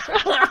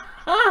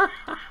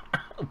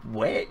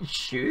 Wet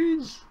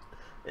shoes?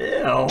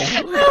 Ew. Oh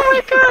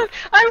my god,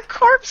 I'm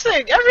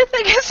corpsing.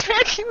 Everything is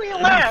making me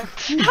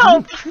laugh.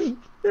 Help.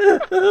 This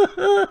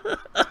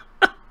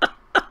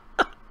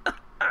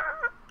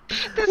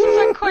is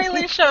a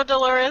coily show,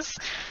 Dolores.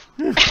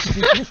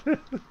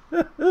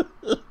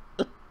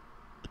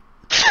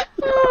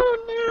 Oh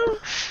no.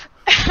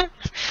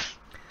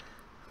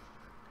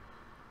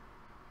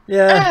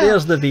 Yeah,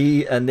 there's the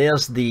V, and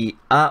there's the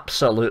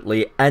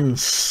absolutely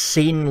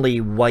insanely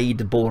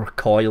wide bore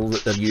coil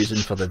that they're using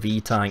for the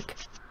V tank.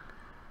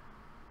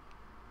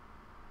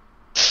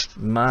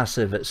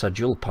 Massive, it's a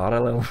dual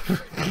parallel.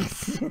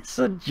 It's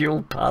a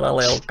dual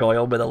parallel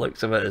coil by the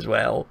looks of it as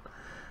well.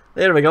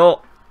 There we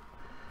go.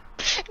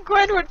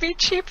 Gwen would be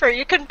cheaper.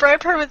 You can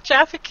bribe her with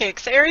Jaffa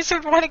cakes. Aries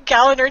would want a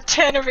gallon or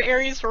 10 of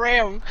Aries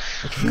RAM.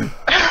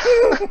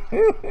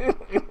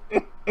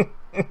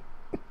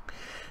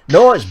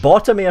 No, it's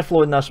bottom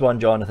airflow in this one,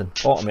 Jonathan.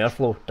 Bottom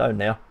airflow, down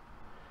there.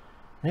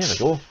 There we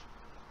go.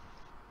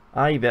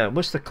 Aye,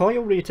 what's the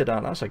coil rated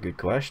at? That's a good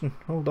question.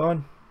 Hold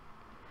on.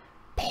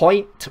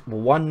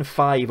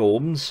 0.15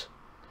 ohms,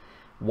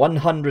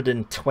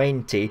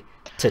 120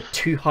 to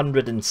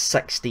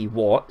 260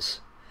 watts.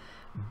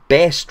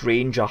 Best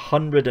range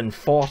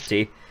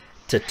 140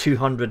 to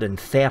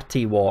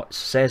 230 watts.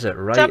 Says it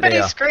right Somebody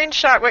there.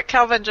 screenshot what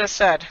Kelvin just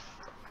said.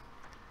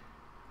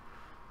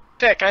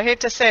 Vic, I hate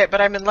to say it, but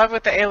I'm in love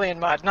with the Alien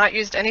mod. Not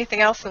used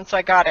anything else since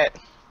I got it.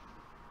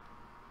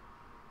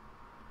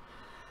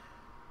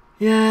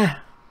 Yeah.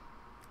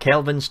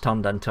 Kelvin's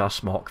turned into a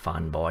smock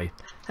fanboy.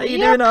 How you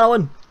doing,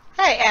 Alan?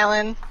 Hey,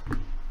 Alan.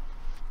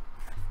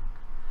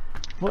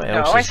 What No,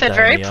 else I is said down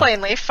very here?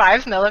 plainly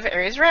 5 mil of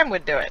Aries RAM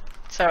would do it.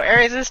 So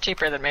Aries is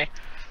cheaper than me.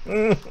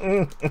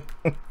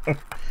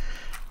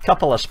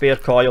 Couple of spare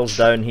coils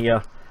down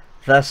here.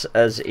 This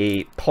is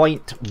a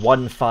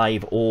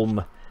 0.15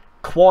 ohm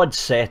quad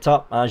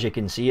setup. As you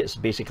can see, it's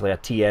basically a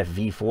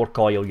TFV4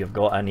 coil you've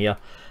got in here,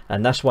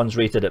 and this one's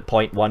rated at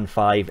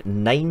 0.15,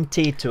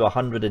 90 to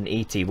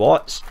 180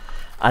 watts.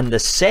 And the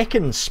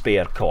second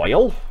spare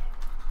coil.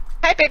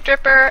 Hi, Big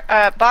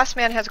Dripper. Boss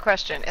Man has a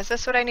question. Is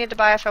this what I need to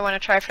buy if I want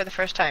to try for the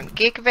first time?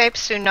 Geek Vape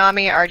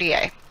Tsunami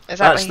RDA. Is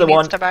that That's what he the needs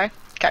one. to buy?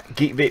 Okay.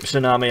 Geek Vape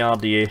Tsunami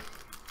RDA.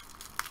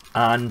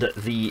 And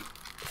the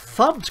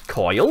third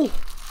coil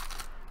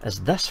is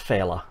this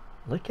fella.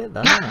 Look at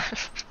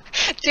that.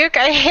 Duke,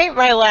 I hate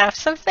my laugh,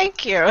 so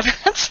thank you.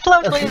 That's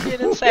lovely of you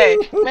to say.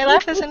 My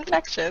laugh is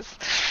infectious.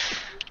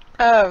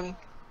 Gwen,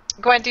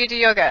 do you do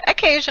yoga?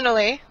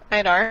 Occasionally,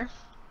 I know.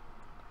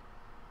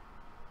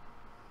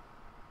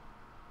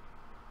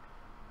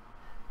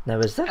 Now,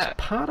 is this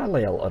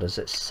parallel or is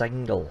it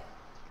single?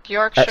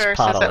 Yorkshire says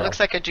parallel. it looks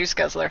like a juice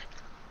guzzler.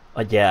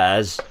 Yeah,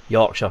 it is.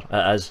 Yorkshire.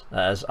 It is.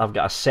 It is. I've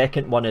got a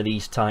second one of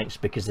these tanks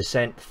because they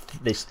sent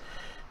this.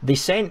 They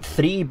sent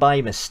 3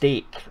 by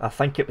mistake. I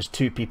think it was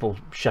 2 people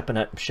shipping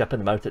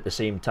them out at the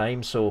same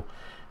time. So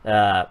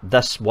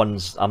this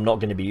one's, I'm not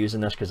going to be using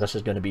this because this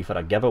is going to be for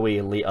a giveaway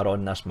later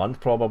on this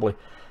month probably.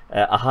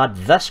 I had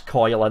this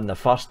coil in the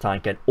first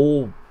tank, and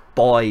oh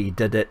boy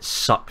did it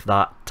suck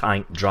that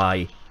tank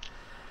dry.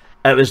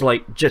 It was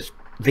like just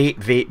vape,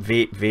 vape,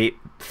 vape, vape.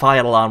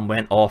 Fire alarm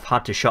went off,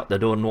 had to shut the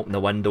door and open the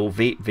window,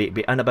 vape, vape,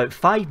 vape. In about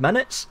 5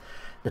 minutes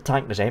the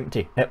tank was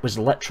empty. It was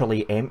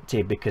literally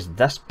empty because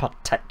this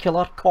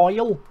particular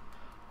coil,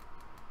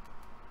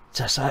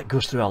 just that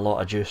goes through a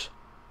lot of juice.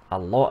 A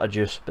lot of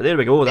juice. But there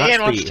we go. That's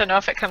Ian wants to know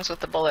if it comes with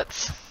the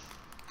bullets.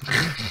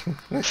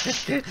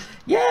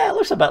 Yeah, it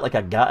looks a bit like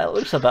a gat. It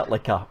looks a bit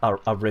like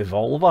a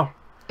revolver.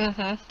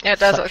 Yeah, it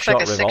does. It looks like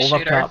a revolver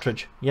 6-shooter.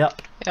 cartridge.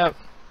 Yep. Yep.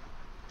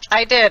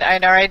 I did. I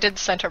know. I did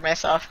center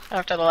myself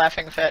after the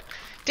laughing fit.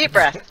 Deep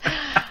breath.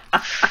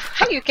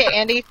 Hi, UK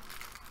Andy.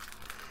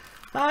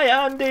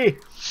 Hi, Andy.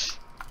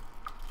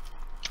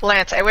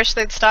 Lance, I wish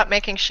they'd stop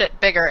making shit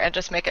bigger and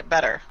just make it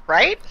better,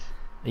 right?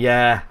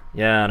 Yeah,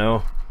 I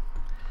know.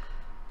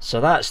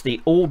 So that's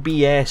the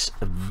OBS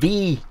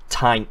V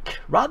tank.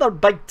 Rather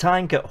big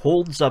tank. It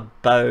holds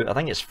about, I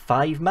think it's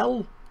 5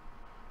 mil.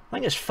 I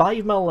think it's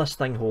 5 mil this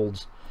thing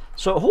holds.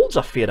 So it holds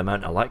a fair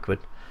amount of liquid.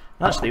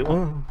 That's the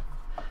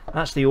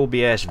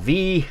OBS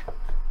V.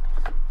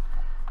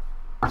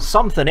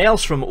 Something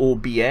else from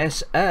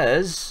OBS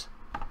is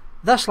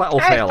this little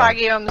fella. Hi,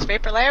 Foggy Ohms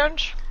Vapor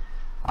Lounge.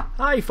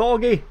 Hi,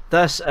 Foggy.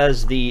 This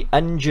is the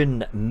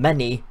Engine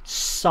Mini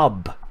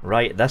Sub,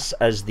 right? This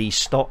is the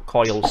stock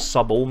coil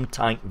sub-ohm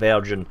tank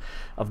version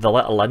of the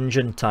little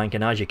engine tank,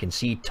 and as you can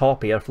see,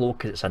 top airflow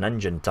because it's an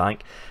engine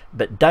tank.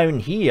 But down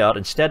here,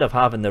 instead of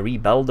having the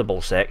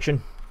rebuildable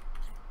section...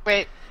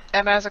 Wait,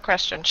 Emma has a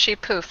question. She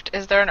poofed.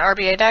 Is there an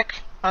RBA deck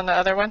on the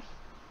other one?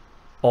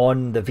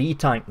 On the V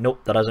tank,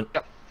 nope, there isn't.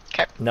 Nope.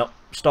 Okay. Nope,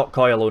 stock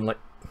coil only.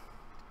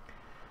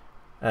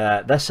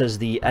 This is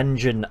the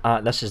engine,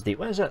 this is the,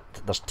 what is it?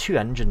 There's 2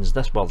 engines,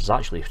 well there's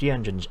actually 3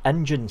 engines.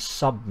 Engine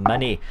Sub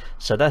Mini.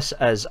 So this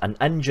is an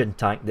engine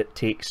tank that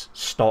takes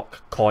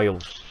stock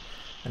coils.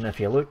 And if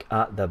you look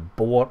at the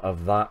bore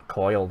of that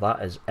coil,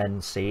 that is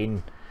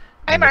insane.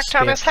 Hi, And the Mark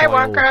spare Thomas. Hi, coil-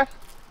 Walker.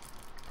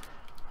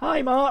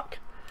 Hi, Mark.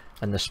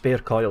 And the spare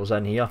coil's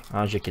in here,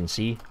 as you can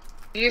see.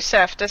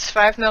 Yusef, does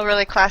 5 mil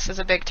really class as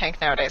a big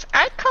tank nowadays?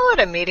 I'd call it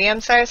a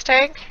medium-sized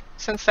tank.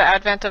 Since the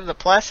advent of the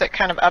Plus, it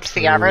kind of ups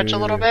the average a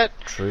little bit.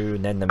 True,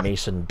 and then the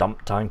Mason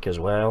dump tank as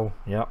well.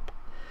 Yep.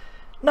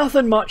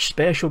 Nothing much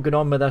special going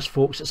on with this,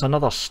 folks. It's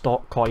another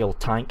stock coil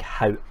tank.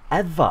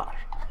 However,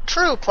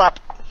 True, Plop.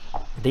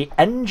 the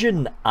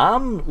engine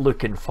I'm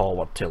looking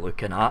forward to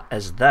looking at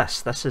is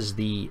this. This is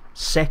the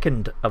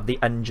second of the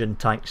engine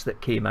tanks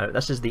that came out.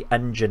 This is the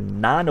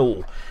Engine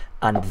Nano,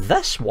 and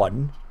this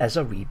one is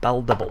a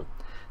rebuildable.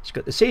 It's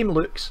got the same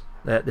looks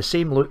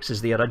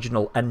as the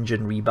original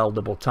engine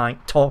rebuildable tank.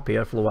 Top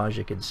airflow, as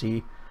you can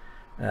see.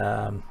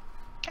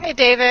 Hey,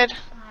 David.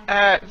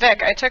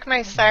 Vic, I took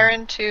my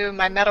siren to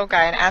my metal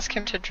guy and asked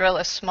him to drill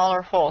a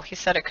smaller hole. He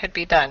said it could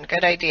be done.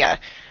 Good idea.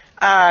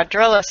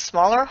 Drill a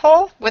smaller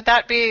hole? Would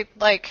that be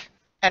like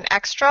an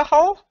extra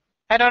hole?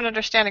 I don't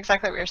understand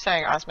exactly what you're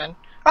saying, Osman.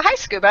 Oh, hi,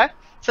 Scuba.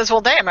 Says,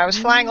 well, damn, I was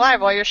flying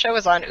live while your show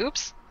was on.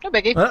 Oops. No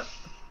biggie.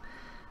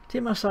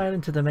 Take my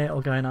siren to the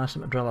metal guy and ask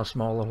him to drill a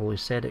smaller hole. He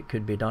said it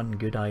could be done.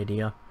 Good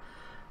idea.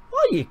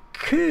 Well, you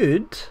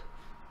could.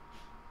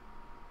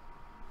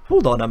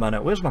 Hold on a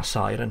minute. Where's my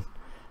siren?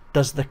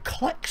 Does the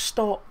click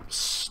stop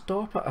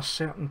at a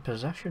certain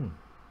position?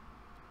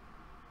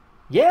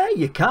 Yeah,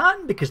 you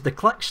can, because the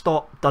click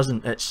stop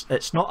doesn't.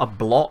 It's not a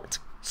blocked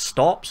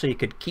stop, so you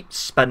could keep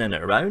spinning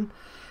it around.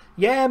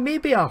 Yeah,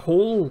 maybe a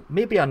hole,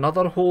 maybe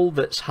another hole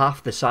that's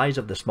half the size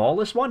of the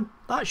smallest one.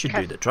 That should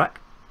do the trick.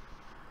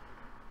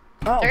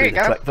 That'll do the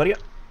trick for you.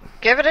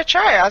 Give it a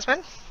try,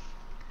 Osman.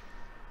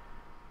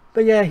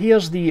 But yeah,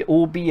 here's the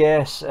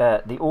OBS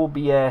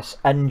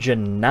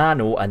Engine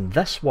Nano, and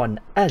this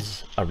one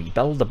is a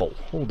rebuildable.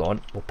 Hold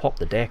on, we'll pop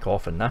the deck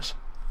off in this.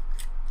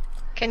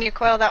 Can you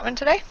coil that one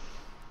today?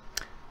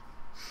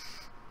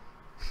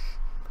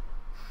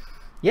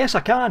 Yes,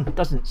 I can.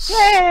 Doesn't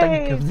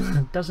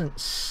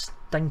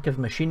stink of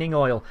machining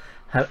oil.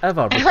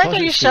 However, I like how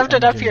you shoved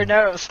it up your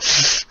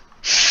nose.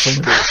 It's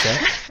only way to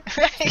check.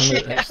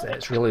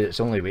 It's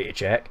the only way to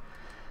check.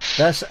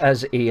 This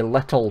is a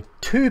little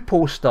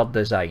two-poster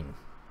design.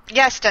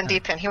 Yes,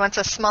 Dundeepin. He wants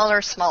a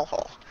smaller small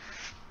hole.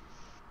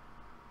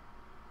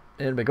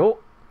 There we go.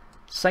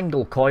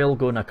 Single coil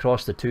going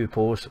across the two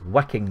posts,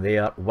 wicking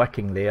there,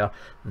 wicking there.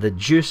 The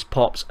juice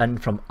pops in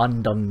from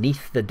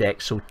underneath the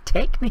deck, so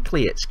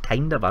technically it's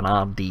kind of an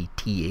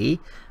RDTA,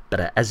 but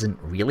it isn't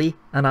really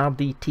an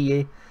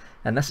RDTA.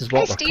 And this is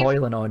what we're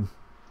coiling on.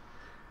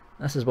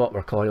 This is what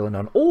we're coiling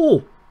on.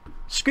 Oh!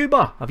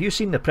 Scuba! Have you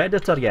seen the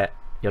Predator yet?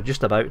 You're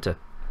just about to.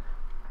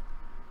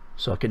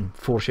 So I can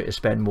force you to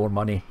spend more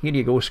money. Here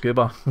you go,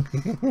 Scuba.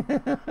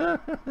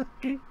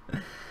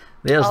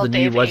 There's the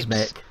new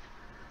Wismec.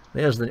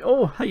 There's the...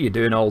 Oh, how you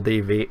doing, all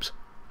day vapes?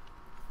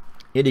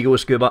 Here you go,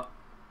 Scuba.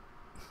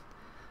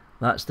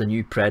 That's the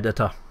new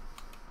Predator.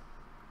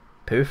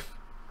 Poof.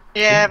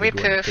 Yeah, we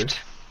poofed.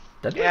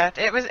 Did we? Yeah,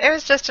 it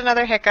was just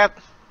another hiccup.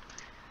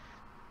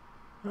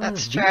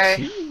 Let's try.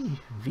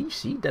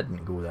 VC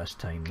didn't go this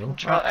time though.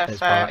 Control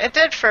F5. It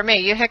did for me.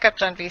 You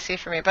hiccuped on VC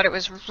for me, but it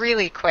was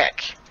really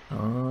quick.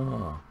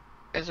 Oh.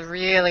 It was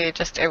really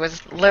just, it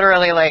was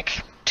literally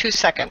like 2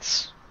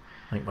 seconds.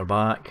 I think we're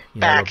back. Yeah,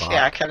 back. we're back.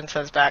 Yeah, Kevin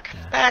says back.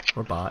 Yeah, back.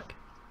 We're back.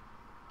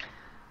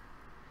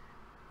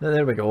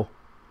 There we go.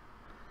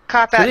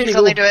 Cop out, he's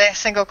only doing a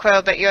single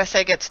coil, but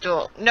USA gets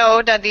dual.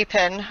 No, Dundee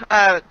Pin.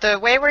 The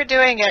way we're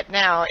doing it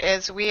now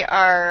is we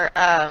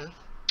are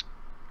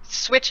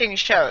switching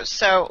shows.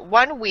 So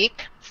 1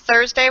 week,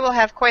 Thursday we'll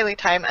have coily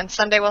time and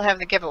Sunday we'll have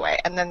the giveaway.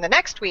 And then the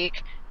next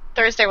week,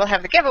 Thursday we'll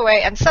have the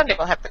giveaway and Sunday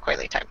we'll have the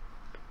coily time.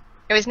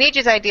 It was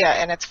Niji's idea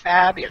and it's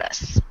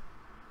fabulous.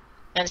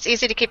 And it's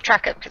easy to keep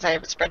track of because I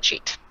have a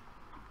spreadsheet.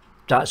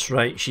 That's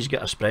right, she's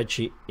got a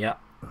spreadsheet, yeah.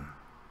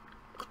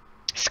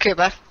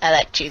 Scuba, I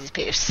like cheesy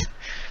poofs.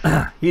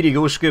 Here you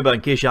go, Scuba,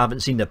 in case you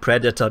haven't seen the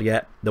Predator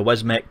yet. The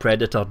Wismec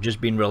Predator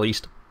just been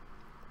released.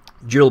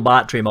 Dual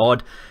battery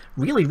mod.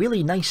 Really,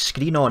 really nice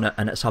screen on it,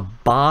 and it's a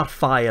bar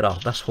firer.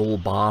 This whole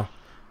bar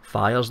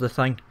fires the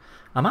thing.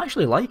 I'm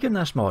actually liking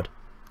this mod.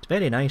 It's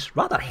very nice.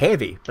 Rather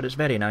heavy, but it's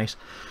very nice.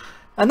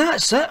 And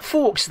that's it,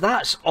 folks.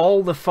 That's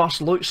all the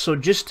first looks. So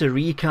just to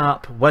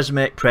recap,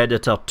 Wismec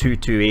Predator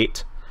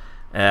 228,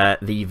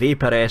 the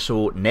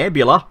Vaporesso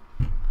Nebula,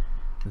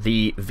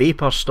 the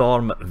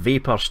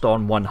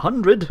Vaporstorm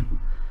 100,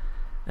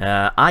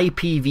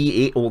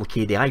 IPv8,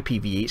 okay, the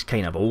IPv8's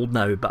kind of old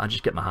now, but I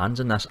just get my hands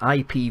on this,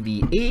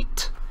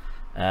 IPv8,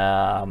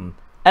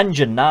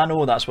 Engine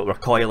Nano, that's what we're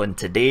coiling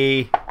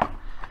today,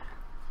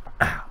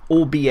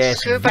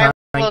 OBS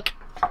Vank.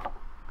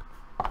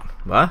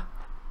 What?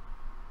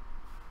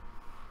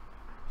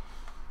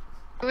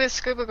 Who is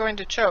Scuba going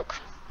to choke?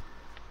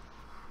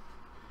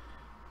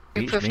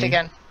 You Reach poofed me.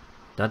 again.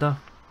 Did I?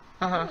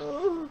 Uh-huh.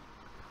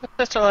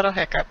 Just a little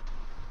hiccup.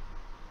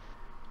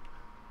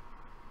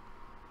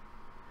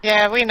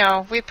 Yeah, we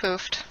know. We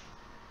poofed.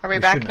 Are we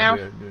back now?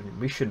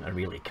 We shouldn't have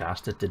really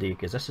cast it today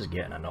because this is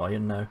getting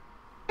annoying now.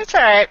 It's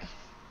alright.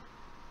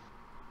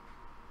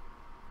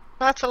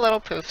 Lots of little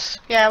poofs.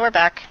 Yeah, we're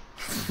back.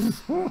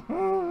 Poof,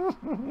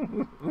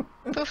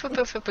 poof,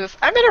 poof, poof.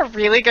 I'm in a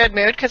really good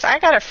mood because I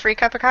got a free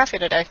cup of coffee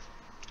today.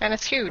 And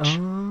it's huge.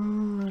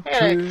 I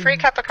got a free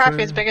cup of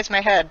coffee as big as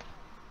my head.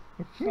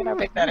 You know how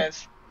big that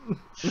is.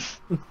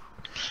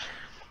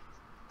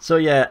 So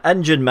yeah,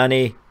 engine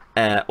mini,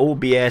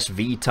 OBS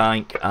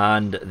V-tank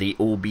and the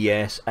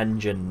OBS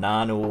engine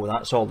nano.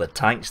 That's all the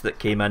tanks that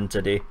came in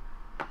today.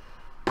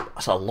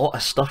 That's a lot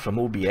of stuff from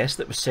OBS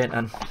that was sent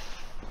in.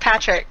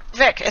 Patrick,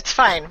 Vic, it's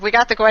fine. We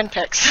got the Gwen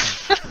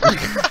pics.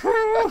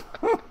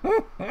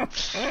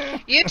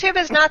 YouTube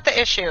is not the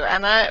issue,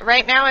 Emma.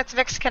 Right now it's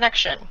Vic's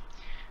connection.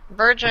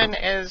 Virgin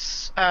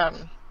is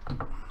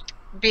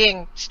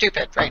being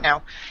stupid right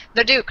now.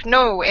 The Duke,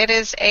 no, it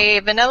is a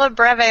vanilla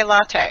breve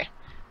latte.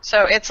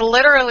 So it's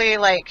literally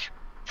like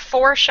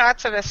 4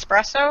 shots of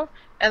espresso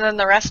and then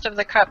the rest of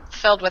the cup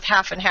filled with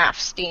half and half,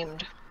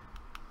 steamed.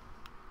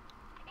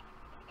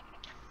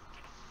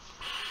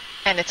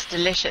 And it's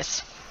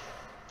delicious.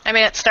 I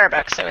mean, it's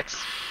Starbucks, so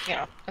it's, you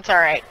know, it's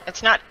alright.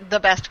 It's not the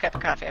best cup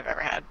of coffee I've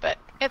ever had, but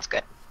it's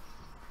good.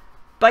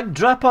 Big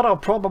Dripper, I'll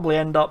probably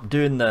end up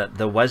doing the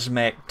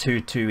Wismec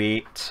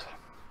 228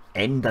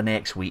 end of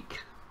next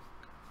week.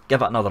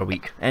 Give it another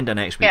week. End of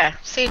next week. Yeah,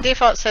 see,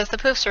 default says the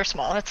poofs are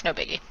small. It's no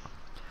biggie.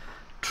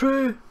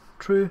 True,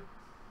 true.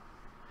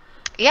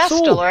 Yes,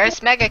 So,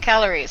 Dolores, mega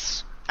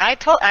calories. I've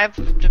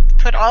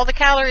put all the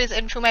calories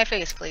into my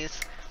face, please.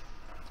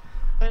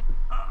 But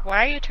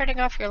why are you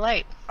turning off your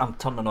light? I'm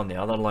turning on the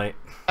other light.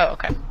 Oh,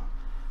 okay.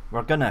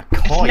 We're gonna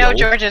coil. No,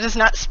 George, it is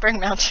not spring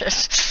mounted.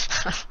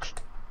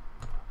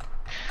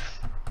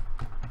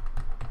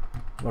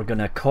 We're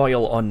gonna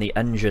coil on the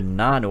engine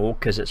nano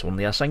because it's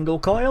only a single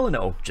coil and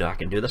it'll. I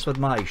can do this with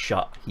my eyes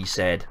shut, he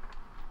said.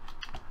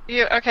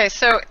 Okay,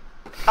 so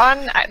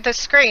on the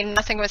screen,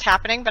 nothing was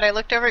happening, but I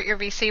looked over at your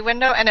VC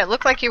window and it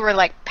looked like you were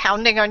like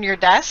pounding on your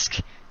desk.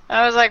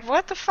 I was like,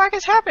 what the fuck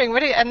is happening?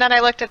 And then I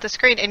looked at the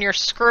screen and you're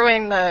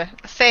screwing the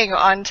thing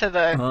onto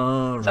the...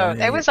 Oh, so right.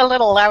 it was a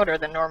little louder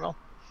than normal.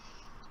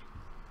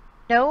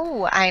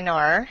 No,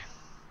 Einar.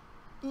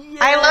 Yeah,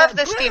 I love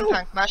the well,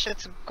 steampunk mush.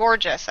 It's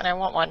gorgeous and I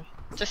want one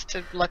just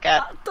to look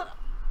at.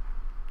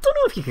 Don't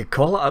know if you could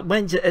call it.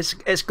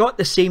 It's got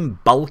the same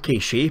bulky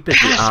shape as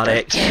the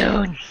RX.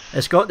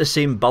 It's got the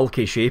same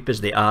bulky shape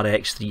as the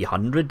RX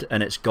 300,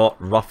 and it's got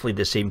roughly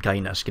the same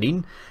kind of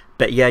screen.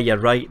 But yeah, you're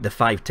right. The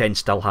 510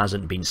 still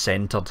hasn't been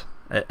centered.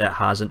 It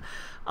hasn't.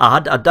 I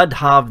did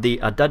have the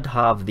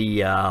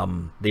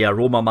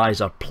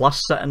Aromamizer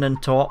Plus sitting on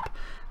top,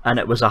 and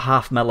it was a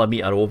 0.5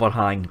 millimeter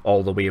overhang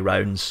all the way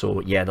round. So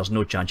yeah, there's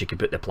no chance you could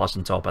put the Plus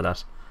on top of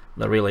this.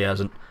 There really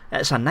isn't.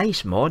 It's a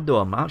nice mod though.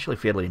 I'm actually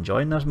fairly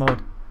enjoying this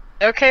mod.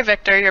 Okay,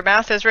 Victor, your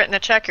mouth has written a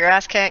check your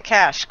ass can't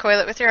cash. Coil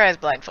it with your eyes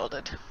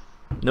blindfolded.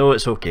 No,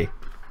 it's okay.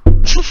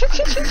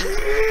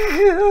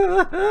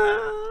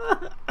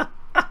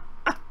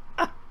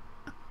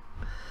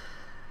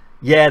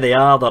 Yeah, they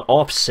are. They're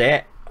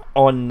offset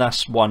on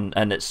this one,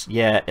 and it's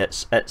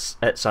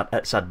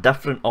a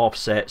different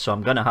offset. So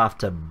I'm gonna have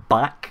to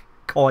back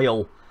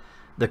coil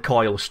the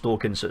coil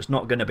stoking, so it's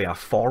not going to be a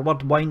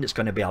forward wind. It's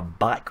going to be a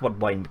backward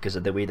wind because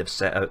of the way they've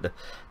set out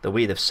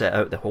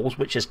the holes,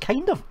 which is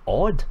kind of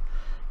odd.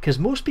 Because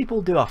most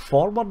people do a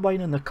forward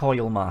wind in the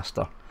Coil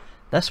Master.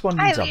 This one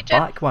needs a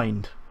back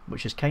wind,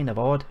 which is kind of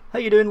odd. How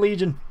you doing,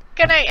 Legion?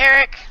 Good night,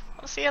 Eric.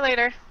 We'll see you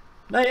later.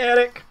 Night,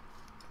 Eric.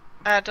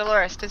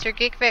 Dolores, does your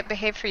Geek Vape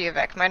behave for you,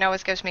 Vic? Mine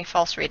always gives me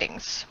false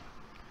readings.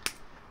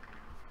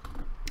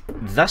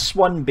 This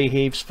one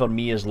behaves for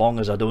me as long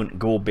as I don't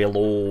go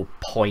below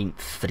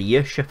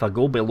 0.3ish. If I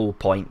go below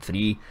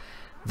 0.3,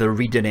 the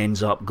reading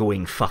ends up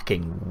going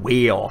fucking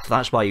way off.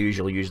 That's why I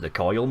usually use the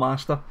Coil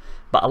Master.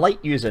 But I like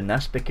using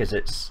this because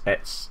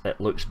it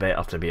looks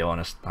better, to be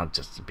honest.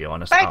 To be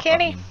honest. Bye,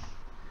 Kenny.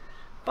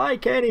 Bye,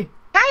 Kenny.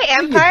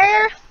 Hi,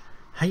 Empire.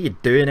 How you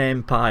doing,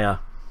 Empire?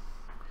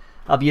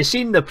 Have you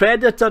seen the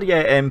Predator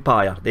yet,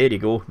 Empire? There you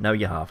go. Now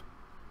you have.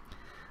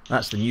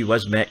 That's the new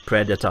Wismec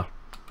Predator.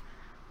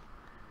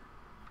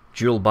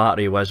 Dual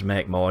battery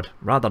Wismec mod.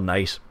 Rather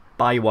nice.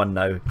 Buy one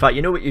now. In fact,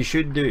 you know what you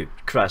should do,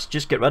 Chris?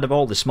 Just get rid of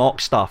all the smock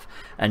stuff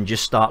and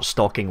just start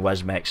stocking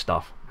Wismec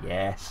stuff.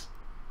 Yes.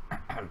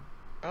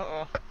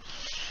 Uh-oh.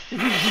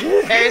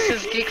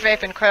 Darius's Geek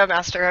Vape and Coil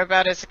Master are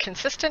about as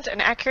consistent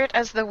and accurate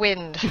as the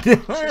wind.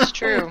 This is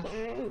true.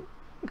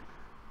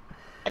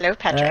 Hello,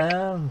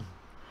 Patrick.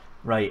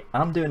 Right,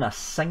 I'm doing a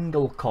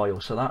single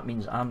coil, so that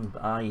means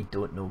I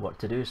don't know what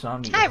to do, so I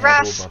need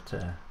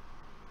to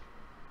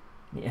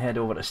head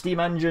over to Steam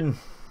Engine.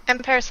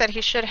 Empire said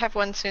he should have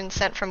one soon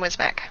sent from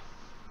Wismec.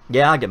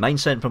 Yeah, I get mine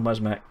sent from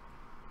Wismec.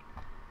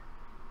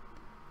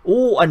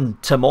 Oh,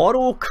 and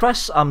tomorrow,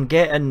 Chris, I'm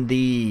getting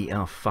the...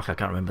 Oh, fuck, I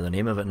can't remember the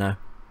name of it now.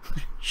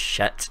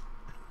 Shit.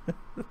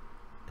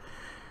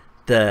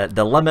 The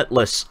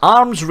Limitless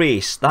Arms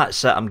Race.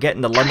 That's it, I'm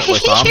getting the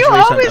Limitless Arms Race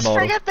tomorrow. You always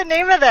forget the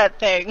name of that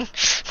thing.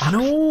 I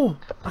know.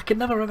 I can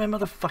never remember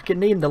the fucking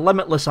name. The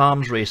Limitless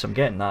Arms Race. I'm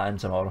getting that in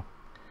tomorrow.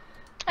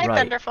 Hi,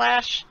 right.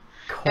 Thunderflash.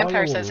 Coil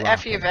Empire says,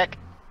 F you, Vic.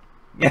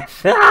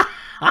 Yes.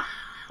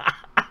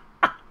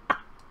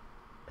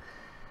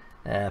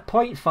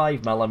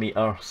 0.5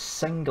 millimeter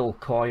single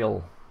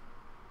coil.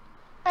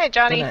 Hi,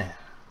 Johnny.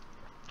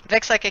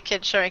 Vic's like a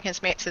kid showing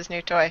his mates his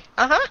new toy.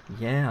 Uh-huh.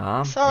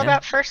 Yeah, it's all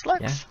about first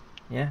looks.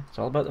 Yeah, it's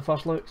all about the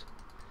first looks.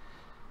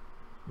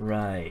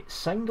 Right,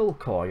 single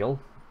coil,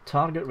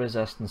 target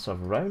resistance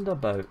of round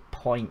about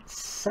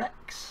 0.6.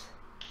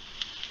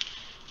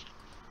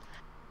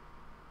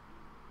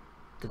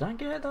 Did I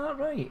get that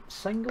right?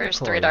 Single Where's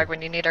coil. Three Dog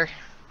when you need her?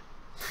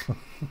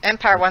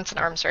 Empire wants an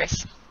arms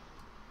race.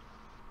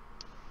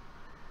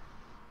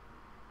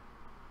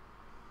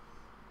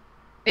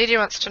 BD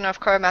wants to know if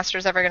Coil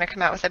Master's ever going to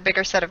come out with a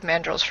bigger set of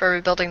mandrels for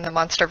rebuilding the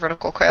monster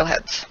vertical coil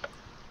heads.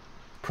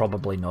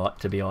 Probably not,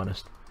 to be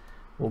honest.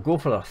 We'll go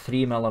for a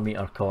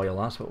 3mm coil,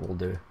 that's what we'll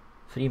do.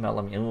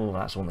 3mm, oh,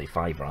 that's only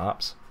 5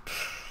 wraps.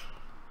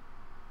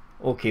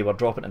 Okay, we're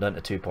dropping it down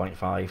to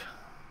 2.5.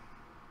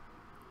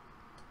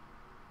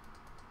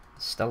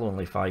 Still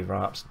only 5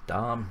 wraps,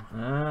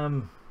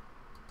 damn.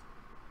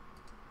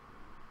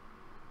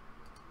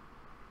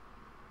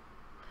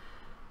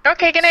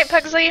 Okay, good night,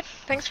 Pugsley.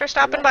 Thanks for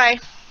stopping by.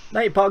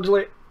 Night,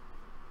 Pugsley.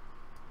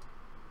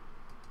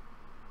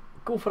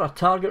 Go for a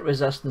target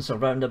resistance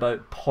around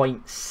about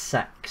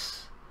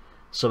 0.6.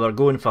 So we're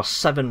going for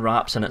 7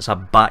 wraps and it's a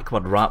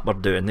backward wrap we're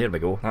doing. There we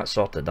go, that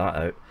sorted that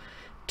out.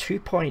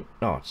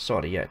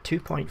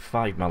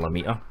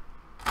 2.5mm.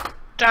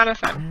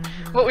 Jonathan,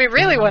 what we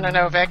really want to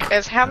know, Vic,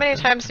 is how many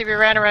times have you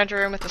ran around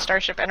your room with the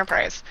Starship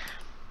Enterprise?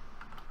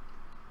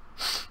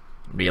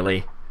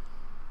 Really?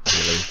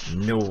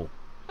 No.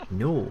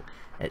 No.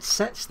 It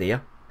sits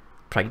there,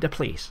 pride of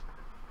place.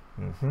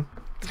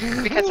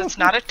 Because it's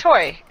not a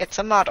toy, it's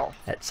a model.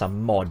 It's a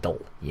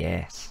model,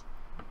 yes.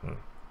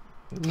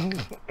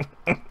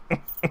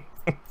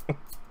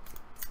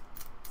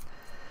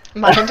 Mind, and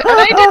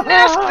I didn't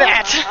ask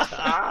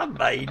that!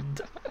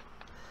 Mind.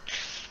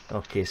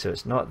 Okay, so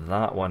it's not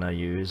that one I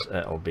use,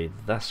 it'll be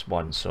this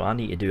one. So I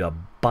need to do a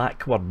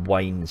backward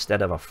wind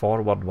instead of a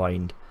forward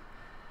wind.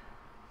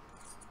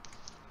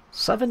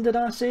 7 did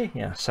I say?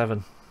 Yeah,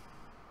 7.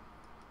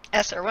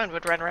 SR1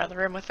 would run around the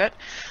room with it.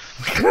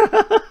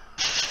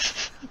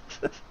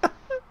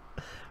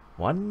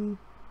 1,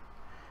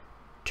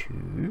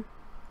 2,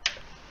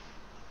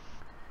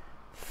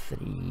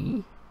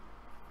 3,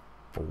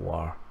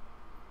 4,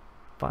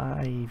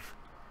 5,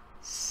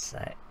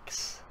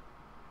 6.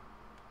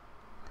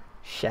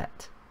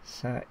 Shit.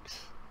 6.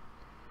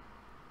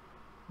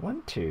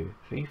 1, 2,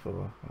 3,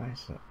 4, 5,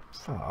 6.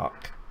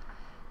 Fuck.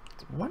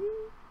 1.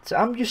 So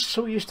I'm just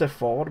so used to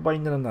forward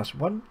binding on this.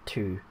 1,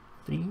 2,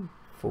 3,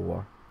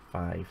 4,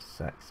 5,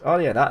 6. Oh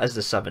yeah, that is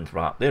the 7th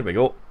wrap. There we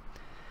go.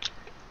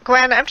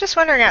 Gwen, I'm just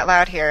wondering out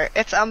loud here.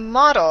 It's a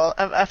model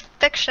of a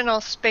fictional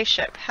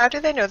spaceship. How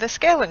do they know the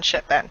scale and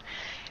shit then?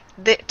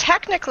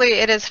 Technically,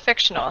 it is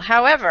fictional.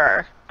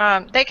 However,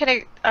 they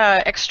can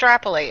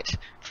extrapolate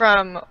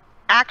from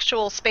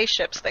actual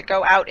spaceships that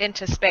go out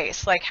into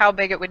space, like how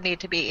big it would need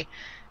to be.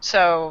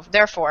 So,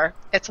 therefore,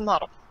 it's a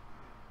model.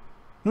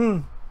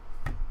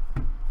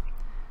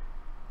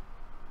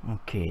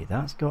 Okay,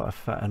 that's got to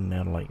fit in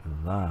there like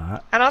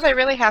that. And all they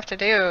really have to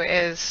do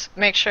is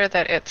make sure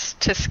that it's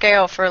to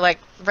scale for like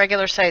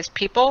regular sized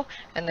people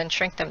and then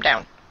shrink them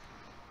down.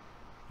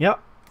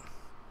 Yep.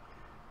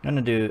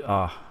 Gonna do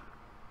a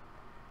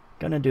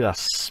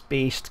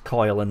spaced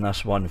coil in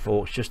this one,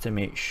 folks, just to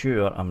make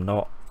sure I'm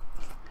not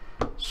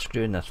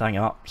screwing the thing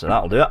up. So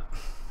that'll do it.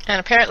 And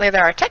apparently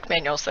there are tech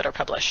manuals that are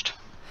published.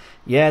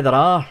 Yeah, there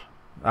are.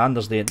 And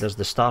there's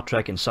the Star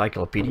Trek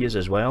encyclopedias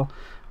as well.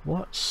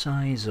 What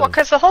size of... Well,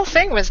 because the whole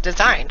thing was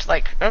designed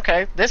like,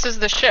 okay, this is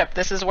the ship,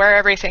 this is where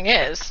everything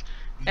is.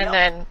 And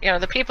then, you know,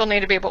 the people need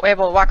to be able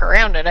to walk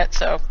around in it,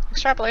 so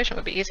extrapolation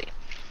would be easy.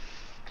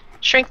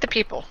 Shrink the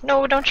people.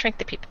 No, don't shrink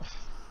the people.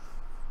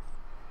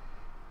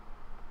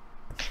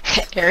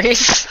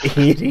 Aries.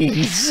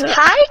 Aries.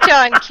 Hi,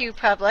 John Q.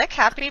 Public.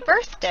 Happy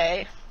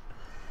birthday.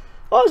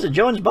 Oh, is it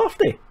John's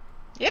birthday?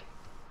 Yep.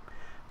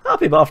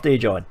 Happy birthday,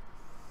 John.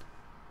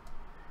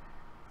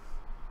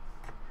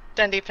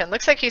 Dundee Pin.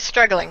 Looks like he's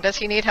struggling. Does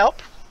he need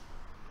help?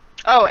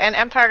 Oh, and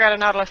Empire got a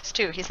Nautilus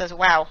too. He says,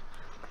 wow.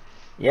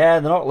 Yeah,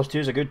 the Nautilus 2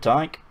 is a good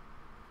tank.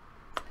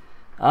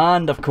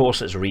 And of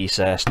course it's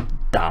recessed.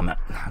 Damn it.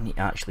 I need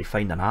to actually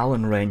find an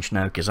Allen wrench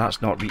now because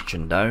that's not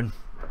reaching down.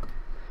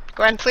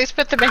 Gwen, please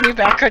put the menu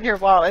back on your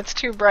wall. It's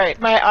too bright.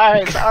 My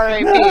eyes,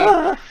 R.A.P.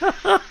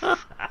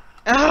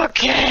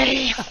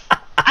 Okay.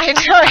 I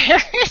know,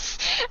 Aries.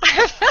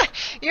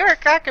 You were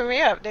cracking me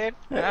up, dude.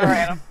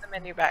 Alright, I'll put the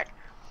menu back.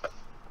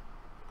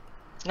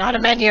 It's not a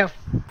menu.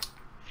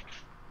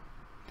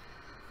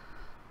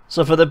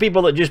 So for the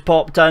people that just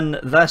popped in,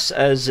 this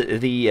is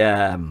the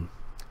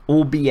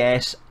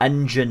OBS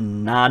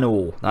Engine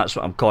Nano. That's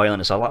what I'm coiling.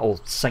 It's a little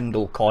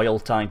single coil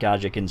tank,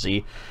 as you can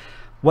see,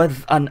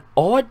 with an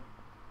odd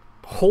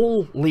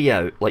hole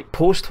layout, like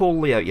post hole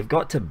layout. You've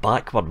got to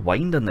backward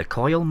wind in the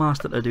coil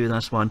master to do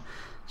this one.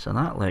 So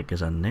that leg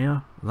is in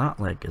there, that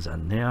leg is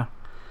in there.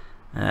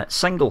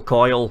 Single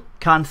coil,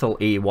 Canthal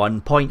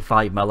A1,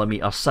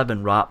 0.5mm,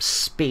 7 wraps,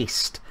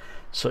 spaced.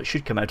 So it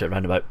should come out at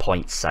around about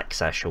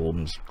 0.6-ish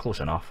ohms. Close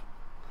enough.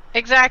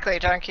 Exactly,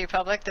 John Q.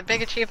 Public. The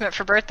big achievement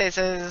for birthdays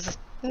is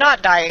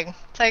not dying.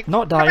 It's like,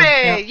 not dying.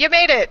 Hooray, Yeah. you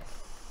made it!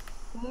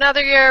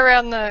 Another year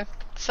around the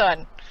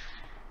sun.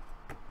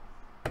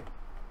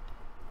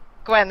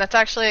 Gwen, that's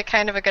actually a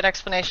kind of a good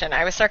explanation.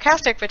 I was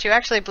sarcastic, but you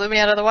actually blew me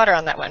out of the water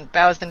on that one.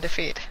 Bows in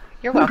defeat.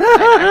 You're welcome.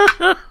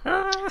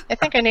 I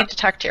think I need to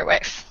talk to your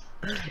wife.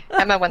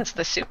 Emma wants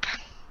the soup.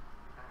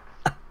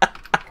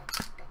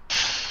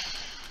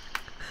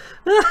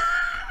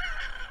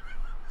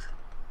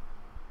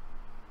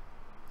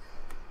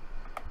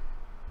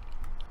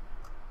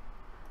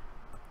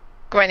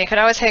 Gwen, you could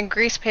always hang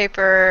grease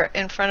paper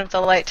in front of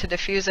the light to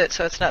diffuse it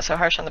so it's not so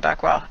harsh on the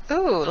back wall.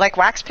 Ooh, like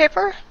wax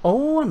paper?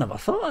 Oh, I never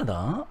thought of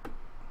that.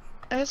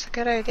 That's a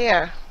good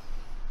idea.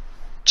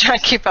 John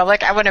Keep up,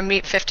 like I want to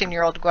meet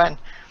 15-year-old Gwen.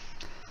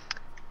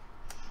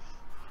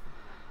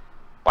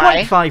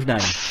 Why?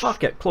 0.59.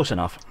 Fuck it, close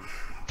enough.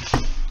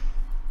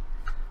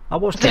 I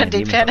was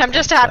Dandy Pin, I'm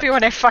just happy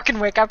when I fucking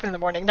wake up in the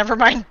morning. Never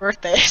mind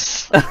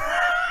birthdays.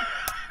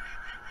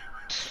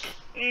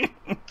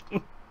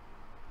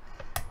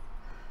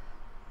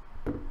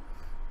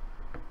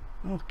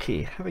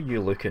 Okay, how are you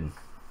looking?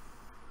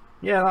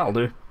 Yeah, that'll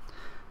do.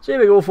 So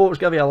here we go, folks.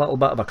 Give you a little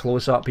bit of a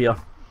close-up here.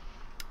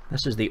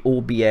 This is the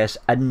OBS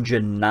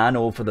Engine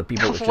Nano for the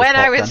people that just when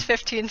I popped was in.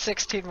 15,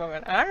 16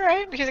 woman.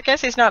 Alright, I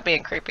guess he's not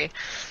being creepy.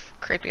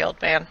 Creepy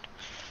old man.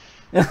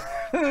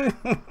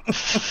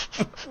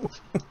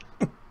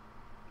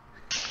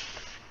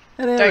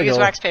 Don't use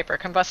wax paper,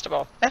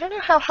 combustible. I don't know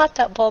how hot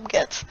that bulb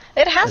gets.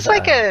 It has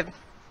like a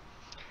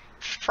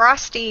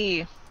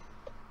frosty...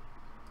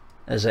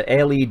 Is it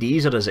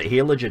LEDs or is it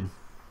halogen?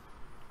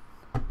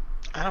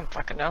 I don't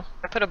fucking know.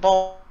 I put a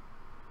bulb...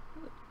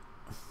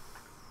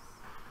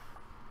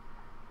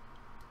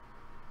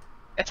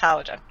 It's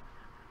halogen.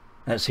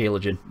 It's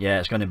halogen. Yeah,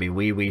 it's going to be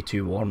way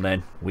too warm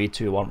then. Way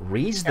too warm.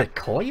 Raise the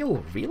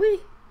coil? Really?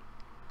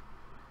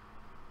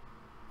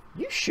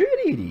 You sure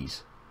it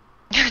is?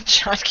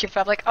 John keeps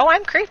up like, oh,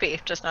 I'm creepy.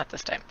 Just not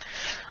this time.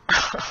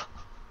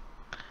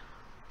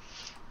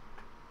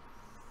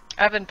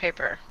 Oven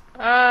paper.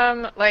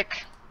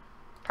 Like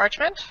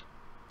parchment?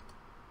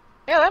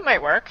 Yeah, that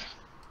might work.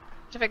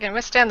 If it can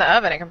withstand the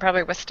oven, it can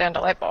probably withstand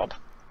a light bulb.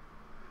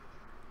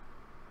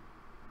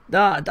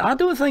 I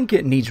don't think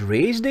it needs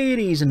raised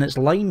areas, and it's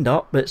lined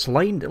up. It's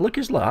lined. Look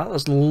at that.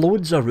 There's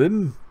loads of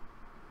room.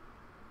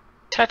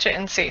 Touch it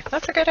and see.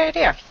 That's a good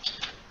idea.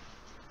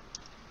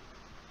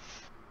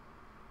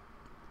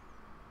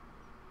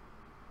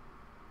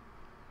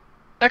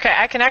 Okay,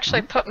 I can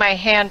actually put my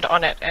hand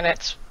on it, and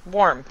it's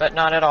warm, but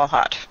not at all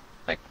hot.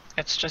 Like,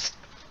 it's just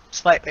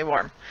slightly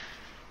warm.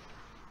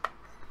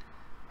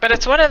 But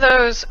it's one of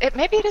those...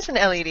 maybe it is an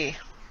LED.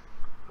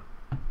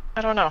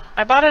 I don't know.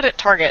 I bought it at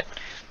Target.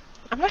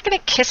 I'm not going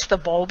to kiss the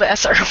bulb,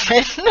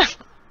 S-Erwin.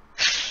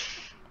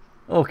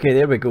 Okay,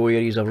 there we go,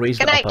 Aries. I've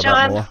raised it up a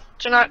bit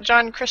more.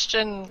 John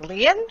Christian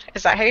Leon?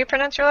 Is that how you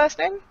pronounce your last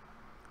name?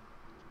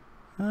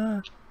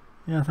 Yeah,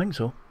 I think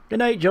so. Good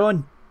night,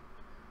 John.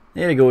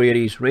 There you go,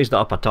 Aries. Raised it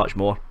up a touch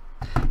more.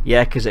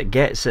 Yeah, because it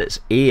gets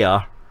its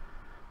air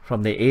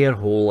from the air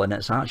hole, and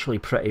it's actually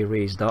pretty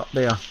raised up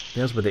there.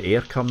 There's where the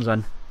air comes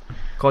in.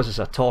 Because it's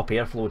a top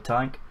airflow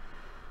tank.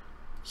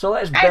 So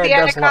let's bed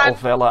this little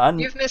fella in.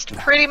 You've missed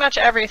pretty much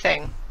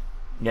everything.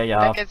 Yeah, you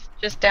have. It's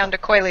just down to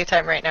coily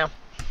time right now.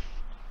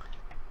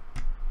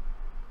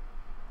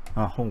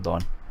 Oh, hold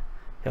on.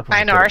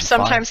 I know,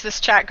 sometimes this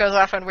chat goes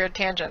off on weird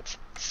tangents.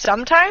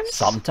 Sometimes?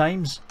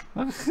 Sometimes?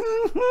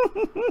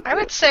 I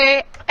would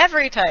say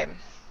every time.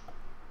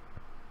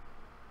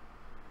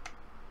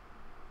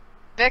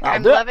 Vic,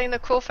 I'm loving the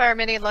Coolfire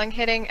Mini lung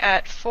hitting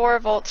at 4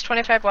 volts,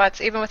 25 watts,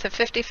 even with a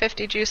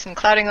 50-50 juice and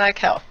clouding like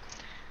hell.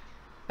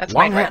 That's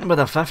lung hitting with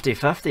a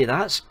 50-50,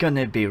 that's going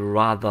to be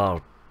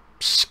rather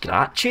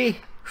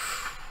scratchy.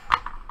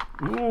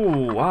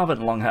 Ooh, I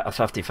haven't lung hit a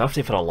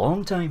 50-50 for a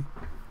long time.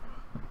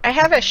 I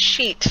have a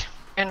sheet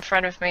in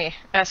front of me,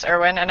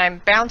 S-Erwin, and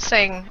I'm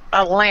bouncing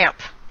a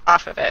lamp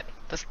off of it.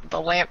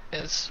 The lamp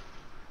is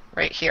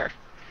right here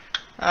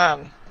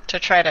to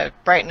try to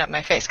brighten up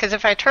my face. Because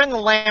if I turn the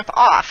lamp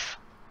off,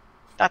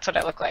 that's what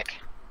I look like.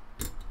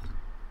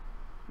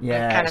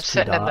 Yeah, I'm kind of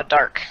sitting in the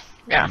dark.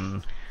 Yeah.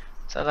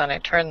 So then I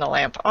turn the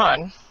lamp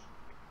on,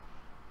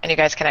 and you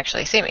guys can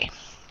actually see me.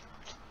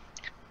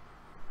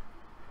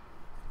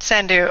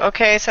 Sandu,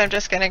 okay, so I'm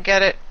just going to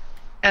get it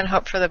and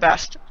hope for the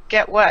best.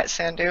 Get what,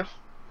 Sandu?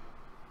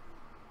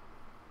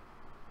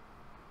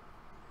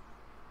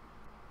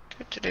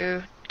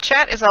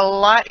 Chat is a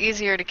lot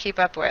easier to keep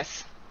up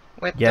with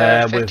the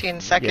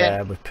 15-second.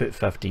 Yeah, we've put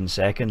 15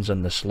 seconds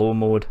in the slow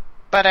mode.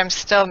 But I'm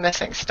still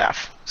missing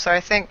stuff, so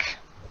I think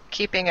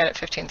keeping it at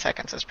 15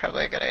 seconds is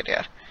probably a good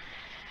idea.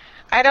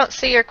 I don't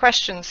see your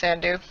question,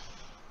 Sandu.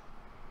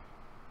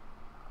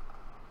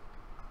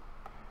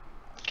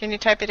 Can you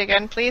type it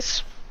again,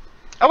 please?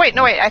 Oh wait,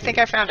 no wait, I think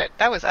I found it.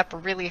 That was up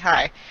really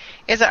high.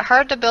 Is it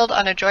hard to build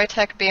on a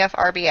Joytech BF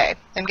RBA?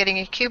 I'm getting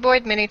a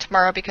Cuboid Mini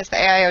tomorrow because the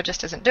AIO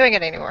just isn't doing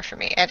it anymore for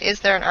me. And is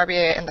there an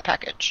RBA in the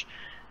package?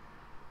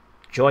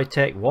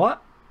 Joytech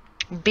what?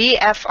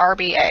 BF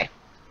RBA.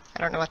 I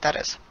don't know what that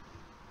is.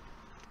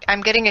 I'm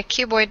getting a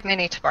Cuboid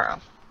Mini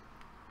tomorrow.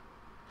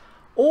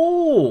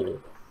 Oh!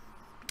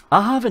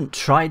 I haven't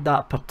tried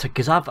that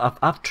because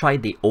I've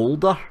tried the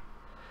older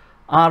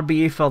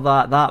RBA for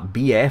that. That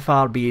BF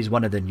RBA is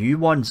one of the new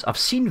ones. I've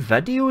seen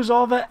videos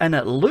of it and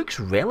it looks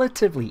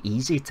relatively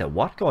easy to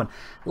work on.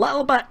 A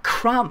little bit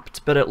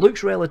cramped, but it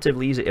looks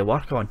relatively easy to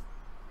work on.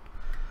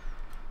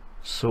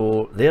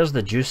 So there's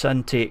the juice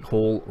intake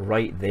hole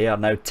right there.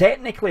 Now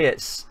technically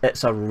it's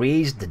a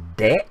raised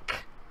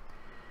deck,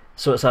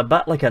 so it's a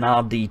bit like an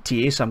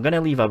RDTA, so I'm going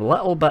to leave a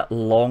little bit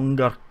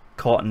longer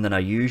cotton than I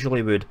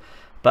usually would,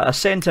 but 1.5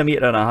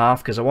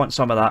 centimeters, because I want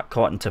some of that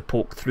cotton to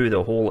poke through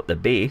the hole at the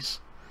base,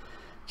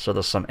 so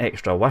there's some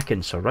extra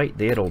wicking. So right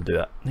there will do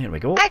it. There we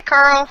go. Hi,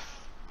 Carl.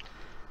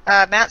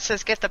 Matt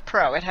says get the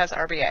Pro. It has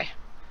RBA.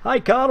 Hi,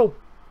 Carl.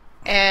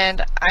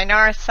 And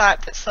Einar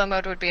thought that slow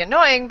mode would be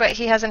annoying, but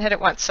he hasn't hit it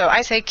once, so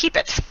I say keep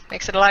it.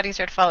 Makes it a lot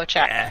easier to follow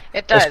chat. Yeah.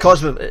 It does.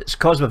 It's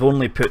cause we've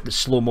only put the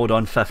slow mode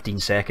on 15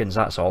 seconds,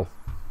 that's all.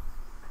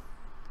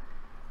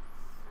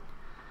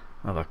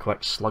 Have a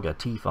quick slug of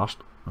tea first.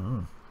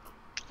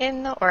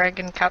 In the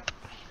Oregon Cup.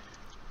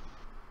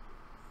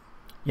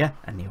 Yeah,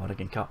 in the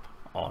Oregon Cup.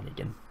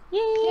 Oregon.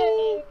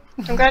 Yay!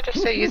 I'm glad you're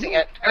still using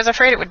it. I was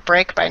afraid it would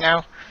break by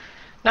now.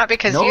 Not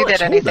because No, you it's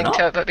did anything holding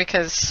to up. it, but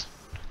because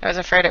I was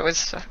afraid it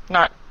was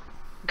not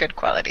good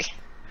quality.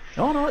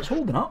 No, it's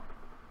holding up.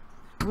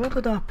 Where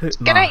did I put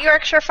my... Good night,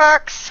 Yorkshire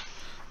Fox.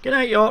 Good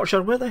night,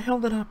 Yorkshire. Where the hell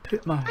did I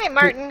put my... Hi,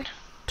 Martin.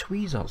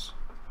 Tweezers?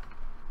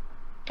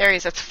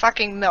 Aries, it's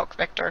fucking milk,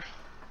 Victor.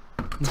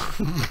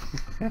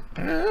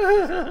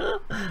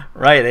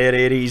 Right there,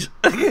 Aries.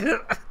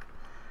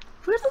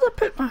 Where did I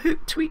put my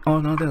hook tweet? Oh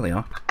no, there they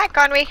are. Hi,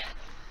 Conway.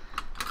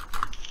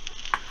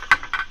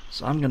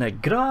 So I'm gonna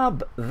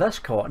grab this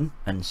cotton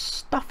and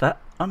stuff it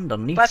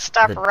underneath. Let's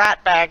stop the...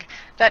 rat bag.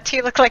 That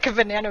tea looked like a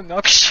banana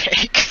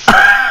milkshake.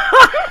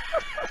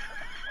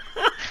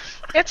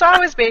 It's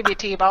always baby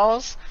tea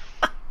balls.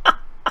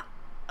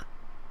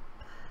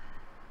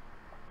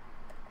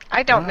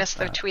 I don't miss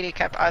the Tweety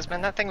Cup,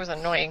 Osmond. That thing was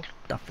annoying.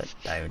 Stuff it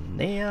down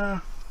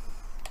there.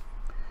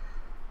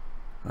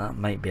 That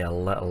might be a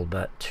little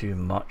bit too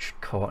much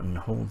cotton.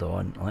 Hold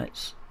on,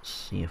 let's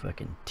see if I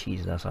can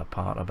tease this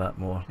apart a bit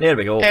more. There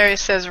we go.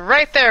 Aries says,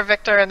 right there,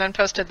 Victor, and then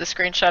posted the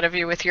screenshot of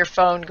you with your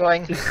phone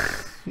going...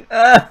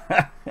 And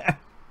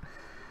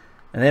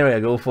there we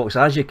go, folks.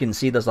 As you can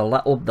see, there's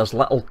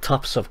little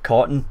tufts of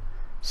cotton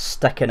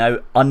sticking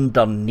out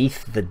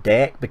underneath the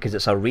deck because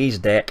it's a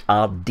raised deck,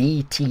 our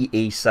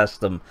DTA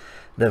system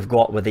they've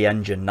got with the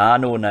engine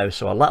nano now.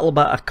 So a little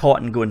bit of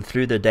cotton going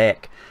through the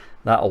deck,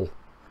 that'll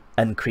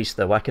increase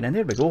the wicking. And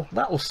there we go,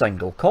 little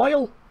single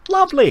coil,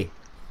 lovely.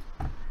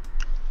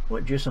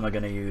 What juice am I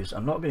going to use?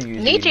 I'm not going to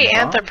use Nietzsche Aries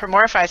Ram.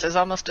 anthropomorphizes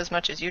almost as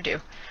much as you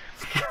do.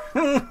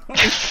 I'm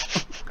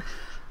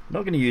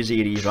not going to use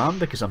Aries Ram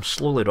because I'm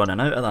slowly running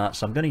out of that,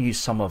 so I'm going to use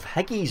some of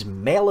Higgy's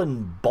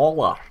Melon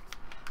Baller,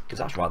 because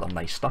that's rather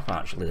nice stuff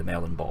actually, the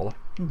Melon Baller.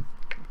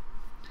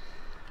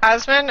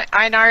 Osman,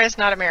 Einar is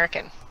not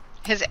American.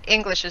 His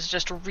English is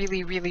just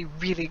really, really,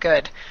 really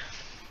good.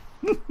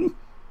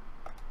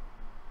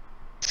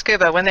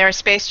 Scuba, when they're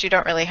spaced, you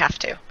don't really have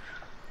to.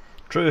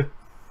 True.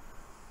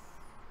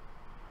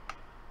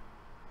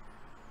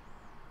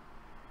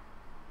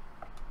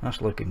 That's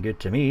looking good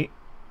to me.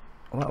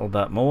 A little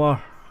bit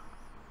more.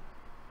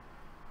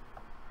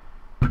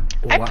 Oh,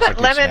 I that's a put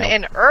good lemon smell.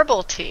 in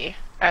herbal tea,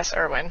 S.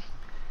 Irwin,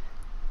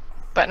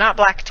 but not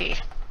black tea.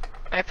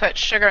 I put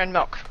sugar and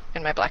milk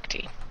in my black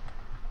tea.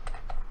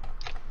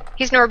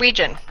 He's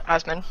Norwegian,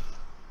 Osman.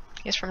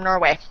 He's from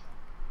Norway.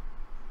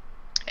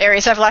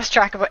 Aries, I've lost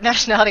track of what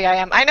nationality I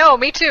am. I know,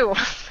 me too.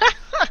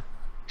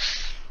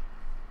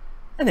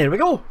 And there we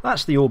go.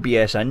 That's the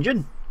OBS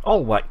engine.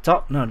 All whacked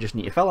up. Now I just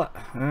need to fill it.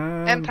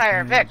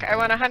 Empire, Vic, I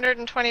want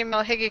 120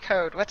 ml Higgy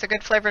code. What's a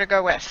good flavor to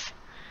go with?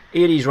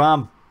 Aries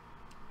Ram.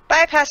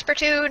 Bypass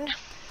Platoon.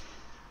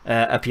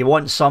 If you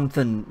want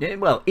something,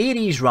 well,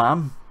 Aries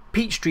Ram,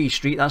 Peachtree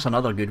Street, that's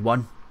another good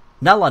one.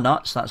 Nilla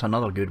Nuts, that's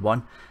another good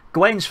one.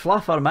 Gwen's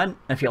Fluffer Mint,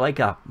 if you like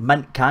a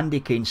mint candy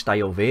cane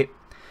style vape.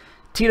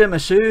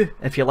 Tiramisu,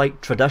 if you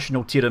like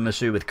traditional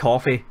tiramisu with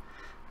coffee.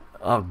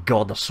 Oh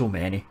god, there's so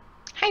many.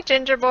 Hi,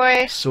 Ginger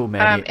Boy. So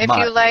many. If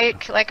you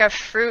like a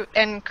fruit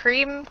and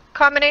cream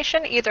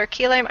combination, either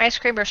key lime ice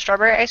cream or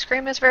strawberry ice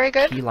cream is very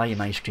good. Key lime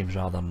ice cream's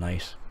rather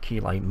nice. Key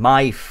lime.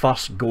 My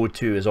first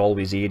go-to is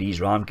always Aries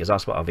Ram because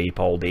that's what I vape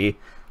all day.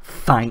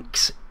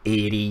 Thanks,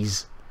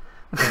 Aries.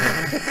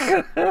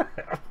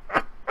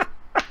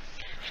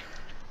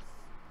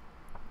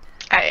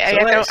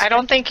 I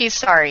don't think he's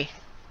sorry.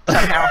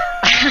 Somehow.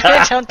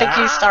 I don't think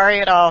he's sorry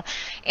at all.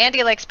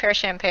 Andy likes pear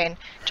champagne.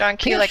 John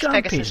Q likes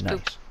Pegasus poop.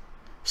 Nice.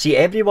 See,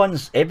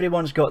 everyone's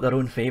got their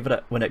own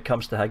favourite when it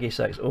comes to Higgy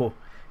Six. Oh,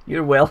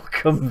 you're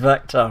welcome,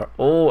 Victor.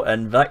 Oh,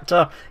 and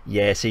Victor,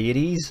 yes,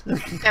 Aries.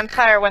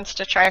 Empire wants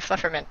to try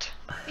Fluffermint.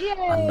 Yay!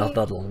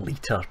 Another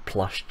litre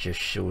plus just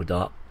showed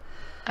up.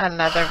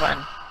 Another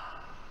one.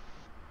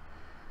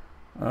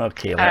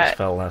 Okay, let's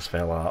fill this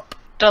fella up.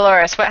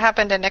 Dolores, what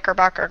happened in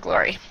Knickerbocker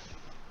Glory?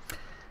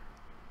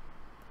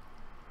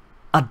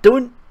 I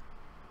don't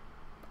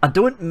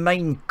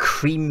mind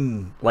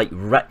cream, like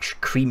rich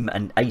cream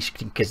and ice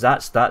cream, because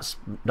that's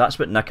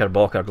what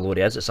Knickerbocker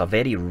Glory is. It's a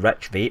very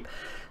rich vape.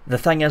 The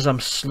thing is, I'm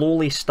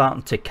slowly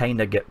starting to kind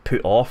of get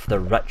put off the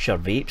richer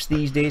vapes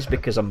these days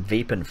because I'm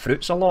vaping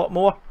fruits a lot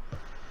more.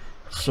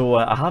 So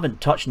I haven't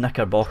touched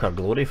Knickerbocker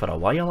Glory for a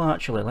while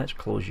actually. Let's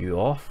close you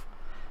off.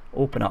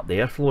 Open up the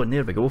airflow, and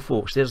there we go,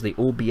 folks. There's the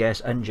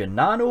OBS Engine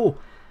Nano,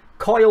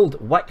 coiled,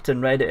 wicked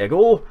and ready to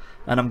go.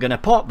 And I'm going to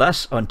pop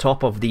this on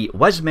top of the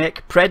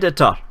Wismec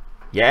Predator.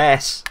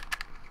 Yes!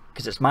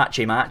 Because it's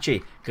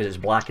matchy, because it's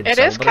black and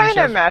silver. It is kind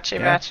of matchy,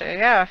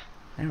 yeah.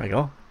 There we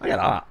go. Look at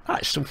that.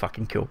 That is so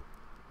fucking cool.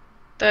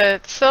 The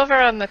silver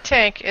on the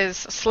tank is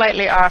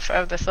slightly off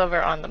of the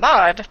silver on the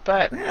mod,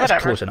 but Yeah,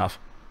 whatever. close enough.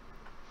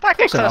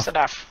 Close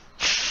enough.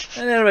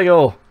 And there we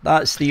go.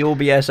 That's the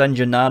OBS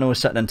Engine Nano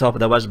sitting on top of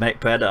the Wismec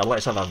Predator.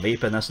 Let's have a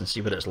vape in this and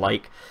see what it's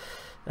like.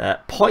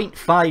 0.59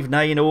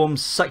 ohms,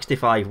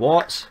 65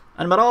 watts,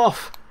 and we're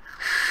off.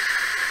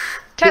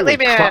 Tetley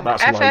crap, Man,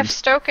 that's FF loud.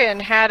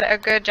 Stoken had a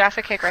good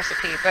Jaffa cake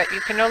recipe, but you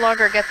can no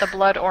longer get the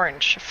blood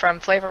orange from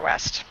Flavor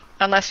West,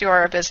 unless you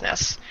are a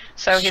business.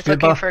 So he's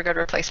Scuba. looking for a good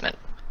replacement.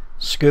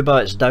 Scuba,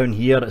 it's down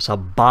here. It's a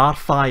bar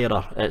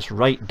firer. It's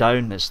right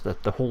down. It's the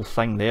whole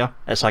thing there.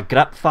 It's a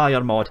grip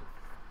fire mod.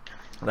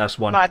 This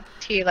one. Mod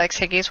T likes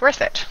Higgy's Worth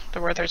It,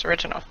 the Werther's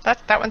original.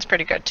 That one's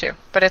pretty good too,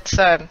 but it's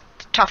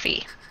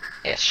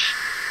toffee-ish.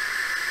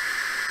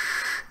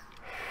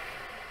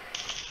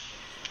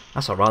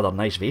 That's a rather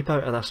nice vape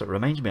out of this. It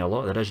reminds me a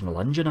lot of the original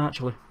engine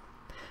actually.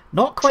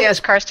 Not quite C.S.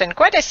 Karsten,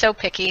 Gwyn is so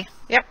picky.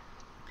 Yep.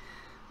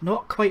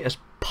 not quite as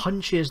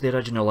punchy as the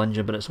original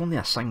engine, but it's only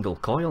a single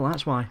coil.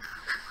 That's why.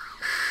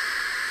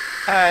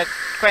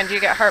 Gwen, do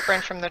you get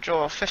heartburn from the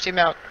Joule? 50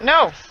 mil?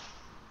 No,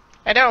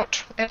 I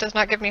don't. It does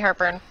not give me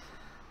heartburn.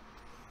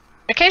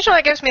 Occasionally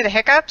it gives me the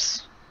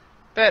hiccups,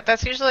 but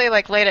that's usually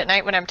like late at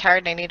night when I'm tired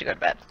and I need to go to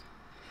bed.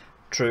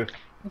 True.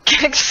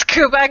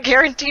 Scuba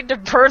guaranteed to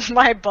burn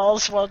my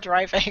balls while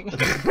driving.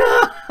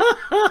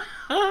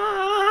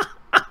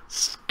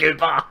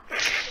 Scuba.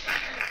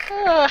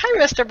 Oh, hi,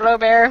 Mr.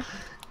 Blowbear.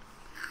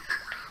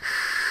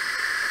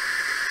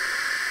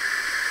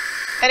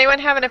 Anyone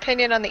have an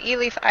opinion on the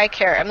E-Leaf eye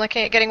care? I'm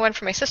looking at getting one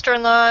for my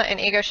sister-in-law, and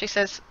Ego, she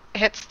says,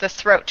 hits the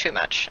throat too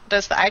much.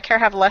 Does the eye care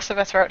have less of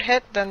a throat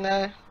hit than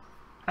the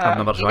I've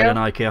never tried Ego? an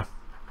eye care.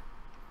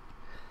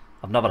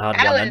 I've never had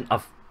Alan.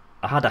 one.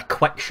 I had a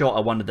quick shot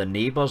of one of the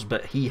neighbours,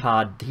 but he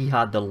had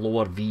the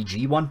lower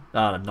VG one.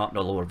 Not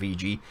the lower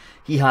VG.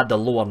 He had the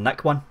lower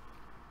Nick one.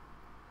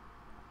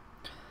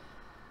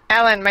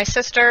 Alan, my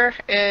sister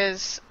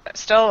is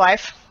still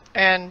alive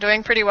and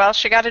doing pretty well.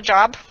 She got a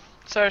job,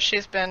 so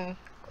she's been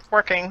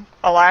working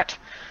a lot.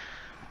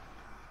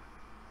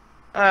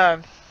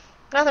 Nothing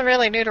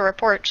really new to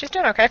report. She's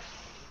doing okay.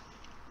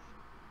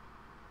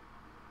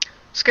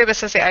 Scuba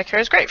says the iCare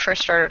is great for a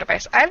starter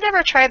device. I've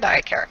never tried the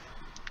iCare.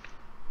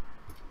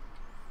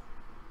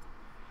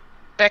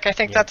 Vic, I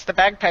think that's the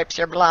bagpipes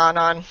you're blowing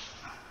on.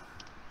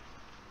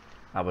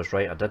 I was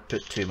right. I did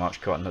put too much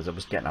cotton as it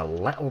was getting a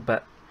little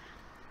bit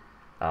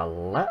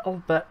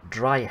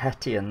dry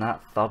hitty in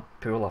that third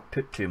pool. I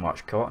put too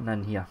much cotton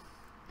in here.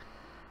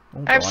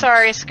 Hold I'm on.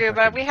 sorry,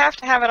 Scuba. We have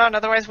to have it on,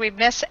 otherwise we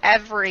miss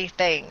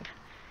everything.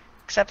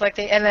 Except like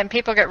and then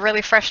people get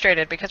really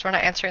frustrated because we're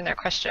not answering their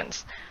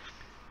questions.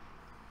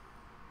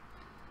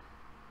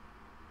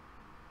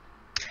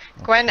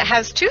 Gwen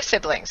has two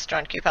siblings,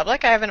 John Q.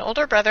 Public. I have an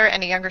older brother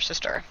and a younger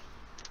sister.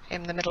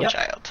 I'm the middle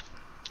child.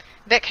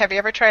 Vic, have you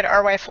ever tried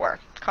RY4?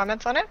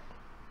 Comments on it?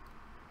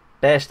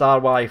 Best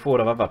RY4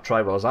 I've ever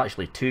tried. Well, there's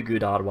actually two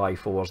good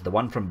RY4s. The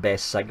one from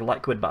Best Sig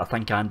Liquid, but I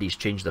think Andy's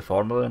changed the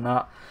formula in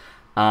that.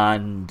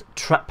 And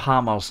Trip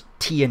Hammer's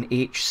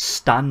T&H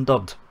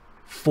Standard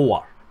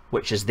 4,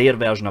 which is their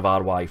version of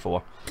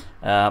RY4.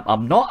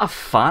 I'm not a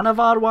fan of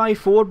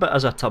RY4, but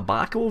as a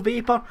tobacco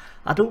vapor,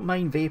 I don't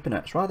mind vaping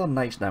it. It's rather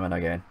nice now and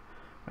again.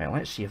 Right,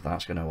 let's see if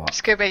that's going to work.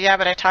 Scuba, yeah,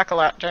 but I talk a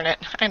lot during it.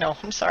 I know,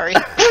 I'm sorry.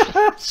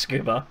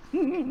 Scuba.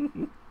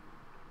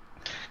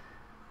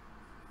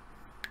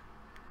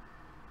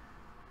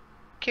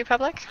 Q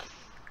Public?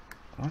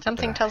 What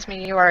Something the- tells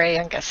me you are a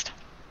youngest.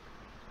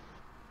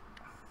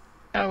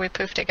 Oh, we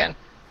poofed again.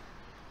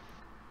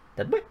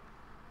 Did we?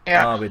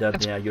 Yeah. Oh, we did.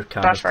 It's Yeah, your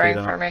camera's buffering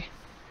clearing for up. me.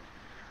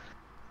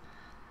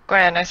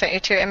 Gwen, I sent you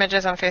 2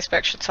 images on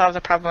Facebook. Should solve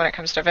the problem when it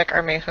comes to Vic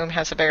or me, whom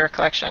has a bigger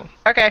collection.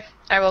 Okay,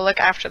 I will look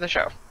after the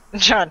show.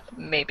 John,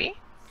 maybe.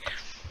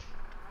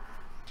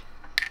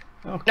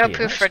 Okay, No poof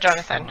let's for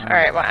Jonathan. try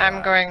Alright, well, I'm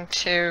that. going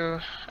to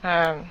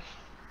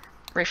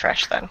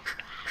refresh then.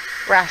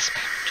 Rasp.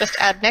 Just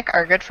add Nick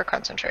are good for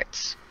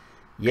concentrates.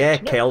 Yeah,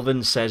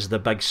 Kelvin says the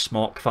big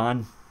smock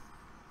fan.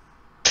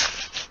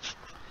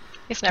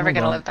 He's never Hold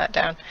going to on. live that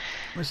down.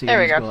 Let's see There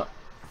what we he's go. got.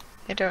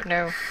 I don't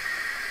know.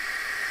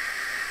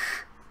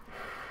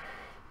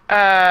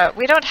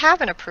 We don't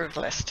have an approved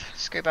list,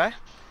 Scuba.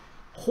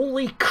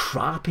 Holy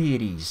crap,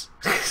 Aries.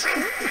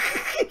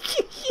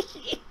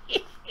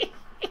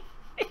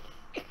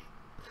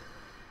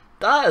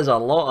 That is a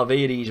lot of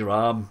Aries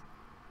RAM.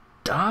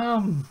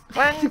 Damn.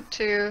 1,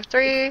 2,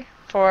 3,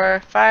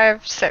 4,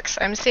 5, 6.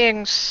 I'm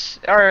seeing,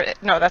 or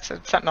no, that's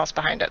something else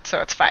behind it, so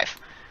it's 5.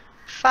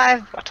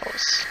 5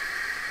 bottles.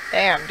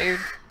 Damn, dude.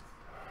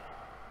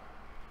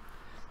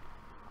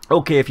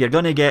 Okay, if you're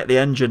gonna get the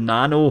engine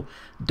nano,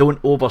 don't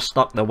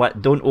overstuff the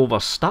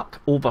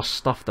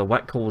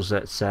wick holes.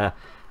 It's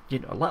you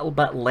know, a little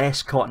bit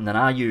less cotton than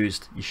I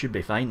used. You should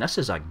be fine. This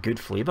is a good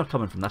flavour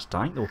coming from this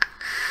tank though.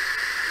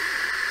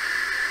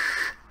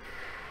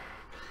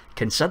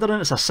 Considering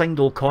it's a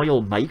single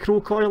coil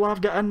micro coil I've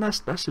got in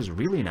this is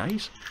really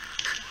nice.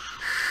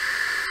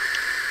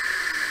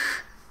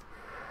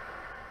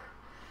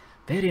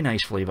 Very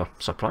nice flavour.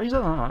 Surprised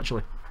at that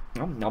actually.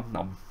 Nom nom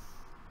nom.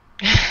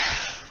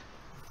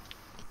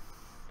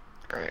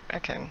 Great, I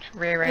can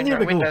rearrange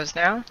our windows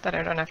now that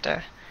I don't have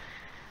to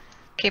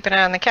keep an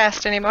eye on the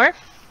cast anymore.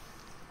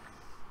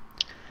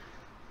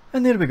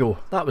 And there we go.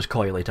 That was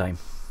coily time.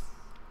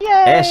 Yay!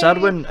 Yes,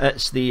 Erwin,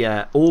 it's the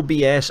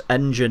OBS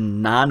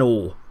Engine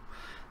Nano.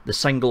 The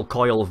single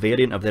coil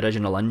variant of the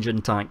original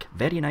engine tank.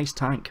 Very nice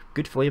tank.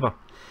 Good flavour.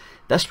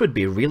 This would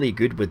be really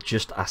good with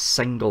just a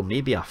single,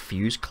 maybe a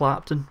fuse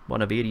Clapton.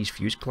 One of Aries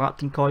fuse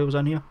Clapton coils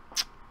in here.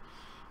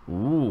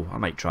 Ooh, I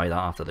might try that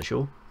after the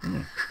show.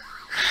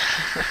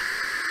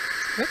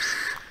 Oops.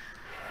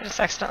 I just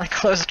accidentally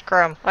closed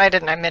Chrome. Well, I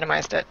didn't. I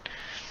minimized it.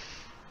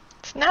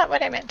 It's not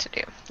what I meant to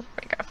do. There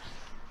we go.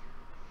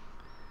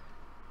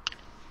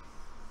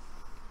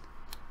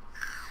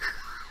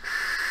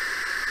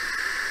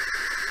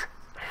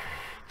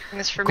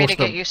 It's for me to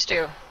get used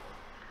to.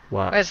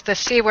 What? As the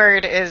C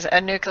word is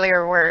a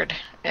nuclear word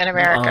in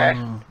America,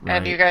 right.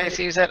 and you guys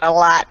use it a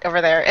lot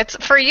over there. It's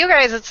for you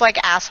guys. It's like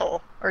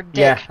asshole or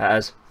dick. Yeah, it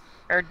is.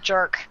 Or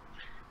jerk.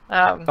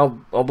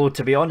 Although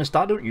to be honest,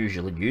 I don't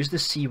usually use the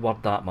C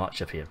word that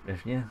much.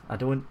 Yeah, I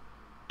don't.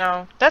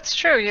 No, that's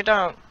true. You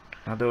don't.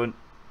 I don't.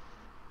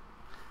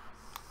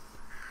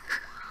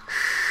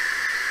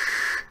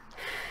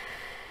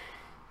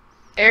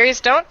 Aries,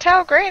 don't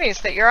tell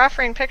Grannies that you're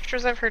offering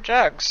pictures of her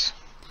jugs.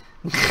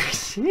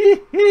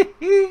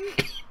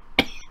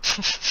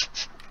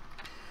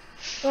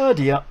 Oh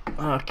dear.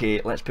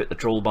 Okay, let's put the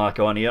troll back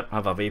on here.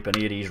 Have a vape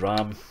in Aries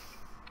RAM.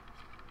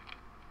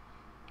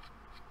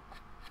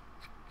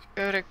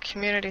 Go to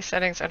community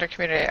settings under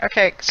community.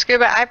 Okay,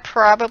 Scuba, I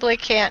probably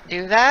can't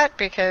do that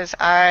because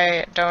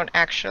I don't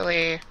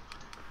actually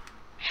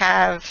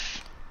have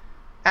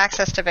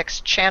access to Vic's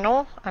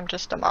channel. I'm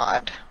just a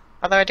mod.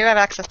 Although I do have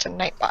access to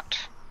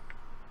Nightbot.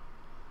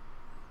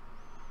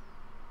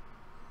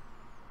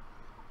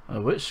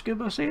 What's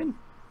Scuba saying?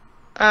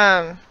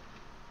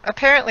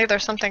 Apparently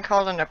there's something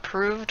called an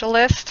approved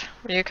list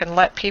where you can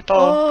let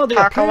people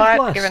talk a lot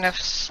list. Even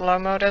if slow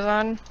mode is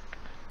on.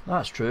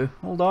 That's true.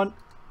 Hold on.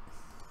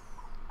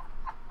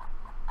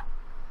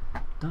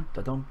 Dum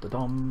da dum da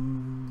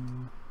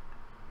dum.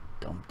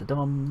 Dum da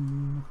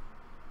dum.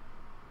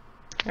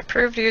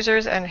 Approved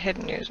users and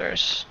hidden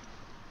users.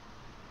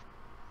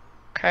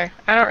 Okay,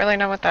 I don't really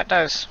know what that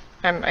does.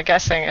 I'm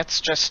guessing it's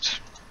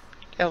just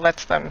it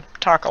lets them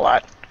talk a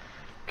lot,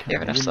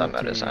 even if slow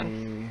mode is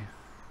on.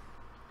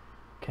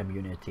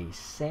 Community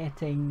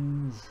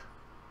settings.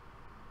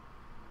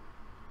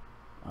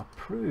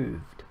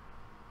 Approved.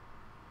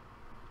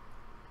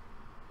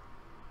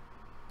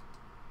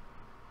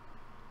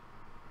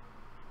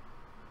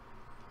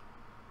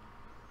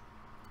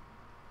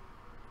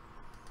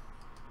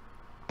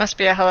 Must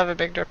be a hell of a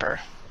big dripper.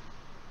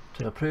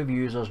 To approve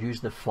users,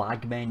 use the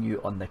flag menu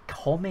on the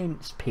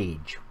comments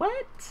page.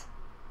 What?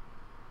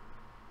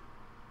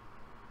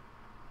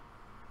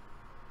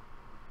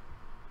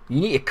 You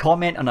need to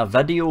comment on a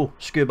video,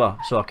 Scuba,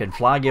 so I can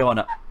flag you on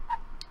it.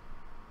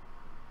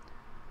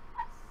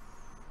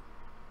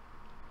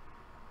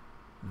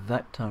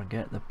 Victor,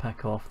 get the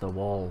pick off the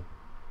wall.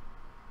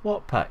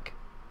 What pick?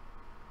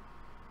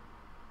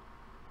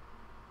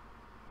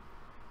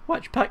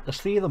 Which pick? There's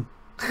 3 of them.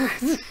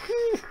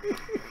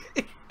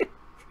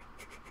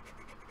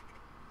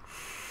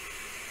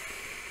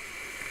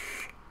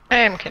 I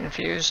am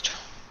confused.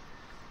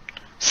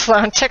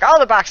 Sloan, tick all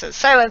the boxes.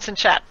 Silence in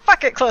chat.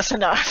 Fuck it, close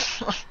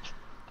enough.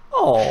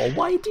 Oh,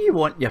 why do you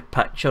want your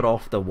picture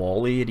off the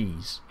wall,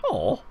 Aries?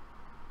 Oh.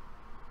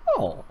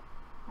 Oh.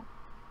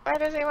 Why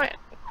does he want...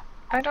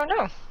 I don't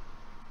know.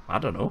 I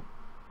don't know.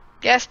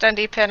 Yes,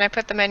 Dundee Pin, I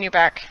put the menu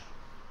back.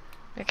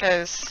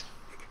 Because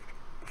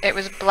it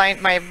was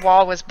blind. My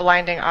wall was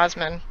blinding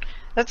Osman.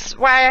 That's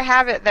why I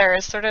have it there,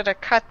 is sort of to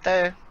cut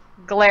the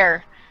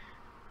glare.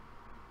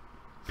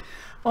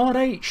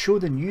 Alright, show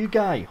the new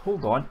guy.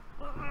 Hold on.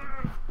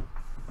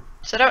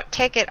 So don't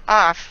take it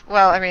off.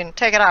 Well, I mean,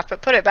 take it off,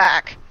 but put it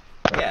back.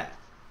 Yeah.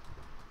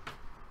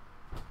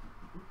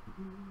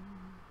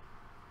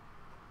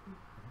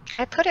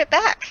 I put it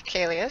back,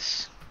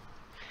 Kalius.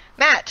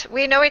 Matt,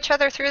 we know each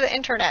other through the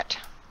internet.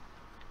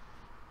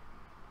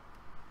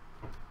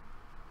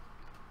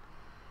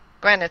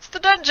 Gwen, it's the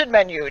dungeon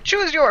menu.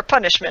 Choose your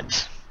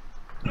punishment.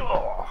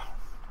 Oh.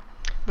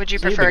 Would you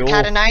prefer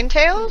cat o' nine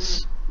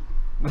tails?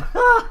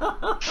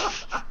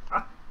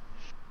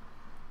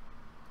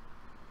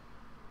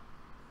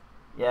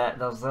 Yeah,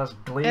 there's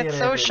glare. It's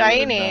so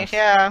shiny,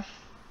 yeah.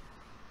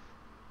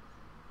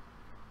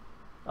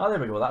 Oh, there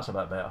we go, that's a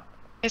bit better.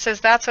 He says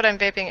that's what I'm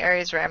vaping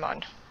Aries RAM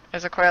on,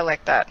 is a coil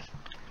like that.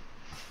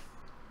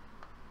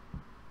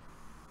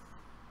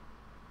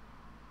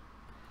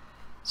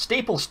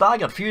 Staple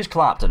stagger fuse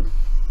Clapton.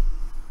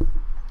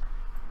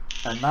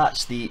 And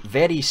that's the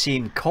very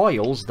same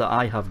coils that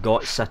I have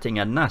got sitting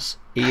in this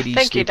Aries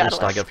Thank you, staple Daedalus.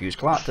 stagger fuse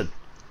Clapton.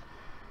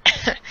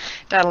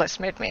 Daedalus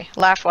made me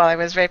laugh while I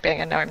was vaping,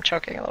 and now I'm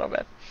choking a little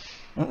bit.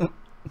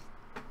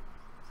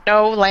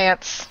 No,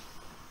 Lance.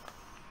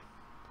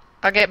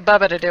 I'll get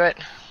Bubba to do it.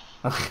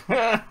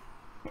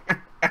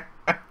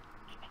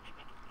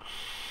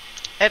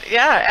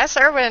 Yeah, S.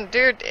 Irwin,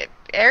 dude,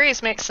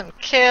 Aries makes some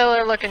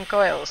killer looking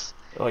coils.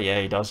 Oh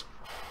yeah, he does.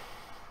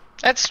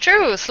 That's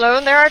true,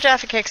 Sloan. There are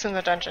Jaffa cakes in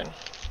the dungeon.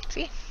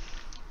 See?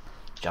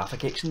 Jaffa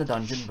cakes in the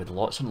dungeon with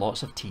lots and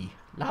lots of tea.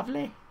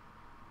 Lovely.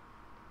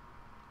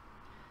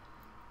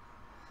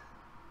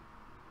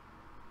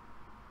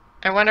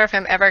 I wonder if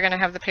I'm ever going to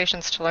have the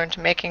patience to learn to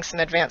making some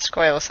advanced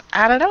coils.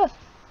 I don't know.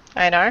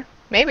 I know.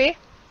 Maybe.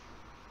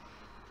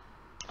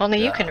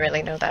 Only you can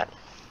really know that.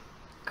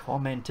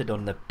 Commented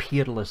on the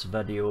Peerless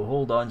video.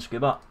 Hold on,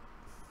 Scuba.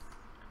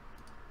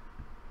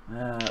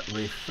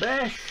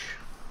 Refresh.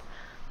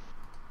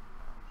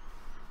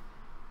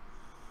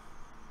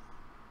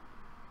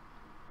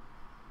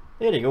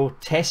 There you go.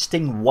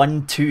 Testing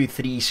 1, 2,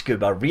 3,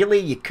 Scuba. Really?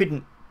 You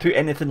couldn't put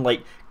anything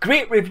like,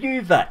 great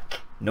review, Vic?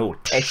 No,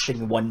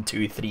 testing 1,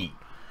 2, 3.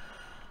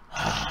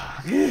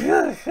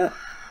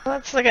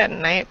 Let's look at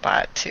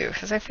Nightbot too,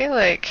 because I feel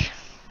like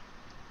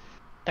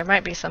there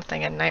might be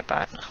something in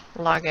Nightbot.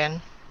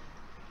 Login.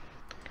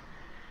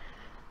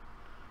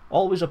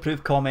 Always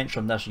approve comments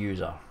from this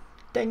user.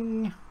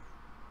 Ding.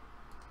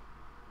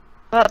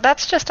 Well,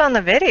 that's just on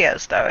the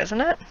videos though,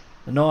 isn't it?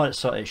 No,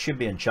 it should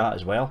be in chat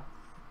as well.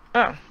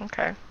 Oh,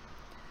 okay.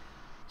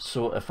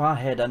 So if I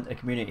head into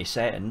community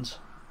settings,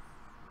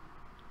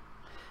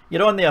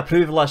 you're on the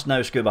approved list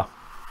now, Scuba.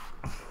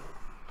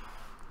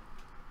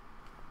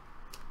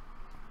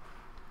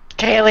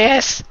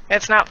 Kalius,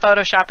 it's not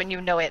Photoshop and you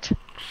know it.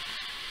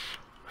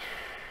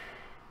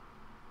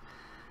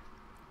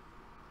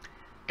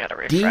 Gotta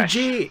refresh.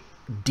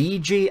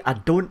 DJ, I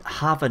don't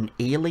have an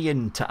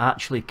alien to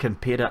actually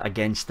compare it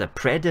against the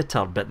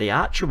Predator, but the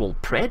actual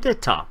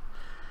Predator,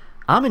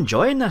 I'm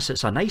enjoying this.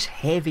 It's a nice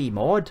heavy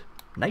mod.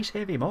 Nice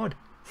heavy mod.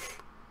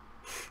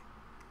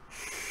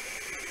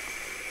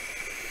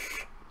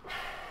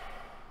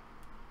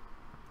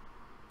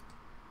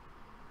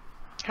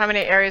 How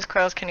many Aries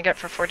coils can you get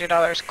for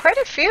 $40? Quite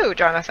a few,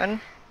 Jonathan.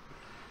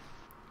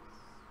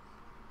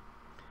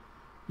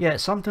 Yeah,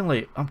 it's something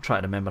like, I'm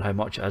trying to remember how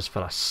much it is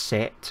for a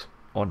set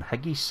on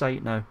Higgy's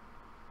site now.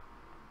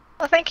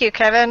 Well, thank you,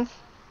 Kevin.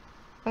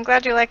 I'm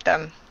glad you like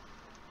them.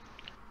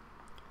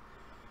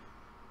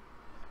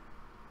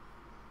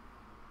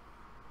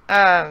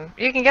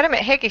 You can get them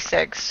at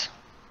ECig's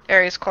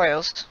Aries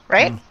coils,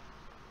 right?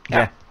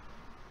 Yeah.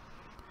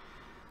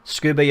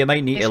 Scuba, you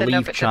might need He to said no,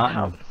 leave but didn't chat.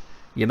 help.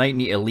 You might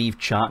need to leave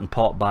chat and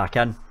pop back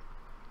in,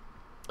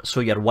 so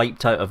you're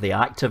wiped out of the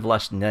active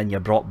list, and then you're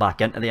brought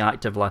back into the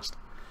active list.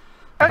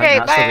 I think Okay,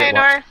 that's the bye, way it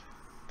Einar. works.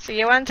 See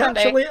you on Catch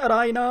you Sunday. later,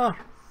 Einar.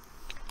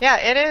 Yeah,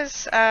 it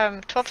is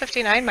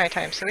 12:59 my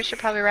time, so we should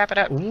probably wrap it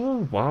up.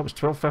 Oh, wow, it was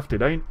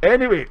 12:59.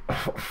 Anyway,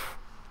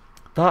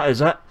 that is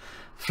it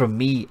from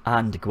me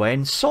and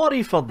Gwen.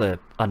 Sorry for the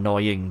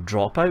annoying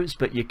dropouts,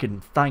 but you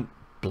can thank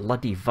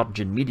bloody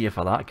Virgin Media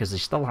for that, because they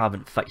still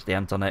haven't fixed the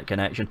internet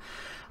connection.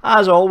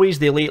 As always,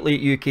 the Late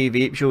UK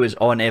Vape Show is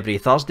on every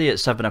Thursday at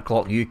 7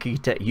 o'clock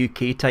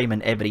UK time,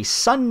 and every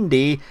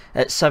Sunday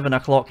at 7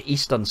 o'clock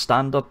Eastern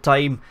Standard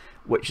Time,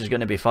 which is going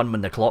to be fun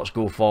when the clocks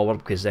go forward,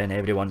 because then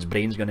everyone's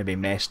brain's going to be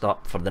messed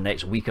up for the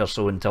next week or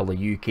so until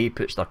the UK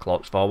puts their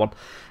clocks forward.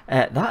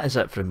 That is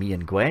it from me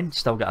and Gwen.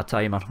 Still got a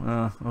timer.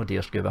 Oh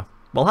dear, Scuba.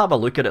 We'll have a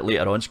look at it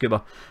later on,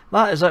 Scuba.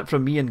 That is it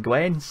from me and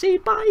Gwen. Say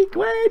bye,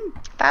 Gwen.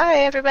 Bye,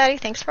 everybody.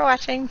 Thanks for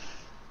watching.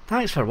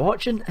 Thanks for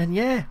watching, and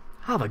yeah,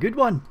 have a good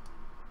one.